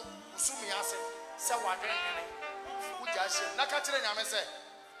on a ton, Sumi as so what who just Nakatrin, I may say,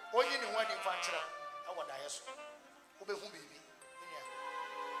 or you know what in Fanchra, I would die. Ube who baby.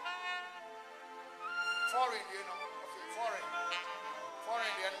 Foreign, you know, foreign,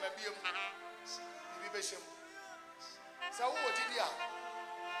 the enemy be a bishop. So what did you?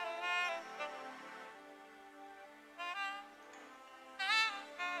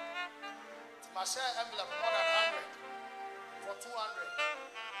 My share envelope more than 100 for 200.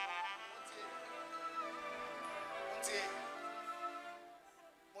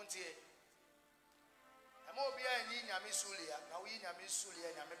 Montier. I'm over here in Yami Sulia. Now we Yami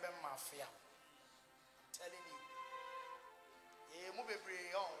Sulia and Yami Mafia. I'm telling you. When we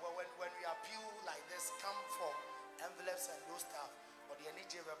appeal like this, come for envelopes and those stuff. But the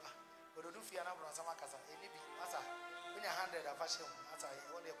energy paper. But do fear number on some casa. Any massa. When you 100 of fashion, as I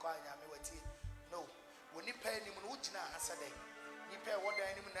what they call Yami Wati. No, when you pay him, Ujina answer day. You pay what the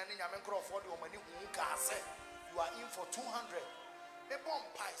enemy and Yaman Crawford or money who can say you are in for 200. The bomb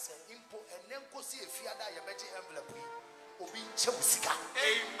pie say impo and then go see if you are your better envelope. Obi Chelsika.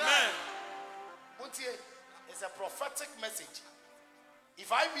 Amen. Montier is a prophetic message. If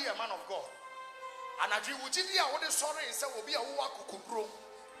I be a man of God, and I do what you do, what is sorry, and say, will be a walk kukuro.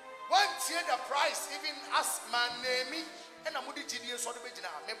 One tier the price, even as my name, and I'm with the GDS on the way now,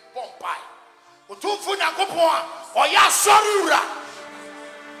 me bombay. O two food and coupon, or ya sorura.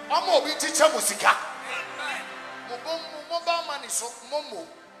 I'm more teacher musica. Mobile money so momo,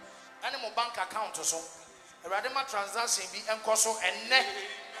 animal bank account or so. A radima transaction be encoso and neck.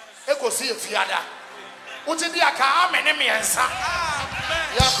 Echo see a fiada. What did the car enemy answer?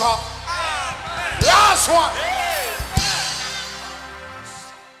 Yako. Last one.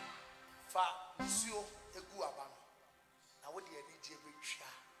 Fa Sio Eguabano. Now what do you need to be sure?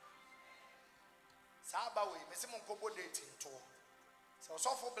 Saba way, Messimon Cobo dating tour. So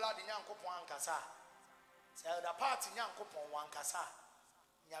for blood in Yanko Poancasa. So the party Yanko Pon Wancasa.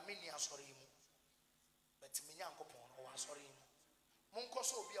 Yaminia Sorimu. But Minyanko Pon or Sorimu. Monko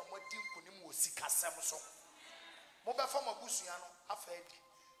so be a more deep Kunimu Sika Samso. Mobile form of Gusiano, afraid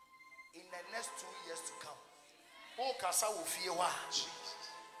in the next 2 years to come. Oh, Casa will fear watch.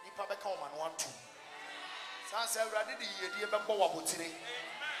 Nipa become and want to. Sans already the year before about today.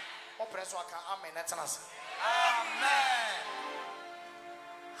 Open so I can amen. Amen.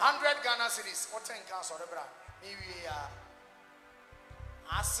 100 Ghana cities, or 10 cars or the brand. Maybe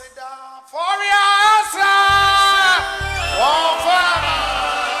I said for your answer.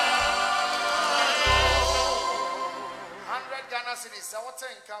 100 Ghana cities, I was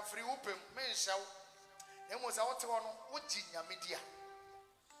saying, can free open, men shall. There was our one, Ujinya Media.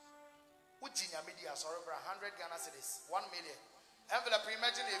 Ujinya Media, sorry, 100 Ghana cities, 1 million. Envelope,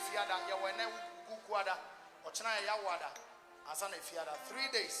 imagine if you had a Yawana Kukwada or China Yawada, as an if you had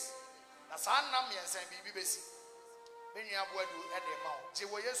 3 days. That's Nami and San BBC. When you have word at the mouth,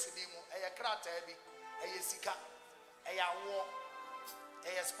 Jiwaya Sudimu, a Kratabi, a Yesika, a war, a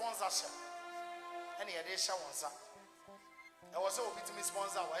sponsorship, any addition once. I was so bit to me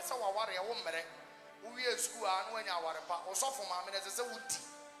sponsor. I saw a warrior woman who we school and when I were a part or software mammy as a woody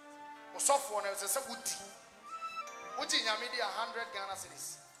or software as a woody. Would you media 100 Ghana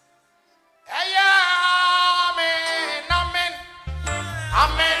cities? Amen, amen,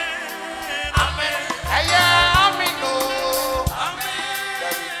 amen, amen, amen, no,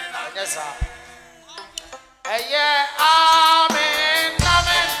 amen, yes, sir. Amen, amen,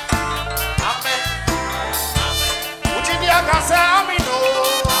 amen. Amen.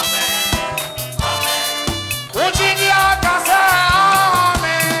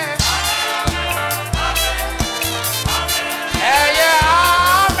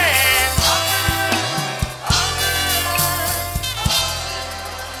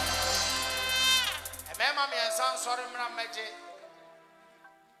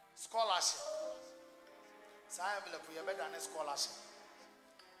 Scholarship. So I will put you better than a scholarship.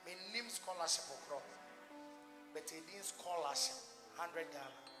 My name scholarship or but it is scholarship 100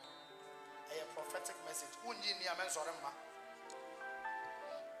 Ghana. A prophetic message. Unji ni amen soremma.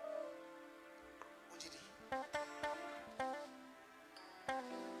 Ujidi.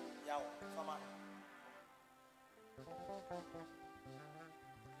 Yao, fama.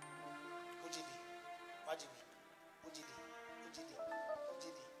 Ujidi. Wajibi. Ujidi. Ujidi.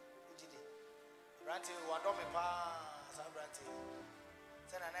 Ujidi. Ujidi. Branti wadome pa sa branti.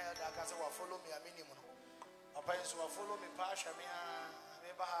 Sena na ya ka se wa follow me a minimum. Papa is will follow me, Pasha, me,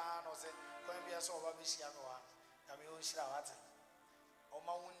 Bahan, or say, going to be a so Babishianoa, and we will share at it. Oh,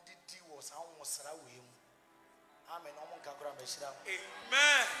 my wounded D was almost away. I'm an Omonka Grambesham.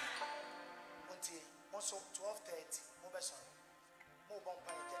 Amen. Also 12:30, Mobeson, more bomb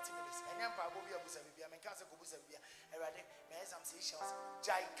 30 minutes, and Empire will be a Busabia, and Casa Busabia, and Radic, may some seashells,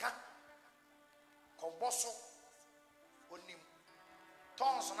 Jaika, Comboso, Unim,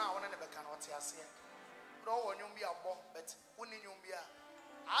 Tons now, and never cannot see. No one you be a bomb, but when you be a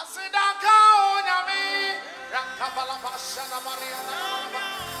I said, Rakabala Bashana Mariana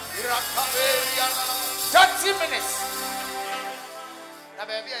 30 minutes. Now,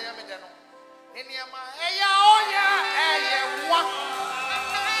 baby, I am in the Niama,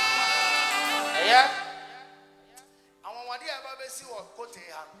 I want to see what Kote.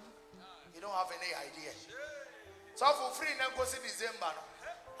 You don't have any idea. So for free, now go see December.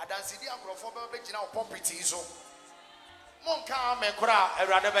 I don't see the Agrophobia now property. So, Monka me cry, a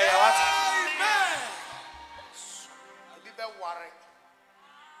rather be a what? Amen. Be worry.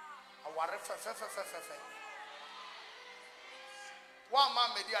 A worry for. One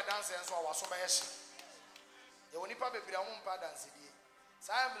man made a dance and so I was so bad. You only probably be a woman dance. So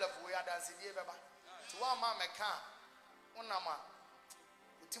I am left we are dancing here. To one man, may come. One man.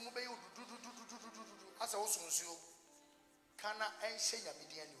 Timube, do as I also you. Kana and say a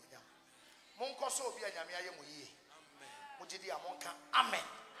median. Monko so be a Yamia. Mujidi amonka. Amen.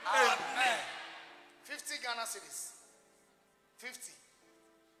 Amen. 50 Ghana cedis. 50.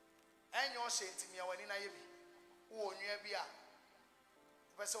 And your shade me when in a yebi. Who knew be a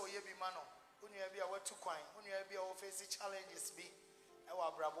vessel yebi mano. Who knew be a what to coin. Who knew be a face challenges be.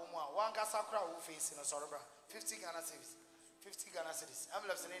 Our bravo more. One casacra who face in a sorobra. 50 Ghana cedis. 50 Ghana cedis.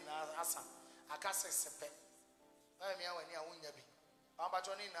 Envelopes in Asa. I can't say sepe. I mean, when you are Wunyabi.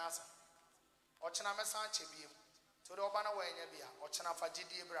 Ambatoni Nasa. Ochana Messanche be. To the Obana way in Yabia. Ochana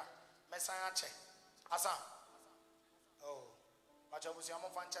Fajidi Bra. Messanche. Asa. Oh. Machabusiamo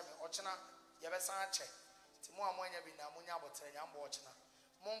Fanchami. Ochana Yabesanche. Timua Moyabi Namunya Botre Yambochana.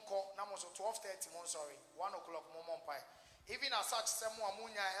 Monko Namoso 12:30 Mon sorry. 1 o'clock Momon Pie. Even as such, some more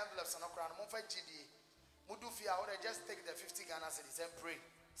Munya envelopes and okran, Monfa GD. Mudufia, or just take the 50 Ghana cedis and pray.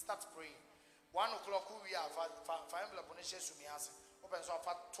 Start praying. 1 o'clock, we are for envelope on the chest to me as open so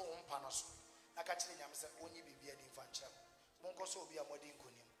far 2 panos. I catch the name, only be a infant. Monko so be a modern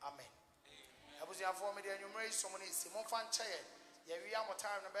kunim. Amen. I was here for me, and you marry someone is Simon Fanchair. Yeah, we are more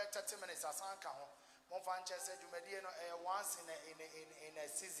time about 30 minutes as Anka. Monfancha said you may once in a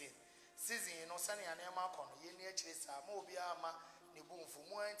season. Season, no sunny and Emakon, Yenia Chesa, Mobia, Nibum, for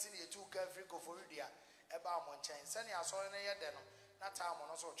more until you took every go for Lydia, about Monchain, Sunny, I saw in a yadeno, not time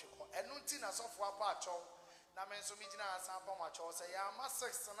on us or chico, and Nutina software pacho, Namen Sumidina, Sampa Macho, say, I must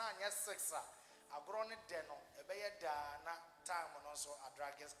 6 and 9, yes, 6, a grown deno, a bayada, not time on us or a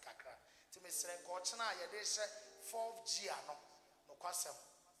dragon's cacra. To Miss Rencochana, Yadesha, 4 Giano, no quasem,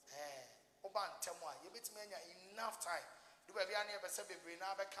 Oban Temwa, you bit me enough time. Do we have any of us a baby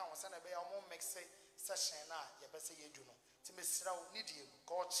now? I can't send a baby or make say session now. You better say you do know. To Miss Row, need you.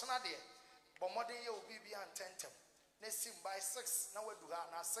 God, Snaddy. But more than you will be beyond 10. Next by 6. Now we do that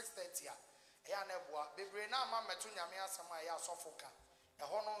now 6:30. I never baby now, Mamma to Yamia Samaya Sofoka. A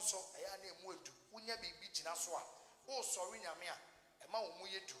honor so I name would do. Unya be beach in Aswa. Oh, sorry, Yamia. A man who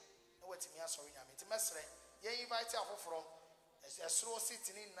you do. No, what me, sorry, Yamia. To Mestre, ye invite you from a slow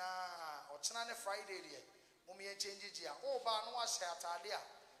sitting in or China Friday. Mummy change it. Oh, but no, I share Tadia.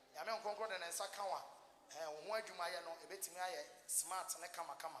 Yaman Concord and Sakawa. And where do my no, a bit me smart and a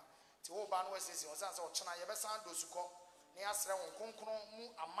kama. To all Ban West is your son's or China, Yabasan do Suko. Near Sra on Concron,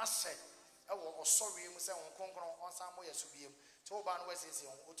 a must say. Oh, sorry, you say on Concron on some way to be him. To all Ban West is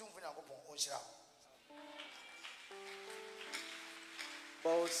your Utumfina Gopon, Oshra.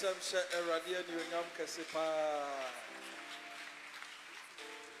 Bawsam Sha Eradian, you Yam Kasipa.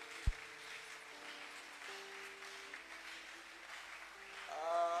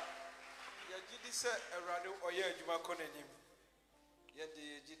 Say a radio or yeah, you might call him. Yet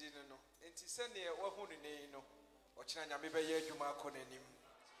the Gidino. And to send a woman in no, or China, maybe you might call him.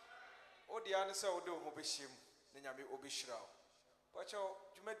 Oh, the answer will do Mobishim, then Yami Obishra. But you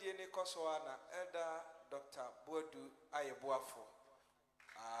made the Kosoana, Elder Dr. Bodu Ayabuafo.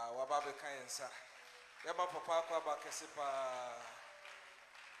 Wababe Kayansa. Yama Papa Bakasipa.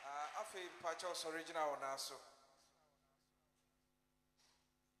 Afi Pachos original Naso.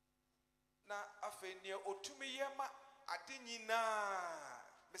 Na afe ne otumiye ma adinina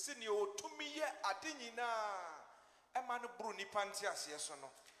bese ne otumiye adinina e ma no bru ni panti ase so no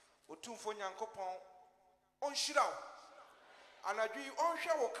otumfo nyankopon onhira wo anadwi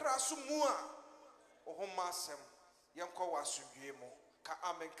onhwe wo kra so mu a ohoma asem yenko wa asudwe mu ka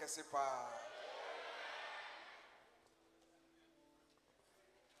amen kese pa.